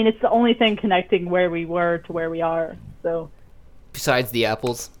 I mean, it's the only thing connecting where we were to where we are, so... Besides the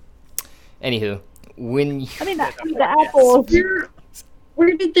apples. Anywho, when you... I mean, the apples...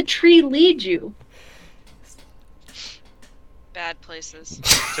 Where did the tree lead you? Bad places.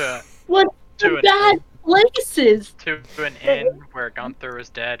 What bad places? To an inn where Gunther was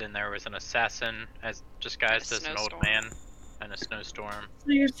dead and there was an assassin as disguised as an old man and a snowstorm.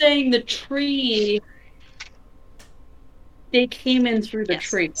 So you're saying the tree... They came in through the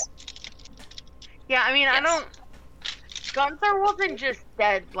tree. Yeah, I mean, I don't... Gunther wasn't just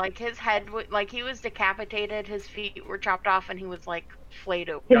dead. Like, his head... he was decapitated, his feet were chopped off, and he was, flayed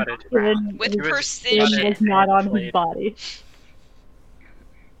open. With precision. Was not on his body.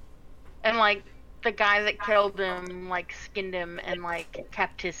 And, the guy that killed him, skinned him and,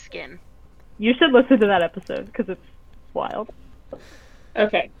 kept his skin. You should listen to that episode, because it's wild.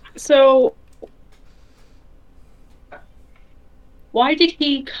 Okay, so why did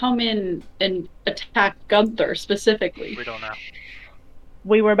he come in and attack Gunther specifically? We don't know.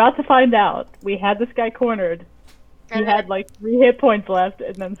 We were about to find out. We had this guy cornered. He had like 3 hit points left,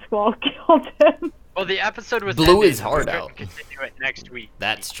 and then Squall killed him. Well, the episode was blew ended. his heart We're out. gonna continue it next week.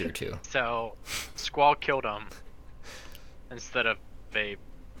 That's true too. So, Squall killed him instead of a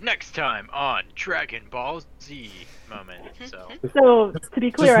next time on Dragon Ball Z moment. So to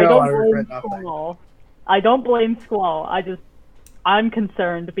be clear, I know don't I blame regret nothing. Squall. I don't blame Squall. I'm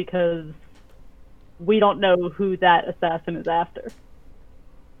concerned because we don't know who that assassin is after.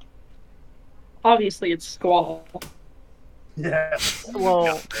 Obviously, it's Squall. Yeah.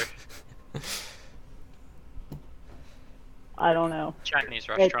 Well, I don't know. Chinese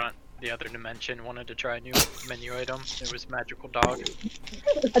restaurant, the other dimension, wanted to try a new menu item. It was magical dog.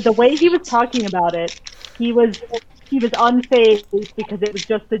 The way he was talking about it, he was unfazed because it was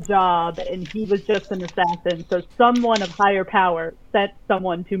just a job and he was just an assassin. So someone of higher power sent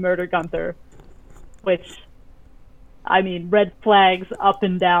someone to murder Gunther, which, I mean, red flags up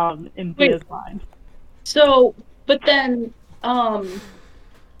and down in Dia's mind. So, but then, Adune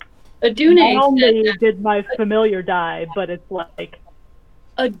Not only did my familiar die, but it's like...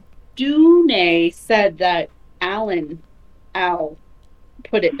 Adune said that Al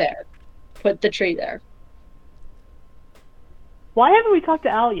put it there. Put the tree there. Why haven't we talked to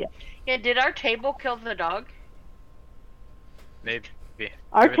Al yet? Yeah, did our table kill the dog? Maybe.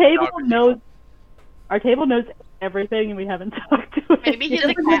 Our table knows everything and we haven't talked to it. Maybe he's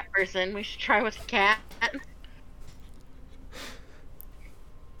a cat person. We should try with a cat.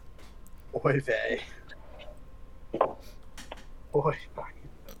 Oy vey. Oy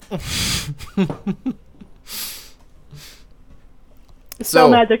vey. Dispel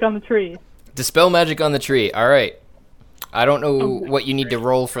magic on the tree. Dispel magic on the tree. All right. I don't know what you need to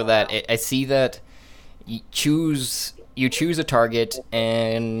roll for that. I see that you choose a target,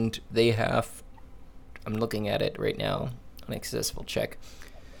 and they have. I'm looking at it right now. Inaccessible check.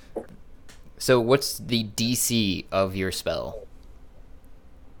 So, what's the DC of your spell?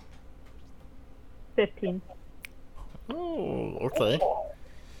 15. Oh, okay.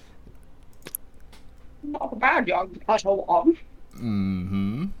 Not a bad young puzzle.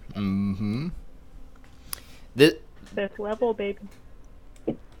 This 5th level, baby.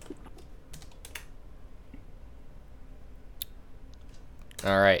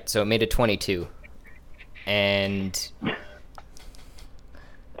 All right, so it made a 22, and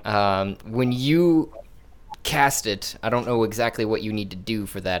when you cast it, I don't know exactly what you need to do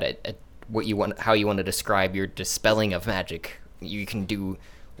for that. What you want, how you want to describe your dispelling of magic. You can do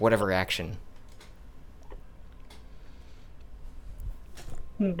whatever action.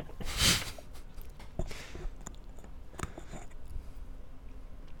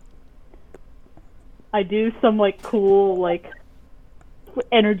 I do some like cool like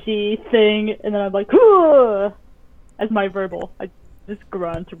energy thing, and then I'm like, "Hoo!" as my verbal. I just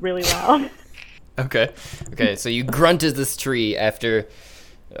grunt really loud. Okay, so you grunt as this tree after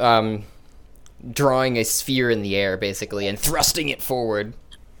drawing a sphere in the air, basically, and thrusting it forward,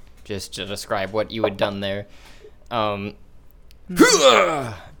 just to describe what you had done there. And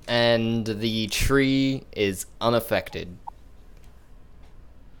the tree is unaffected.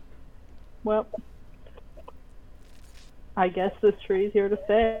 Well, I guess this tree's here to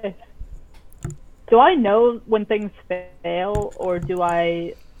stay. Do I know when things fail, or do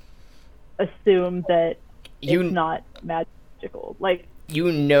I assume that it's not magical? Like,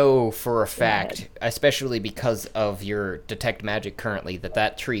 you know for a fact, especially because of your detect magic currently,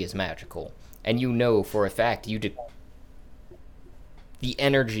 that tree is magical. And you know for a fact the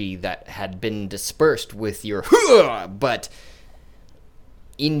energy that had been dispersed with your but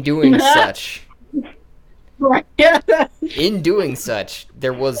in doing such... Right. In doing such,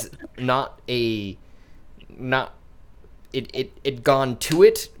 there was it gone to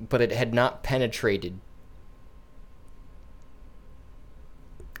it, but it had not penetrated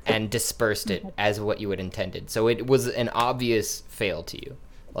and dispersed it as what you had intended. So it was an obvious fail to you.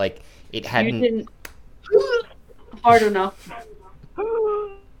 Like, it hadn't... You didn't hard enough.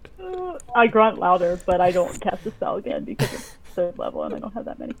 I grunt louder, but I don't cast a spell again because it's 3rd level and I don't have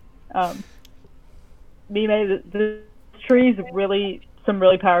that many. Mime, the tree's really some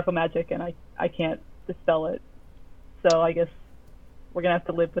really powerful magic, and I can't dispel it. So I guess we're gonna have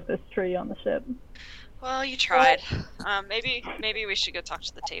to live with this tree on the ship. Well, you tried. Maybe we should go talk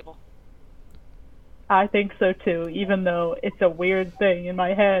to the table. I think so too, even though it's a weird thing in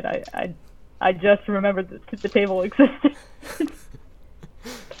my head. I just remembered that the table existed.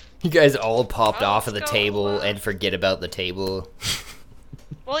 You guys all popped off of the table and forget about the table.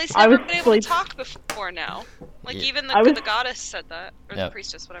 Well, he's never been able to talk before now. Like, even the goddess said that. Or the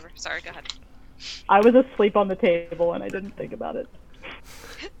priestess, whatever. Sorry, go ahead. I was asleep on the table and I didn't think about it.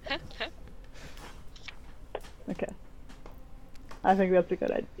 Okay. I think that's a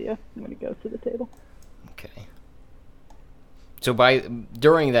good idea. I'm gonna go to the table. Okay. So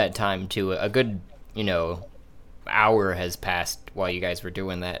during that time, too, a good, hour has passed while you guys were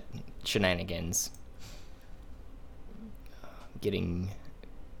doing that shenanigans. Getting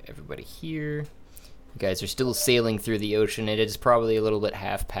everybody here. You guys are still sailing through the ocean. It is probably a little bit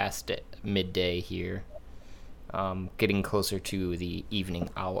half past midday here. Getting closer to the evening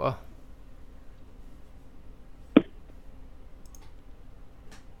hour.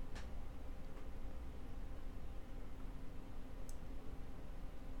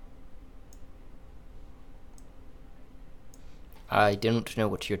 I don't know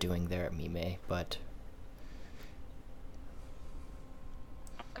what you're doing there, Mime, but...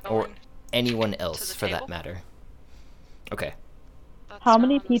 Or anyone else, for that matter. Okay. How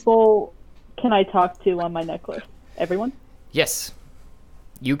many people can I talk to on my necklace? Everyone? Yes.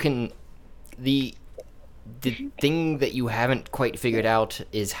 You can... The thing that you haven't quite figured out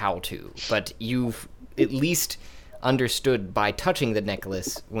is how to, but you've at least understood by touching the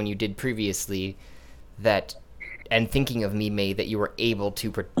necklace when you did previously that... And thinking of Mime, that you were able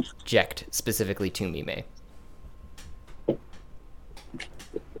to project specifically to Mime.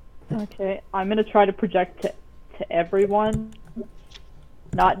 Okay, I'm gonna try to project to everyone,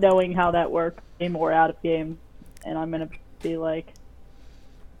 not knowing how that works, game or out of game, and I'm gonna be like,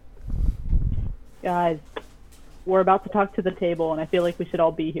 guys, we're about to talk to the table, and I feel like we should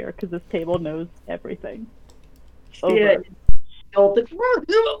all be here because this table knows everything. Over.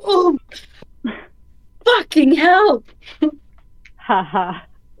 Fucking hell! Haha.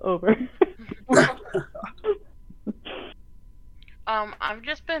 Over. I've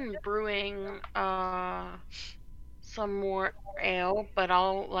just been brewing some more ale, but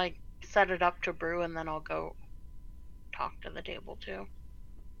I'll set it up to brew and then I'll go talk to the table too.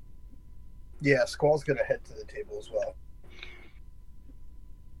 Yeah, Squall's gonna head to the table as well.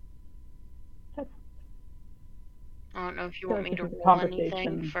 I don't know if you want me to roll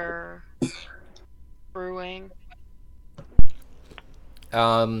anything for brewing.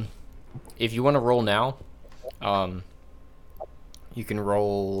 If you want to roll now, you can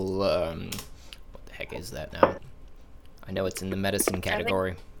roll, what the heck is that now? I know it's in the medicine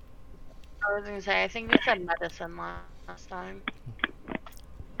category. I was gonna say, I think we said medicine last time.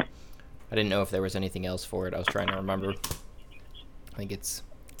 I didn't know if there was anything else for it. I was trying to remember. I think it's...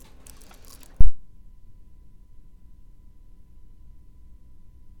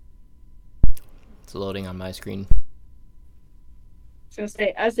 It's loading on my screen. I was gonna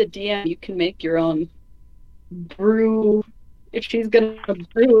say, as a DM, you can make your own brew. If she's gonna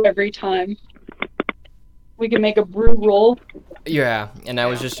brew every time, we can make a brew roll. Yeah, and I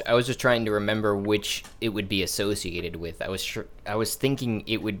was just trying to remember which it would be associated with. I was thinking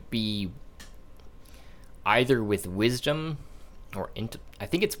it would be either with wisdom or I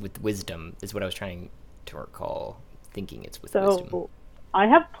think it's with wisdom is what I was trying to recall. Thinking it's with wisdom. I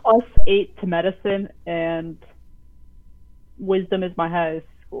have +8 to medicine, and wisdom is my highest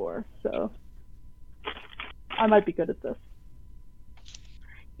score, so I might be good at this.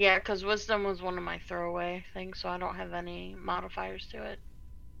 Yeah, because wisdom was one of my throwaway things, so I don't have any modifiers to it.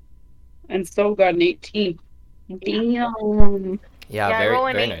 And still got an 18. Damn. Yeah, I roll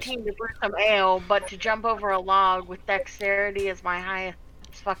an very 18 nice. to brew some ale, but to jump over a log with dexterity as my highest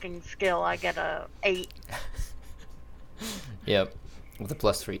fucking skill, I get a 8. Yep. With a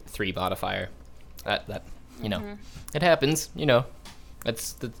 +3 modifier. That it happens,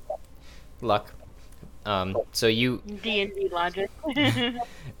 That's the luck. So you D&D logic.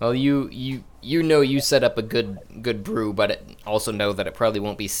 Well, you set up a good brew, but also know that it probably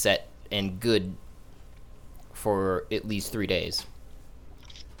won't be set and good for at least 3 days.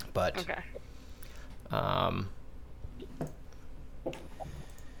 But okay.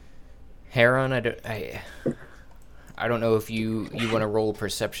 Heron, I don't know if you want to roll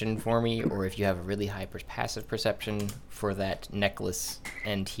perception for me, or if you have a really high passive perception for that necklace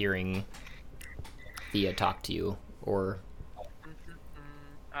and hearing Thea talk to you, or...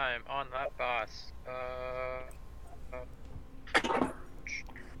 I'm on that boss.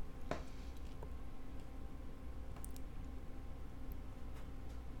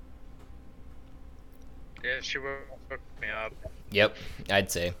 Yeah, she woke me up. Yep,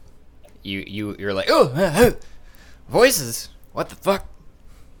 I'd say. You're like, oh, voices! What the fuck?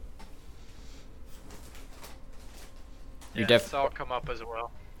 Yeah, I'll come up as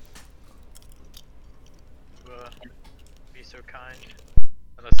well. be so kind?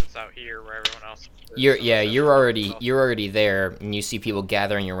 Unless it's out here where everyone else is. You're already there, and you see people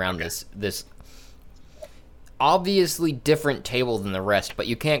gathering around this obviously different table than the rest, but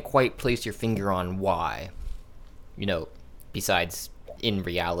you can't quite place your finger on why. Besides in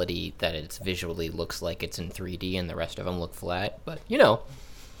reality that it visually looks like it's in 3D and the rest of them look flat, but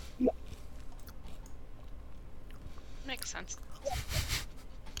Makes sense.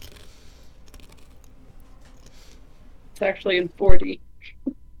 It's actually in 4D.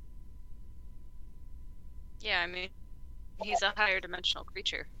 Yeah, I mean, he's a higher dimensional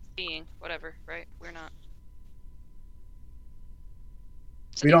creature, being, whatever, right? We're not.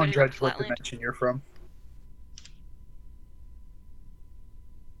 We don't judge what dimension you're from.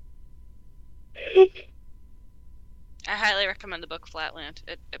 I highly recommend the book Flatland.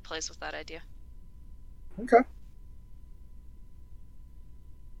 It plays with that idea. Okay.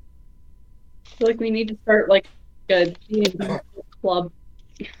 I feel like we need to start like a D&D club.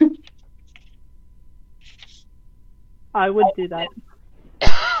 I would do that.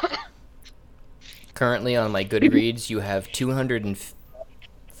 Currently on my Goodreads, you have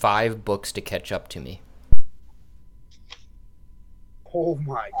 205 books to catch up to me. Oh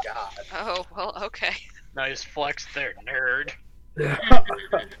my god. Oh, well, okay. Nice flex there, nerd.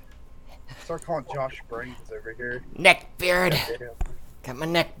 Start calling Josh Brains over here. Neckbeard! Got my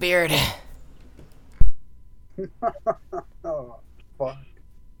neckbeard. Oh, fuck.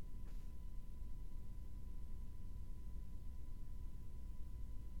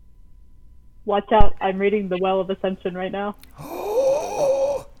 Watch out, I'm reading The Well of Ascension right now.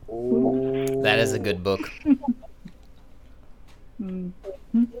 That is a good book.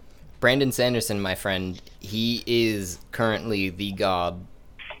 Brandon Sanderson, my friend, he is currently the god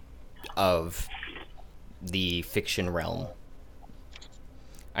of the fiction realm.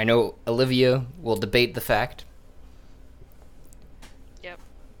 I know Olivia will debate the fact. Yep.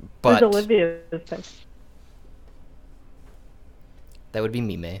 But Who's Olivia's pick? That would be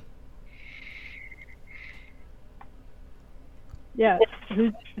Mime. Yeah,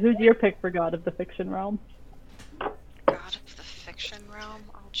 who's your pick for God of the Fiction Realm? God of the Fiction Realm?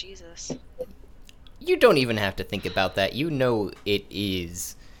 Oh, Jesus. You don't even have to think about that. You know it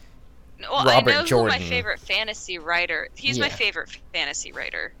is Well, Robert I know Jordan. who my favorite fantasy writer. He's my favorite fantasy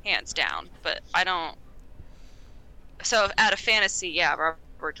writer, hands down. But I don't. So out of fantasy, yeah,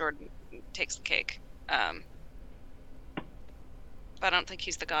 Robert Jordan takes the cake. But I don't think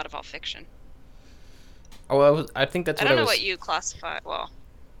he's the god of all fiction. Oh, I think that's what I don't know what you classify. Well,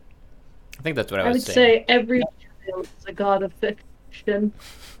 I think that's what I I was would saying. say every child is a god of fiction.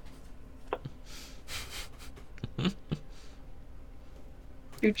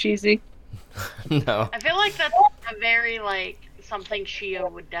 Too cheesy. No. I feel like that's a very, like, something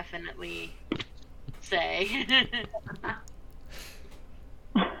Shio would definitely say.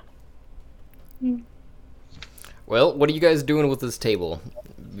 Well, what are you guys doing with this table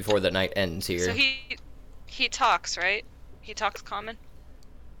before the night ends here? so he talks, right? He talks common.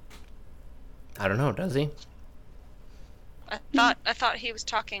 I don't know, does he? I thought he was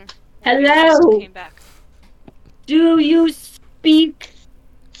talking. Hello. Came back. Do you speak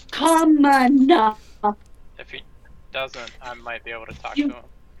common? If he doesn't, I might be able to talk You- to him.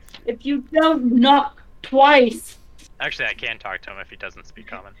 If you don't knock twice. Actually, I can talk to him if he doesn't speak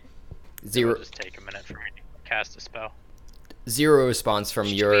common. Zero, It'll just take a minute for me to cast a spell. zero response from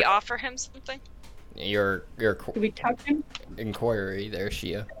Should we offer him something? your Do we touch him? inquiry there,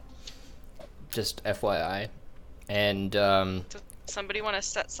 Shia. Just FYI. And Does somebody want to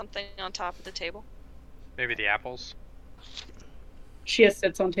set something on top of the table? Maybe the apples. Shia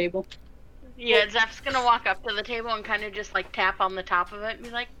sits on table. Yeah, Zeph's gonna walk up to the table and kind of just, like, tap on the top of it and be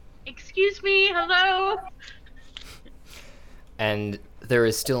like, "Excuse me, hello?" and there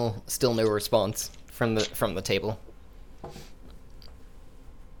is still no response from the table.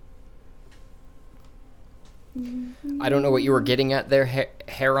 I don't know what you were getting at there,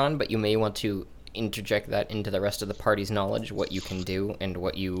 Heron, but you may want to interject that into the rest of the party's knowledge, what you can do and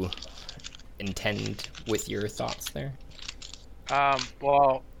what you intend with your thoughts there.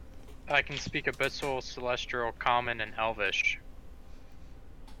 Well, I can speak Abyssal, Celestial, Common, and Elvish.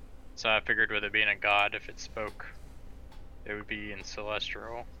 So I figured with it being a god, if it spoke, it would be in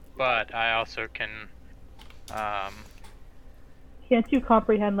Celestial. But I also can, Can't you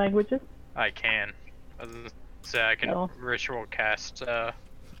comprehend languages? I can. I was gonna say I can Oh. ritual cast,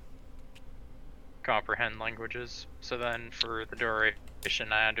 comprehend languages. So then for the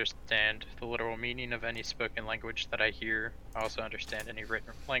duration, I understand the literal meaning of any spoken language that I hear. I also understand any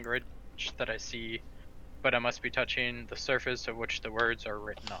written language that I see, but I must be touching the surface of which the words are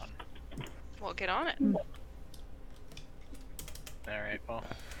written on. Well, get on it. Alright, well.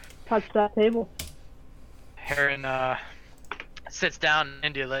 Touch that table. Heron sits down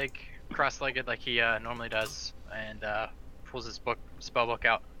into leg, cross-legged like he normally does, and pulls his spell book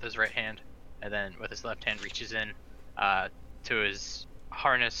out with his right hand, and then with his left hand reaches in to his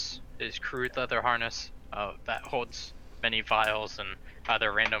harness, his crude leather harness that holds many vials and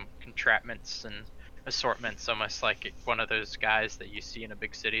other random entrapments and assortments, almost like one of those guys that you see in a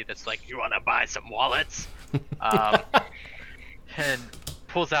big city that's like, you want to buy some wallets? And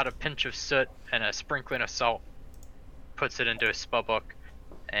pulls out a pinch of soot and a sprinkling of salt, puts it into his spell book,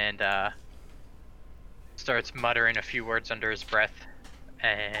 and starts muttering a few words under his breath.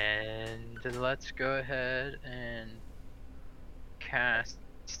 And let's go ahead and cast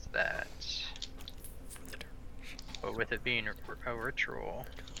that. But with it being a ritual.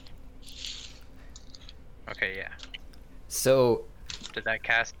 Okay, yeah. So. Did that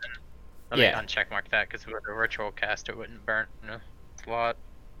cast in? Let me uncheckmark that, because with a ritual cast it wouldn't burn a slot.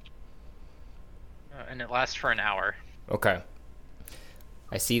 And it lasts for an hour. Okay.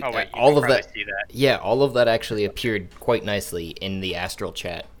 I see. Oh, wait, all of that. See that. Yeah, all of that actually appeared quite nicely in the astral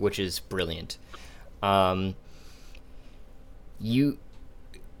chat, which is brilliant. Upon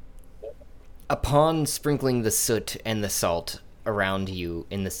sprinkling the soot and the salt around you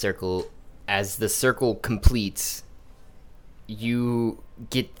in the circle, as the circle completes, you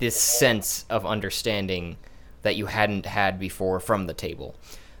get this sense of understanding that you hadn't had before from the table.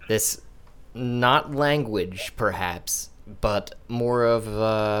 This, not language, perhaps, but more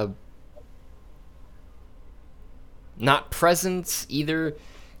of not presence either,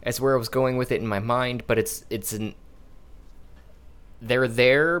 as where I was going with it in my mind, but they're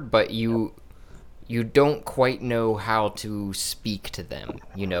there, but you don't quite know how to speak to them.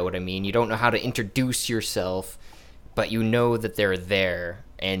 You know what I mean? You don't know how to introduce yourself, but you know that they're there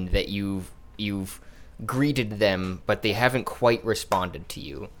and that you've greeted them, but they haven't quite responded to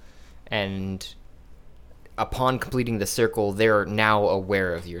you. And upon completing the circle, they're now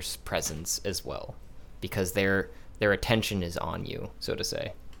aware of your presence as well, because their attention is on you, so to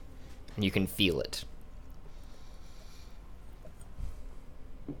say, and you can feel it.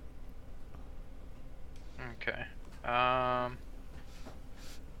 Okay.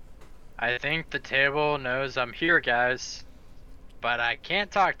 I think the table knows I'm here, guys, but I can't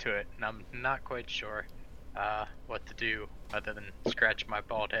talk to it, and I'm not quite sure what to do other than scratch my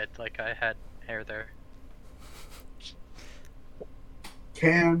bald head like I had hair there.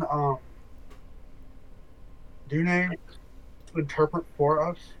 Can Dune interpret for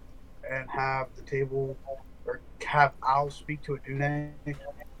us and have the table, or have Al speak to a Dune,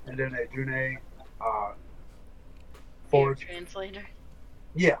 and then a Dune forward translator?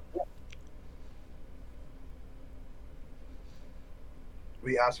 Yeah.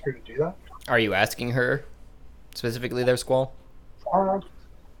 We ask her to do that? Are you asking her specifically there, Squall?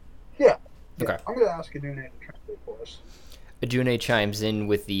 Yeah. Okay. I'm going to ask Adune to translate for us. Adune chimes in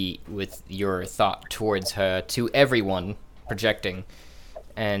with your thought towards her to everyone, projecting,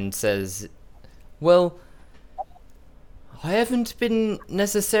 and says, well, I haven't been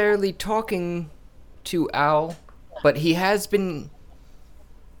necessarily talking to Al, but he has been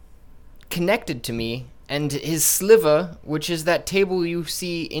connected to me, and his sliver, which is that table you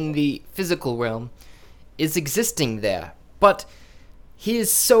see in the physical realm, is existing there. But he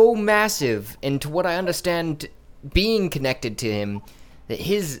is so massive, and to what I understand, being connected to him, that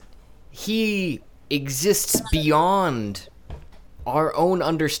he exists beyond our own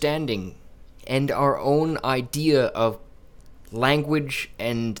understanding and our own idea of language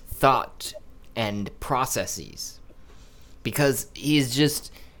and thought and processes. Because he is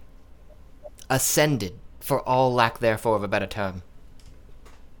just ascended, for all lack therefore of a better term.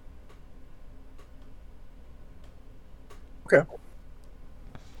 Okay.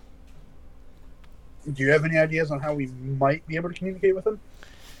 Do you have any ideas on how we might be able to communicate with him?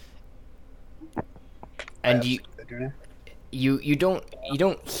 And you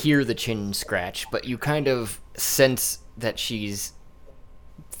don't hear the chin scratch, but you kind of sense that she's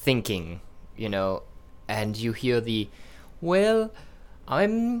thinking, you know, and you hear the, well,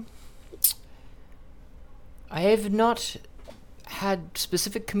 I have not had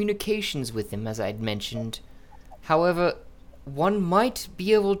specific communications with him, as I'd mentioned. However, one might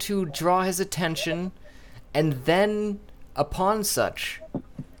be able to draw his attention, and then, upon such,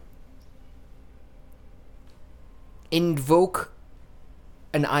 invoke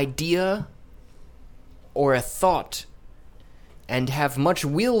an idea or a thought, and have much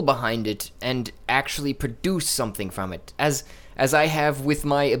will behind it, and actually produce something from it, as I have with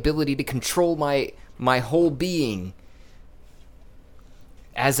my ability to control my whole being,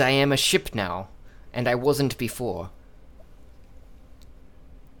 as I am a ship now, and I wasn't before.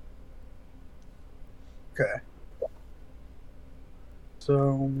 Okay.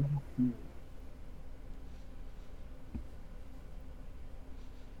 So.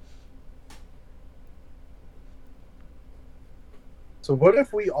 So what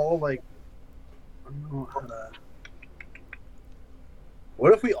if we all like? I don't know how to.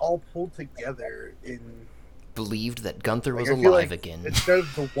 What if we all pulled together in? Believed that Gunther was I feel alive like again. Instead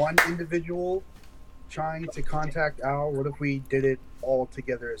of the one individual trying to contact Al, what if we did it all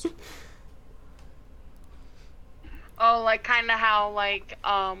together? Oh, like kind of how like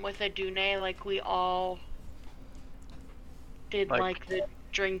with Adune, like we all did like the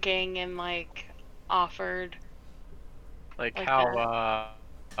drinking and like offered. Like how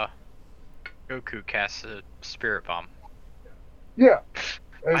Goku casts a spirit bomb. Yeah.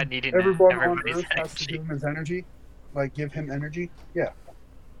 I needed everyone on everybody's Earth has to give him his energy, like give him energy. Yeah.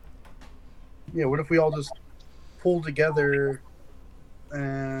 Yeah. What if we all just pull together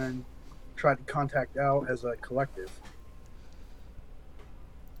and try to contact Al as a collective?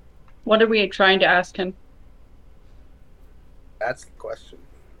 What are we trying to ask him? That's the question.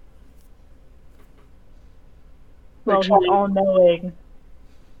 Well, he's all-knowing,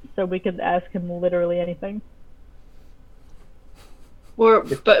 so we could ask him literally anything.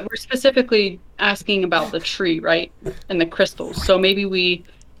 But we're specifically asking about the tree, right? And the crystals. So maybe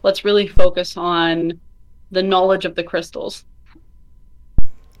let's really focus on the knowledge of the crystals.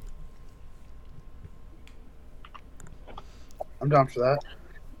 I'm down for that.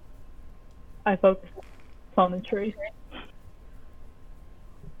 I focus on the tree.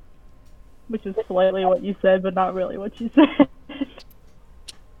 Which is slightly what you said, but not really what you said.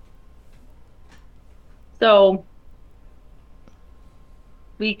 So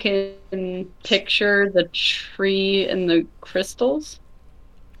we can picture the tree and the crystals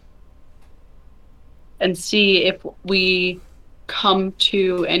and see if we come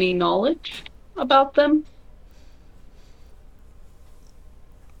to any knowledge about them.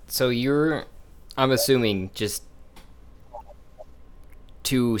 So I'm assuming, just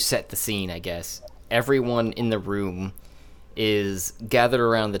to set the scene, I guess, everyone in the room is gathered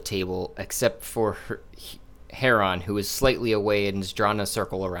around the table except for Heron, who is slightly away and has drawn a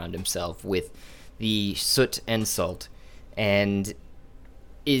circle around himself with the soot and salt, and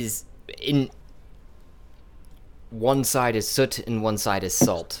is in one side is soot and one side is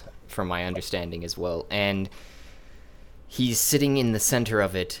salt, from my understanding as well, and he's sitting in the center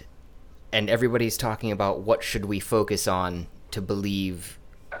of it, and everybody's talking about what should we focus on to believe,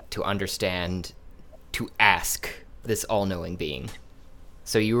 to understand, to ask this all-knowing being.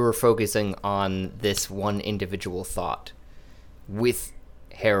 So you were focusing on this one individual thought with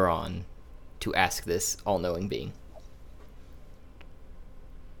Heron to ask this all-knowing being.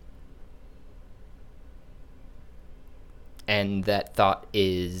 And that thought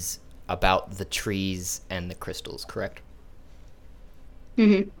is about the trees and the crystals, correct?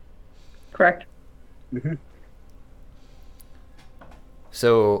 Mm-hmm. Correct. Mm-hmm.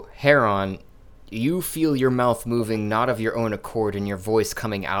 So, Heron, you feel your mouth moving not of your own accord and your voice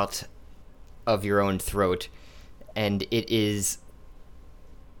coming out of your own throat, and it is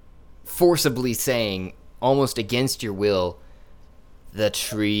forcibly saying, almost against your will, the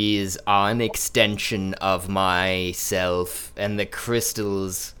trees are an extension of myself, and the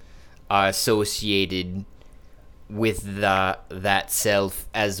crystals are associated with that self,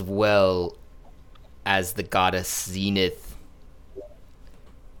 as well as the goddess Zenith.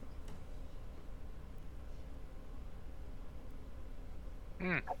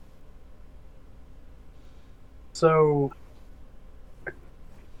 So,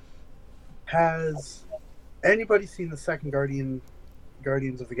 has anybody seen the second Guardians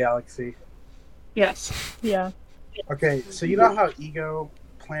of the Galaxy? Yes. Yeah. Okay, so you know how Ego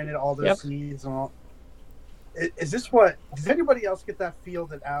planted all those seeds and all? Is this what? Does anybody else get that feel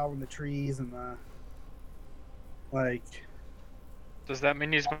that Al and the trees and the like? Does that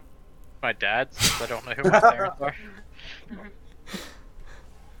mean he's my dad? Since I don't know who my parents are.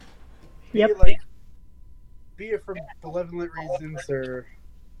 Yep. Be it for malevolent reasons or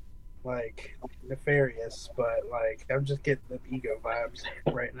like nefarious, but like I'm just getting the Ego vibes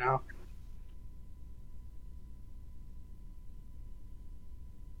right now.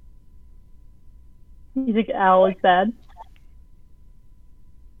 You think Al is bad?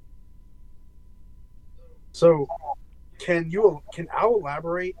 So, can Al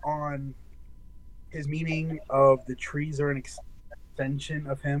elaborate on his meaning of the trees are an extension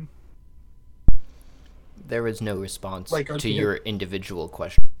of him? There is no response Like, to your individual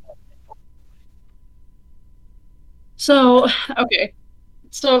question. So, okay.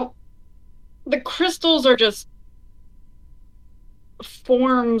 So, the crystals are just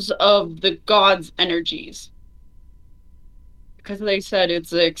forms of the gods' energies. Because they said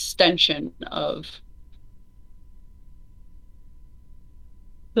it's an extension of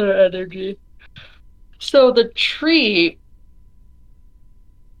their energy. So the tree...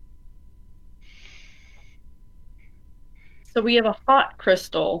 So we have a hot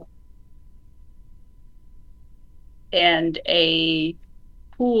crystal and a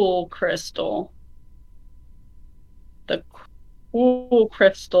cool crystal. The cool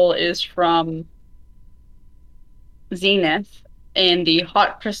crystal is from Zenith, and the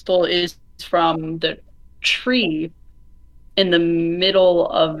hot crystal is from the tree in the middle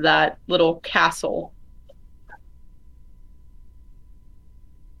of that little castle.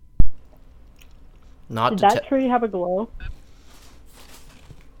 Did that tree have a glow?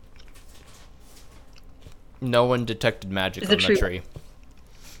 No one detected magic on the tree.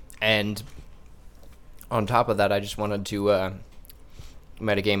 And on top of that, I just wanted to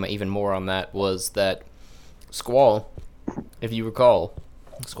metagame even more on that, was that Squall, if you recall,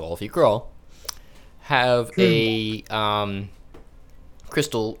 have a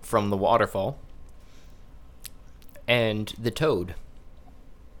crystal from the waterfall and the toad.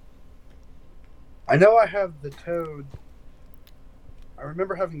 I know I have the toad. I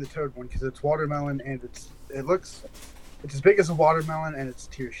remember having the toad one because it's watermelon and it's as big as a watermelon and it's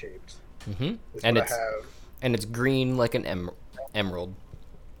tear shaped. Mm-hmm. And it's green like an emerald.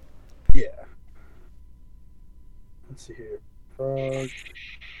 Yeah. Let's see here. Frog.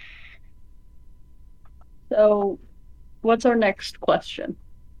 So, what's our next question?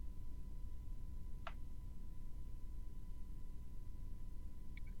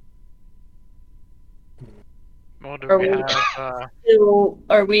 Are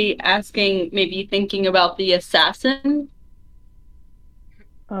we asking, maybe thinking about the assassin?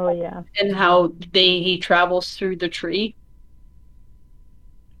 Oh, yeah. And how he travels through the tree?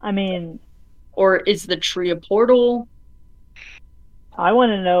 I mean... Or is the tree a portal? I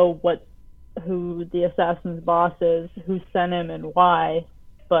want to know who the assassin's boss is, who sent him and why,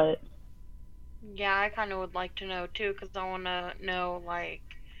 but... Yeah, I kind of would like to know, too, because I want to know, like,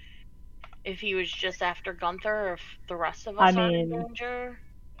 if he was just after Gunther, or if the rest of us are in danger.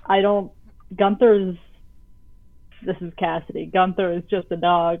 Gunther's... This is Cassidy. Gunther is just a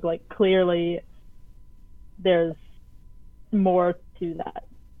dog. Like, clearly, there's more to that.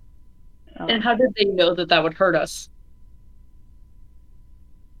 And how did they know that would hurt us?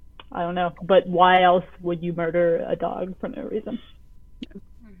 I don't know. But why else would you murder a dog for no reason?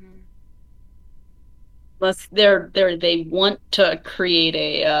 Unless they want to create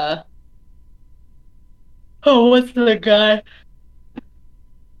a... what's the guy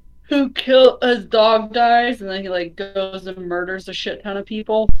who his dog dies and then he like goes and murders a shit ton of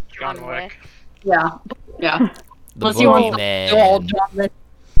people? John Wick. Yeah. Unless you want to go all John Wick.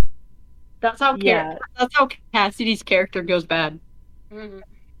 That's how Cassidy's character goes bad. Mm-hmm.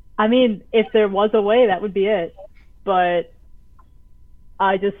 I mean, if there was a way, that would be it. But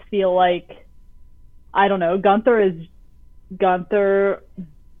I just feel like, I don't know, Gunther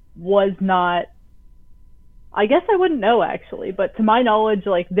was not... I guess I wouldn't know, actually, but to my knowledge,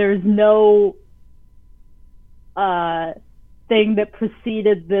 like, there's no thing that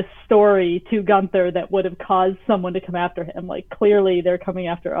preceded this story to Gunther that would have caused someone to come after him. Like, clearly they're coming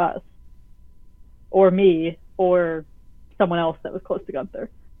after us. Or me, or someone else that was close to Gunther.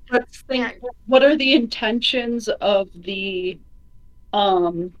 Let's think, what are the intentions of the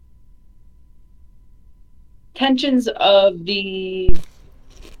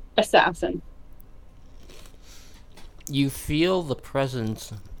assassin? You feel the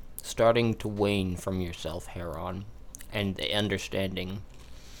presence starting to wane from yourself, Heron, and the understanding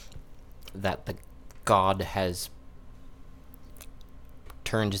that the god has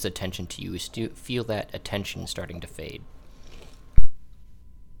turned his attention to you. You feel that attention starting to fade.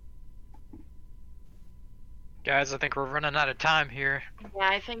 Guys, I think we're running out of time here. Yeah,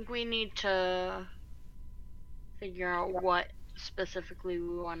 I think we need to figure out what specifically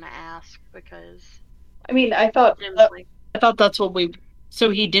we want to ask, because... I mean, I thought that's what we... So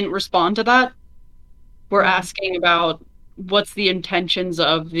he didn't respond to that? We're asking about what's the intentions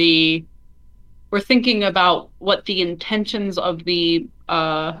of the... We're thinking about what the intentions of the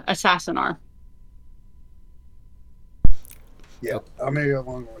assassin are. Yeah, I'm going to go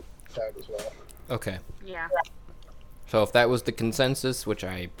along with that as well. Okay. Yeah. So if that was the consensus, which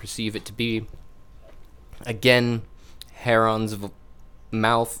I perceive it to be, again, Heron's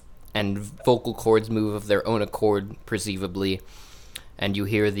mouth and vocal cords move of their own accord, perceivably, and you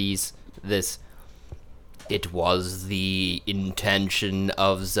hear this, it was the intention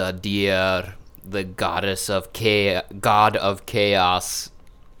of Zadir the goddess of god of chaos,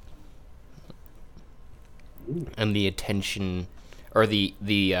 and the attention, or the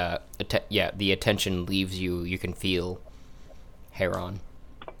attention leaves you. You can feel Heron.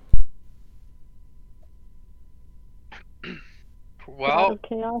 Well,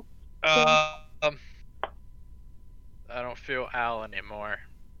 chaos. I don't feel Al anymore,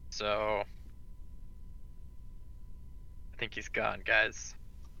 so I think he's gone, guys.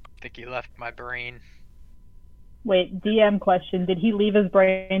 I think he left my brain. Wait, DM question. Did he leave his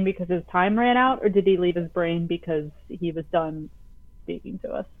brain because his time ran out, or did he leave his brain because he was done speaking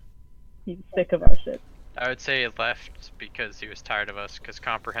to us? He's sick of our shit. I would say he left because he was tired of us, because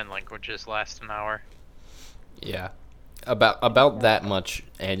comprehend languages last an hour. Yeah. About that much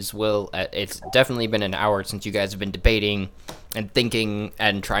as well. It's definitely been an hour since you guys have been debating and thinking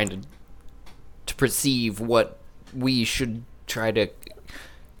and trying to perceive what we should try to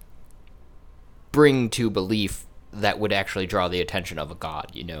bring to belief that would actually draw the attention of a god,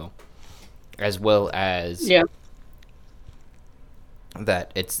 you know, as well as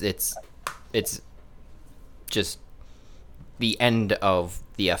that it's just the end of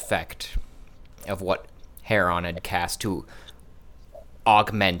the effect of what Heron had cast to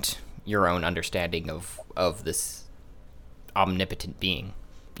augment your own understanding of this omnipotent being,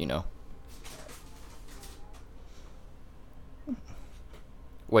 you know.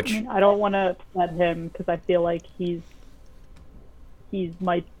 Which I don't want to upset him because I feel like he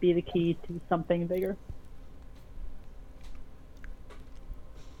might be the key to something bigger.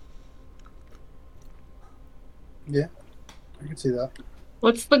 Yeah, I can see that.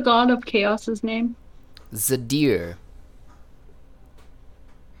 What's the god of chaos's name? Zadir.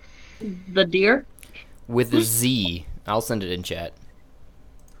 The deer? With a Z. I'll send it in chat.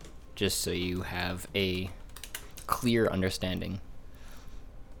 Just so you have a clear understanding.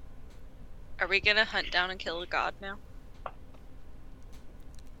 Are we gonna hunt down and kill a god now?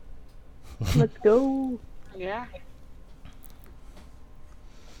 Let's go. Yeah.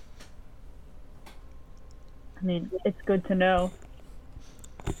 I mean, it's good to know.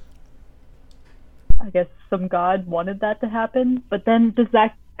 I guess some god wanted that to happen, but then does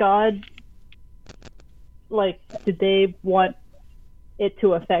that god, like, did they want it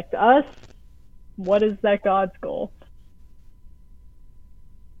to affect us? What is that god's goal?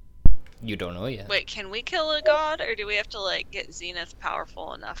 You don't know yet. Wait, can we kill a god, or do we have to, like, get Zenith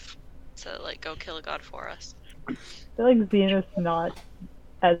powerful enough to, like, go kill a god for us? I feel like Zenith's not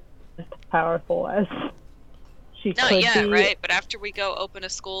as powerful as she Not could yet, be. right? But after we go open a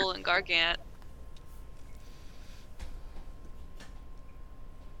school in Gargant.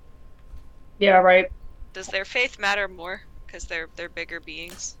 Yeah, right. Does their faith matter more? Because they're bigger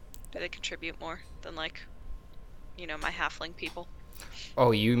beings. Do they contribute more than, like, you know, my halfling people?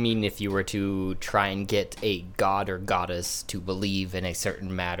 Oh, you mean if you were to try and get a god or goddess to believe in a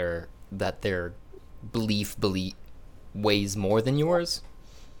certain matter, that their belief weighs more than yours?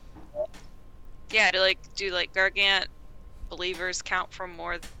 Yeah, do Gargant believers count for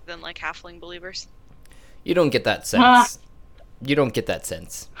more than, like, halfling believers? You don't get that sense. You don't get that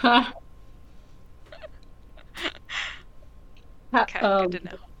sense. Okay, good to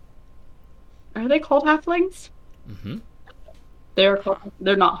know. Are they called halflings? Mm-hmm. They're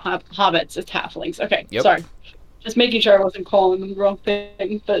not hobbits, it's halflings. Okay, Yep. Sorry. Just making sure I wasn't calling them the wrong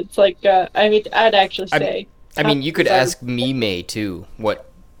thing, but it's like, I'd actually say... I mean, you could ask Mime, too, what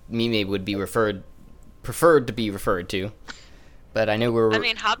Mime would be preferred to be referred to. But I know I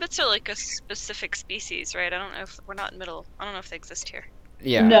mean, hobbits are like a specific species, right? I don't know if we're not in middle. I don't know if they exist here.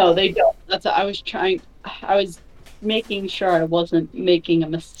 Yeah. No, they don't. That's what I was making sure I wasn't making a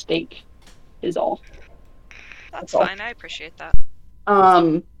mistake, is all. That's all. fine. I appreciate that.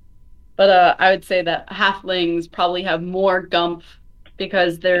 But I would say that halflings probably have more gumph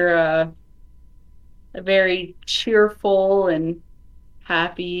because they're very cheerful and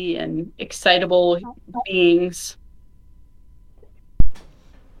happy and excitable beings.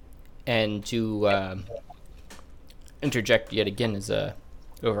 And to interject yet again as a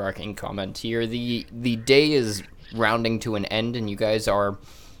overarching comment here, the day is rounding to an end, and you guys are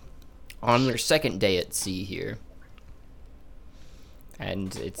on your second day at sea here.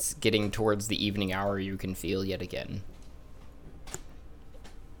 And it's getting towards the evening hour, you can feel yet again.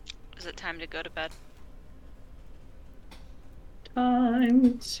 Is it time to go to bed?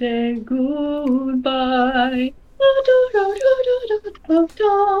 Time to say goodbye.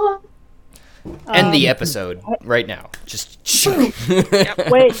 End the episode right now. Just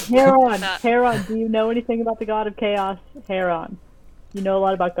Wait, Heron, do you know anything about the god of chaos? Heron, you know a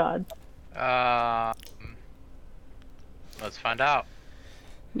lot about gods. Let's find out.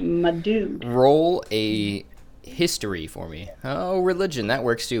 My dude. Roll a history for me. Oh, religion, that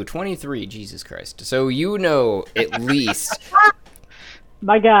works too. 23, Jesus Christ. So you know at least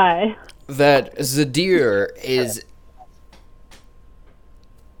My guy. that Zadir is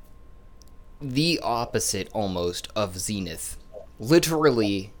the opposite almost of Zenith.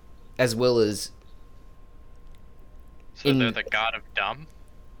 Literally, as well as So they're the god of dumb?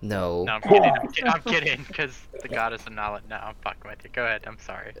 No. No, I'm kidding, because the goddess of knowledge. No, I'm fucking with you. Go ahead, I'm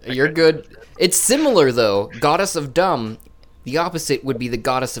sorry. You're good. It's similar, though. Goddess of dumb, the opposite would be the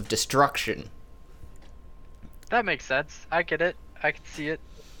goddess of destruction. That makes sense. I get it. I can see it.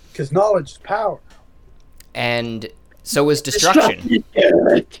 Because knowledge is power. And so is destruction.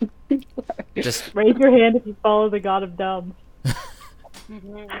 Just Raise your hand if you follow the god of dumb.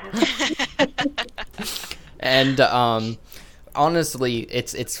 And honestly,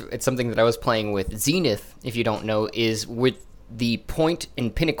 it's something that I was playing with. Zenith, if you don't know, is with the point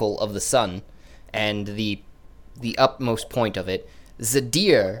and pinnacle of the sun, and the upmost point of it.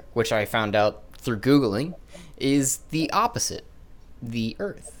 Zadir, which I found out through Googling, is the opposite, the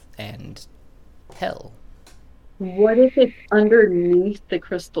earth and hell. What if it's underneath the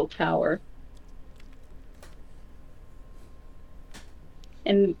crystal tower?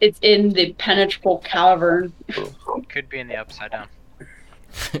 And it's in the penetrable cavern. Could be in the upside down.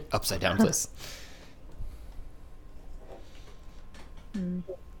 Upside down bliss.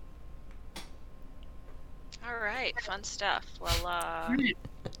 Alright, fun stuff. Well,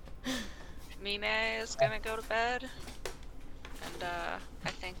 Mime is gonna go to bed. And, I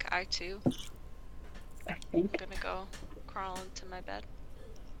think I too am gonna go crawl into my bed.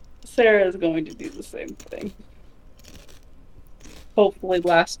 Sarah is going to do the same thing. Hopefully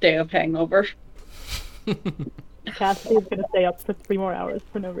last day of hangover. Cassidy is going to stay up for 3 more hours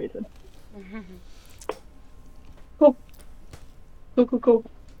for no reason. Cool. Cool.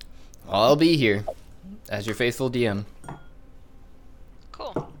 I'll be here as your faithful DM.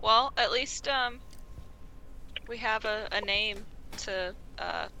 Cool. Well, at least, we have a name to,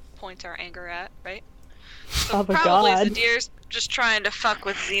 point our anger at, right? So Oh my probably God. Zadir's just trying to fuck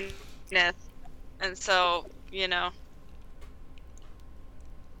with Zenith. And so, you know,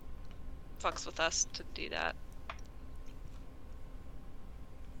 fucks with us to do that.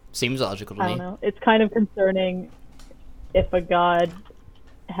 Seems logical to I me. don't know. It's kind of concerning if a god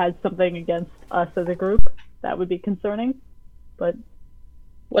has something against us as a group. That would be concerning. But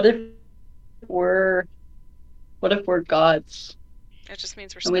What if we're gods It just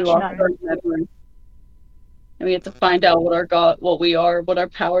means we're and we special. lost our memory? And we have to find out what we are, what our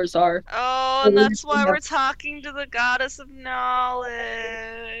powers are. Oh, and that's why we're talking to the goddess of knowledge.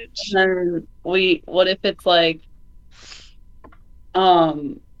 And then what if it's like,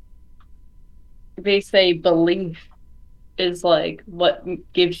 they say belief is like what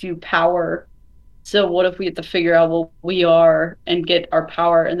gives you power. So what if we have to figure out what we are and get our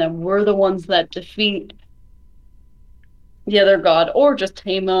power, and then we're the ones that defeat the other god, or just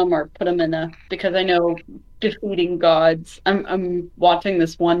tame them or put them in a, because I know defeating gods. I'm watching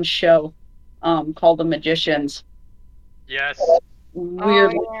this one show called The Magicians. Yes.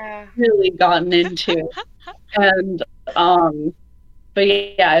 Weird, really gotten into. And but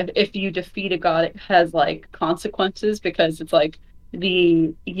yeah, if you defeat a god, it has like consequences, because it's like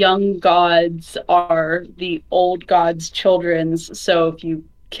the young gods are the old gods' children's. So if you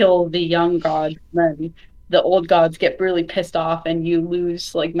kill the young god, then the old gods get really pissed off and you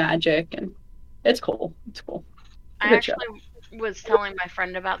lose like magic, and it's cool. It's cool. It's a I good show. actually was telling my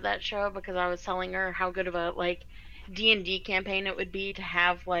friend about that show because I was telling her how good of a like D&D campaign it would be to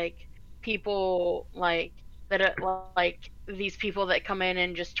have like people like that are, like these people that come in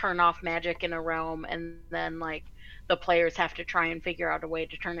and just turn off magic in a realm, and then like the players have to try and figure out a way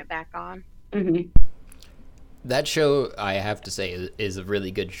to turn it back on. Mm-hmm. That show, I have to say, is a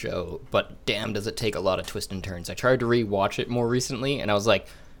really good show, but damn does it take a lot of twists and turns. I tried to re-watch it more recently, and I was like,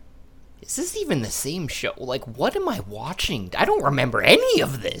 is this even the same show? Like, what am I watching? I don't remember any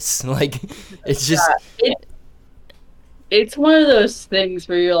of this. Like, it's just... It's one of those things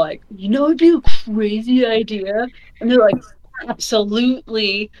where you're like, it'd be a crazy idea. And they're like,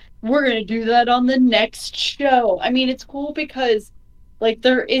 absolutely, we're going to do that on the next show. I mean, it's cool because, like,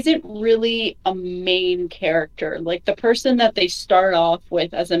 there isn't really a main character. Like, the person that they start off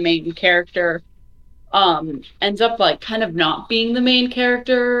with as a main character ends up, like, kind of not being the main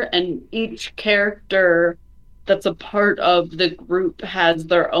character. And each character that's a part of the group has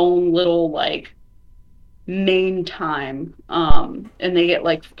their own little, like, main time, and they get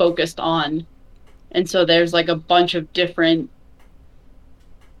like focused on, and so there's like a bunch of different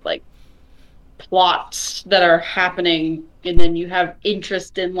like plots that are happening and then you have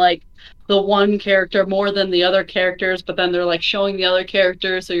interest in like the one character more than the other characters, but then they're like showing the other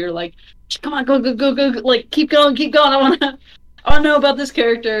characters, so you're like, come on, go, like keep going. I wanna know about this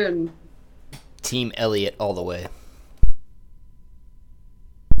character. And Team Elliot all the way.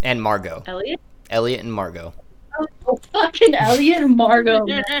 And Margot. Elliot and Margot. Oh, fucking Elliot and Margot.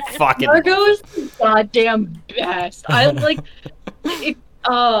 Fucking Margot is the goddamn best. I like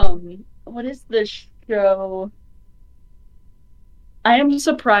what is this show? I am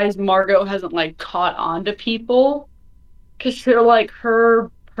surprised Margot hasn't like caught on to people, because they're like,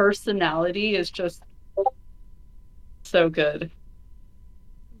 her personality is just so good.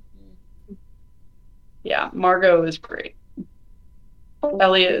 Yeah, Margot is great.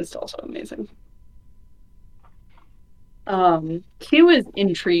 Elliot is also amazing. Q is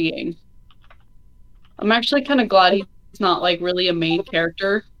intriguing. I'm actually kind of glad he's not like really a main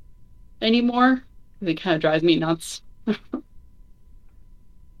character anymore, because he kind of drives me nuts.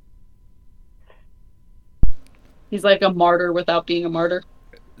 He's like a martyr without being a martyr.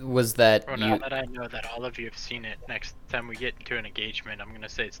 Was that now that I know that all of you have seen it, next time we get into an engagement, I'm gonna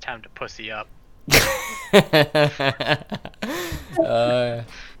say it's time to pussy up.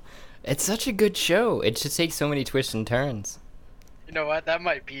 It's such a good show. It just takes so many twists and turns. You know what? That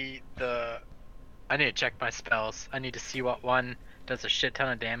might be I need to check my spells. I need to see what one does a shit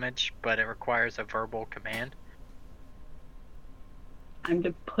ton of damage, but it requires a verbal command. Time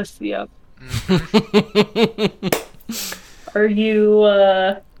to pussy up. Mm-hmm.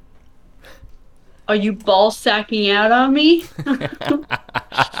 Are you ball sacking out on me?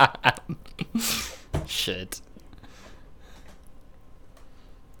 Shit.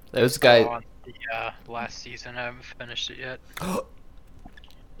 Those guys. The last season, I haven't finished it yet.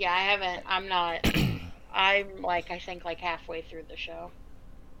 Yeah, I haven't. I'm not. I'm like, I think like halfway through the show.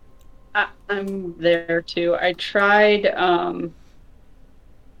 I'm there too. I tried. I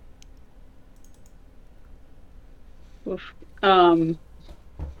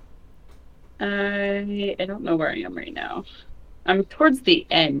don't know where I am right now. I'm towards the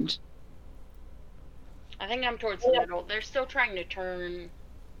end. I think I'm towards the middle. They're still trying to turn.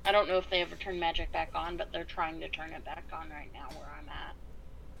 I don't know if they ever turn magic back on, but they're trying to turn it back on right now where I'm at.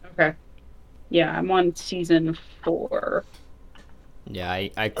 Okay. Yeah, I'm on season 4. Yeah,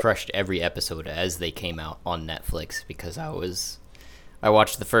 I crushed every episode as they came out on Netflix, because I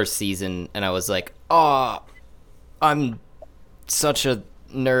watched the first season and I was like, oh, I'm such a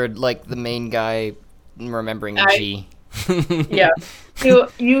nerd like the main guy, remembering G. Yeah,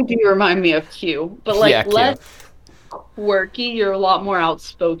 you do remind me of Q, but like less quirky. You're a lot more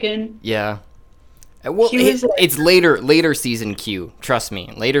outspoken. Yeah. Well, it's later season Q. Trust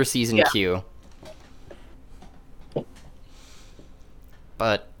me, later season Q.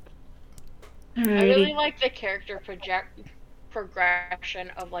 But I really like the character progression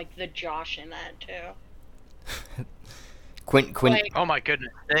of like the Josh in that too. Quint. Like, oh my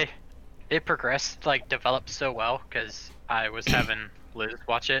goodness, they progressed, like developed so well, because I was having Liz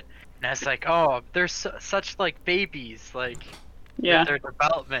watch it, and it's like, oh, they're such like babies, like their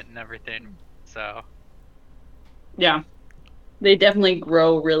development and everything. So yeah, they definitely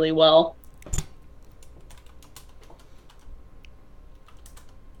grow really well.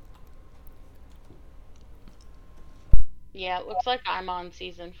 Yeah, it looks like I'm on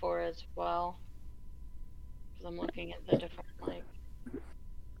season 4 as well. Because I'm looking at the different like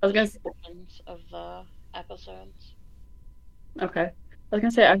descriptions of the episodes. Okay. I was gonna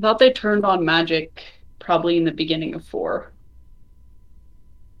say, I thought they turned on magic probably in the beginning of 4.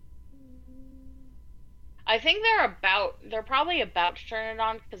 I think they're probably about to turn it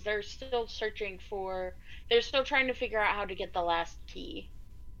on, because they're still trying to figure out how to get the last key.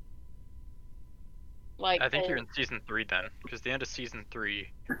 Like, I think you're in season 3 then, because the end of season 3,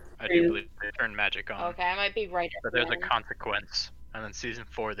 I do believe they turn magic on. Okay, I might be right. But there's a consequence, and then season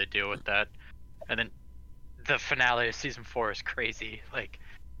 4 they deal with that, and then the finale of season 4 is crazy. Like,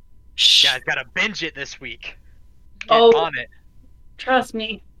 guys, gotta binge it this week. Get on it. Trust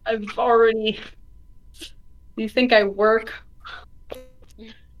me, I've already. You think I work?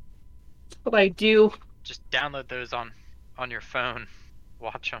 That's what I do. Just download those on your phone.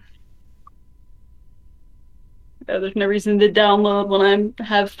 Watch them. There's no reason to download when I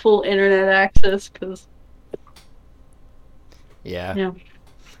have full internet access, because. Yeah.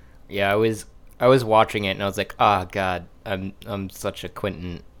 I was watching it and I was like, oh god, I'm such a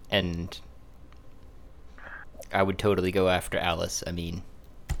Quentin, and I would totally go after Alice. I mean,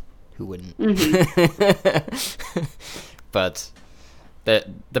 who wouldn't? Mm-hmm. But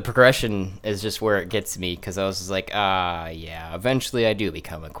the progression is just where it gets me, because I was just like, yeah, eventually I do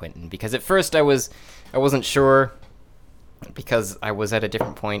become a Quentin, because at first I wasn't sure because I was at a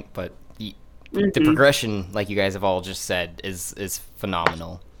different point, but the progression, like you guys have all just said, is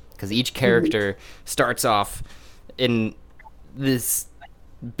phenomenal. Because each character starts off in this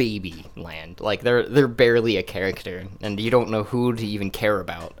baby land, like they're barely a character, and you don't know who to even care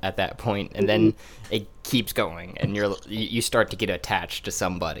about at that point, and then it keeps going, and you start to get attached to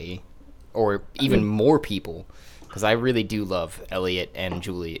somebody, or even more people. Because I really do love Elliot and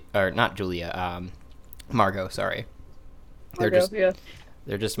Margot. Sorry,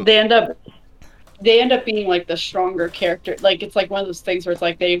 they end up being like the stronger character. Like it's like one of those things where it's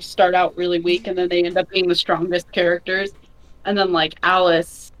like they start out really weak and then they end up being the strongest characters. And then like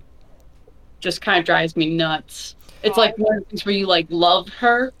Alice just kind of drives me nuts. It's like one of the things where you like love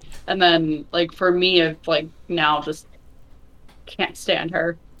her, and then like for me, it's like now just can't stand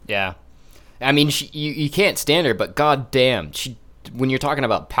her. Yeah, I mean you can't stand her, but goddamn, when you're talking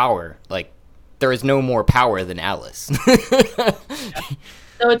about power, like there is no more power than Alice.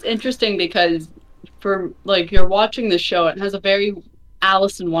 So it's interesting because for like you're watching the show, it has a very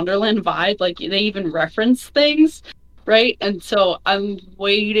Alice in Wonderland vibe. Like they even reference things, right? And so I'm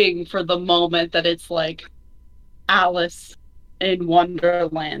waiting for the moment that it's like Alice in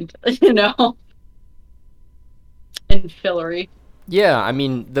Wonderland, you know, in Fillory. Yeah, I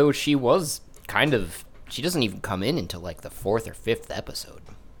mean, though she doesn't even come in until like the 4th or 5th episode.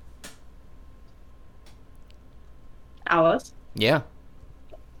 Alice? Yeah.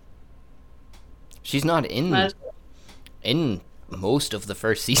 She's not in most of the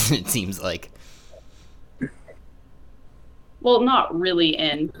first season, it seems like. Well, not really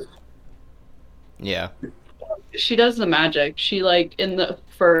in. Yeah. She does the magic. She, like, in the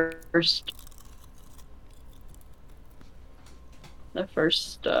first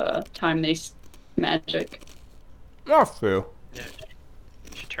time they magic. That's true. Yeah.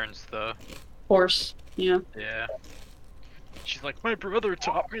 She turns the horse. Yeah. Yeah. She's like, my brother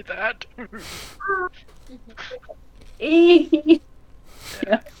taught me that. Yeah.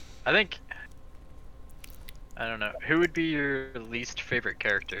 I don't know. Who would be your least favorite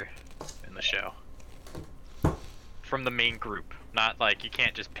character in the show? From the main group. Not like, you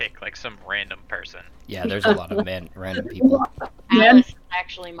can't just pick like some random person. Yeah, there's a lot of random people. Alice is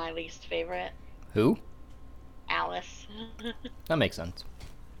actually my least favorite. Who? Alice. That makes sense.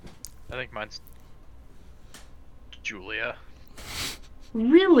 I think mine's Julia.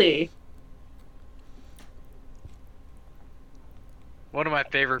 Really? One of my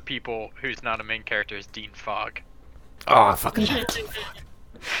favorite people who's not a main character is Dean Fogg. Oh, fucking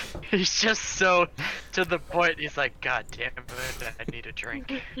He's just so to the point. He's like, God damn it, I need a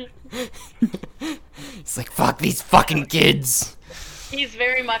drink. It's like, fuck these fucking kids. He's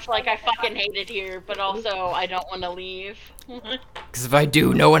very much like, I fucking hate it here, but also I don't want to leave. Because if I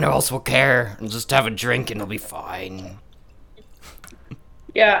do, no one else will care. I'll just have a drink and it'll be fine.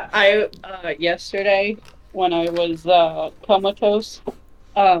 Yeah, I yesterday when I was comatose,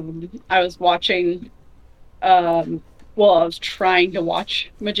 I was watching. Well, I was trying to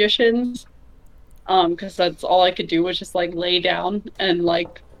watch Magicians, because that's all I could do was just like lay down and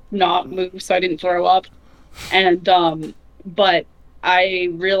like not move so I didn't throw up, and but I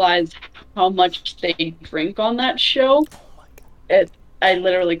realized how much they drink on that show. I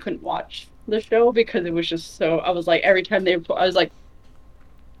literally couldn't watch the show because it was just so. I was like every time I was like.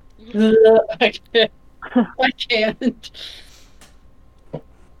 I can't.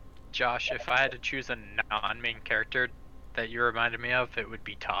 Josh, if I had to choose a non-main character that you reminded me of, it would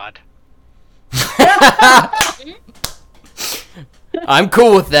be Todd. I'm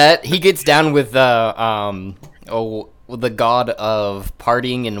cool with that. He gets down with the god of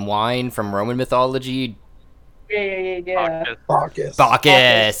partying and wine from Roman mythology. Yeah.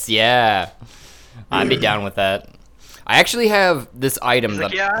 Bacchus, yeah. I'd be down with that. I actually have this item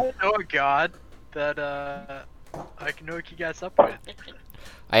that... Yeah, I know a god that I can hook you guys up with.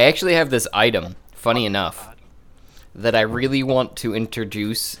 I actually have this item, funny enough, that I really want to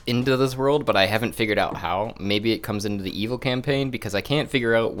introduce into this world, but I haven't figured out how. Maybe it comes into the evil campaign, because I can't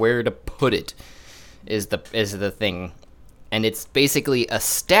figure out where to put it, is the thing. And it's basically a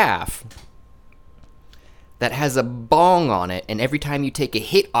staff that has a bong on it, and every time you take a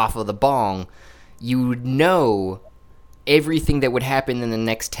hit off of the bong, you know everything that would happen in the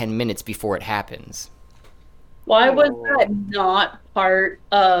next 10 minutes before it happens. Why was that not part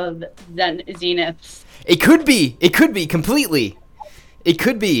of Zenith's? It could be completely. It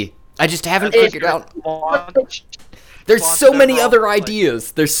could be. I just haven't figured out. There's so many other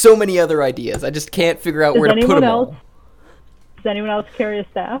ideas. I just can't figure out where to put them all. Does anyone else carry a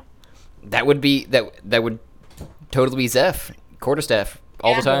staff? That would totally be Zeph, quarterstaff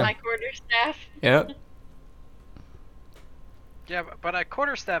all the time. My quarterstaff. Yeah. Yeah, but a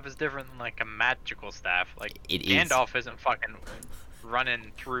quarterstaff is different than like a magical staff. Like It is. Gandalf isn't fucking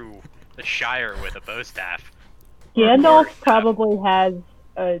running through the Shire with a bow staff. Gandalf probably has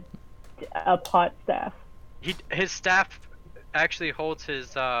a pot staff. His staff actually holds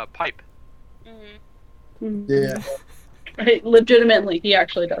his pipe. Yeah. Right, legitimately, he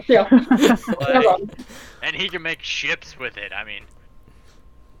actually does. Yeah. And he can make ships with it. I mean,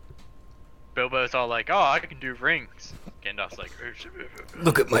 Bilbo's all like, "Oh, I can do rings." Gandalf's like,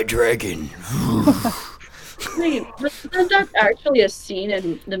 "Look at my dragon." Wait, that's actually a scene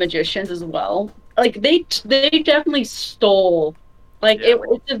in The Magicians as well. Like they definitely stole. Like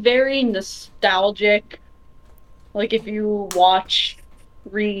it's a very nostalgic. Like if you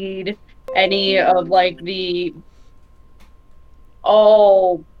read any of like the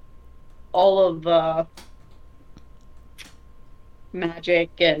all of the magic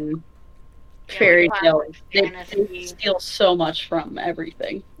and fairy tales, they steal so much from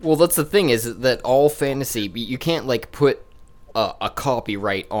everything. Well, that's the thing, is that all fantasy, you can't like put a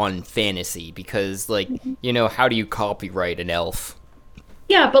copyright on fantasy, because like, you know, how do you copyright an elf?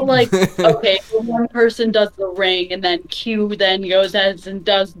 Yeah, but like, okay, one person does the ring, and then Q then goes and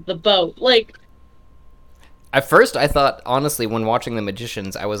does the boat. Like, at first, I thought, honestly, when watching The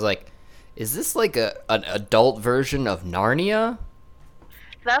Magicians, I was like, is this like an adult version of Narnia?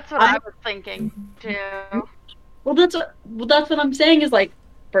 That's what I was thinking too. Well, that's what I'm saying, is like,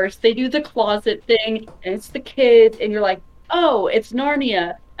 first they do the closet thing, and it's the kids, and you're like, oh, it's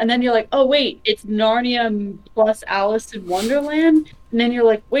Narnia. And then you're like, oh, wait, it's Narnia plus Alice in Wonderland? And then you're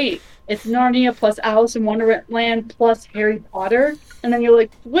like, wait, it's Narnia plus Alice in Wonderland plus Harry Potter? And then you're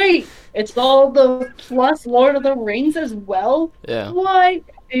like, wait, it's all the plus Lord of the Rings as well? Yeah. What?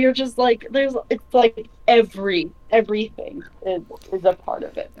 And you're just like, it's like everything is a part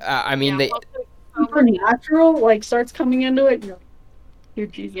of it. I mean, they... Supernatural, like, starts coming into it, and you're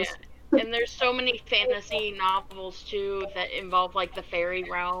Jesus. Yeah. And there's so many fantasy novels too that involve like the fairy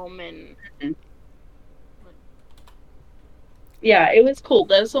realm and. Yeah, it was cool.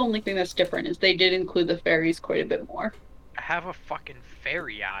 That's the only thing that's different, is they did include the fairies quite a bit more. I have a fucking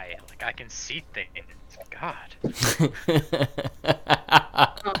fairy eye. Like I can see things. God.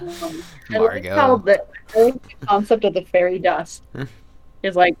 I like how the concept of the fairy dust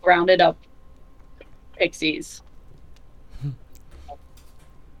is like rounded up pixies.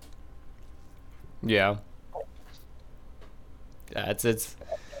 Yeah. It's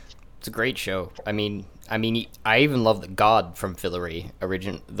a great show. I mean, I even love the god from Fillory,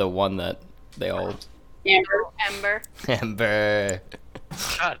 the one that they all. Ember. Ember.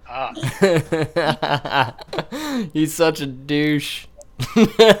 Shut up. He's such a douche.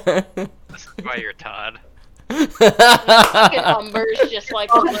 That's why you're Todd. Fucking Umber's just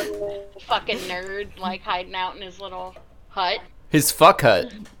like a little fucking nerd, like hiding out in his little hut. His fuck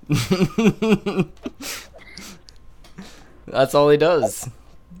hut. That's all he does.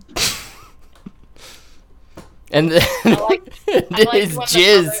 And then his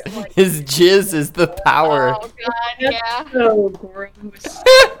jizz is the power. Oh god, yeah. So gross.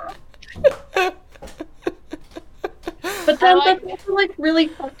 But then that's also like really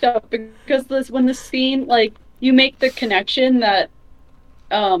fucked up, because when the scene, like, you make the connection that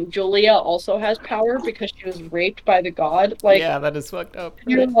Julia also has power because she was raped by the god. Like, yeah, that is fucked up.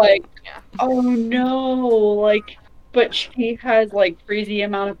 You're like, oh no, like, but she has like crazy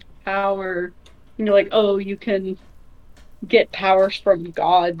amount of power, and you're like, oh, you can get powers from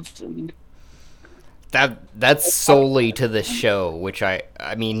gods, and that's solely to the show, which I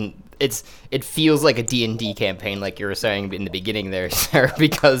mean, it feels like a D&D campaign, like you were saying in the beginning there, Sarah,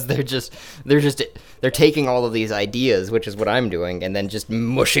 because they're taking all of these ideas, which is what I'm doing, and then just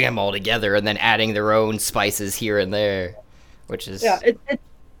mushing them all together, and then adding their own spices here and there, which is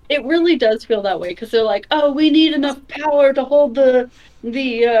it really does feel that way, because they're like, oh, we need enough power to hold the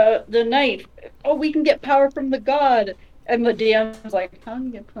knight. Oh, we can get power from the god. And the DM's like, how do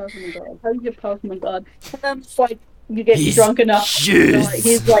you get power from the god? How do you get power from the god? And then it's like, you get drunk enough.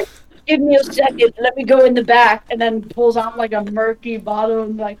 He's like, give me a second, let me go in the back, and then pulls out like a murky bottle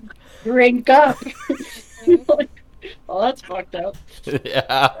and like, drink up. Like, oh, that's fucked up.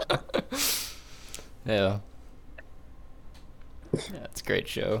 Yeah. Yeah. Yeah, it's a great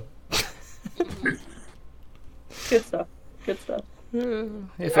show. Good stuff. Good stuff.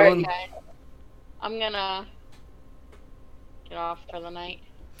 If Alright, guys. I'm gonna get off for the night.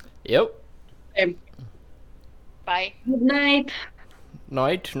 Yep. Bye. Good night.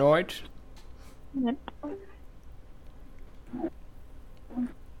 Night.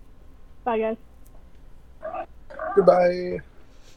 Bye, guys. Goodbye.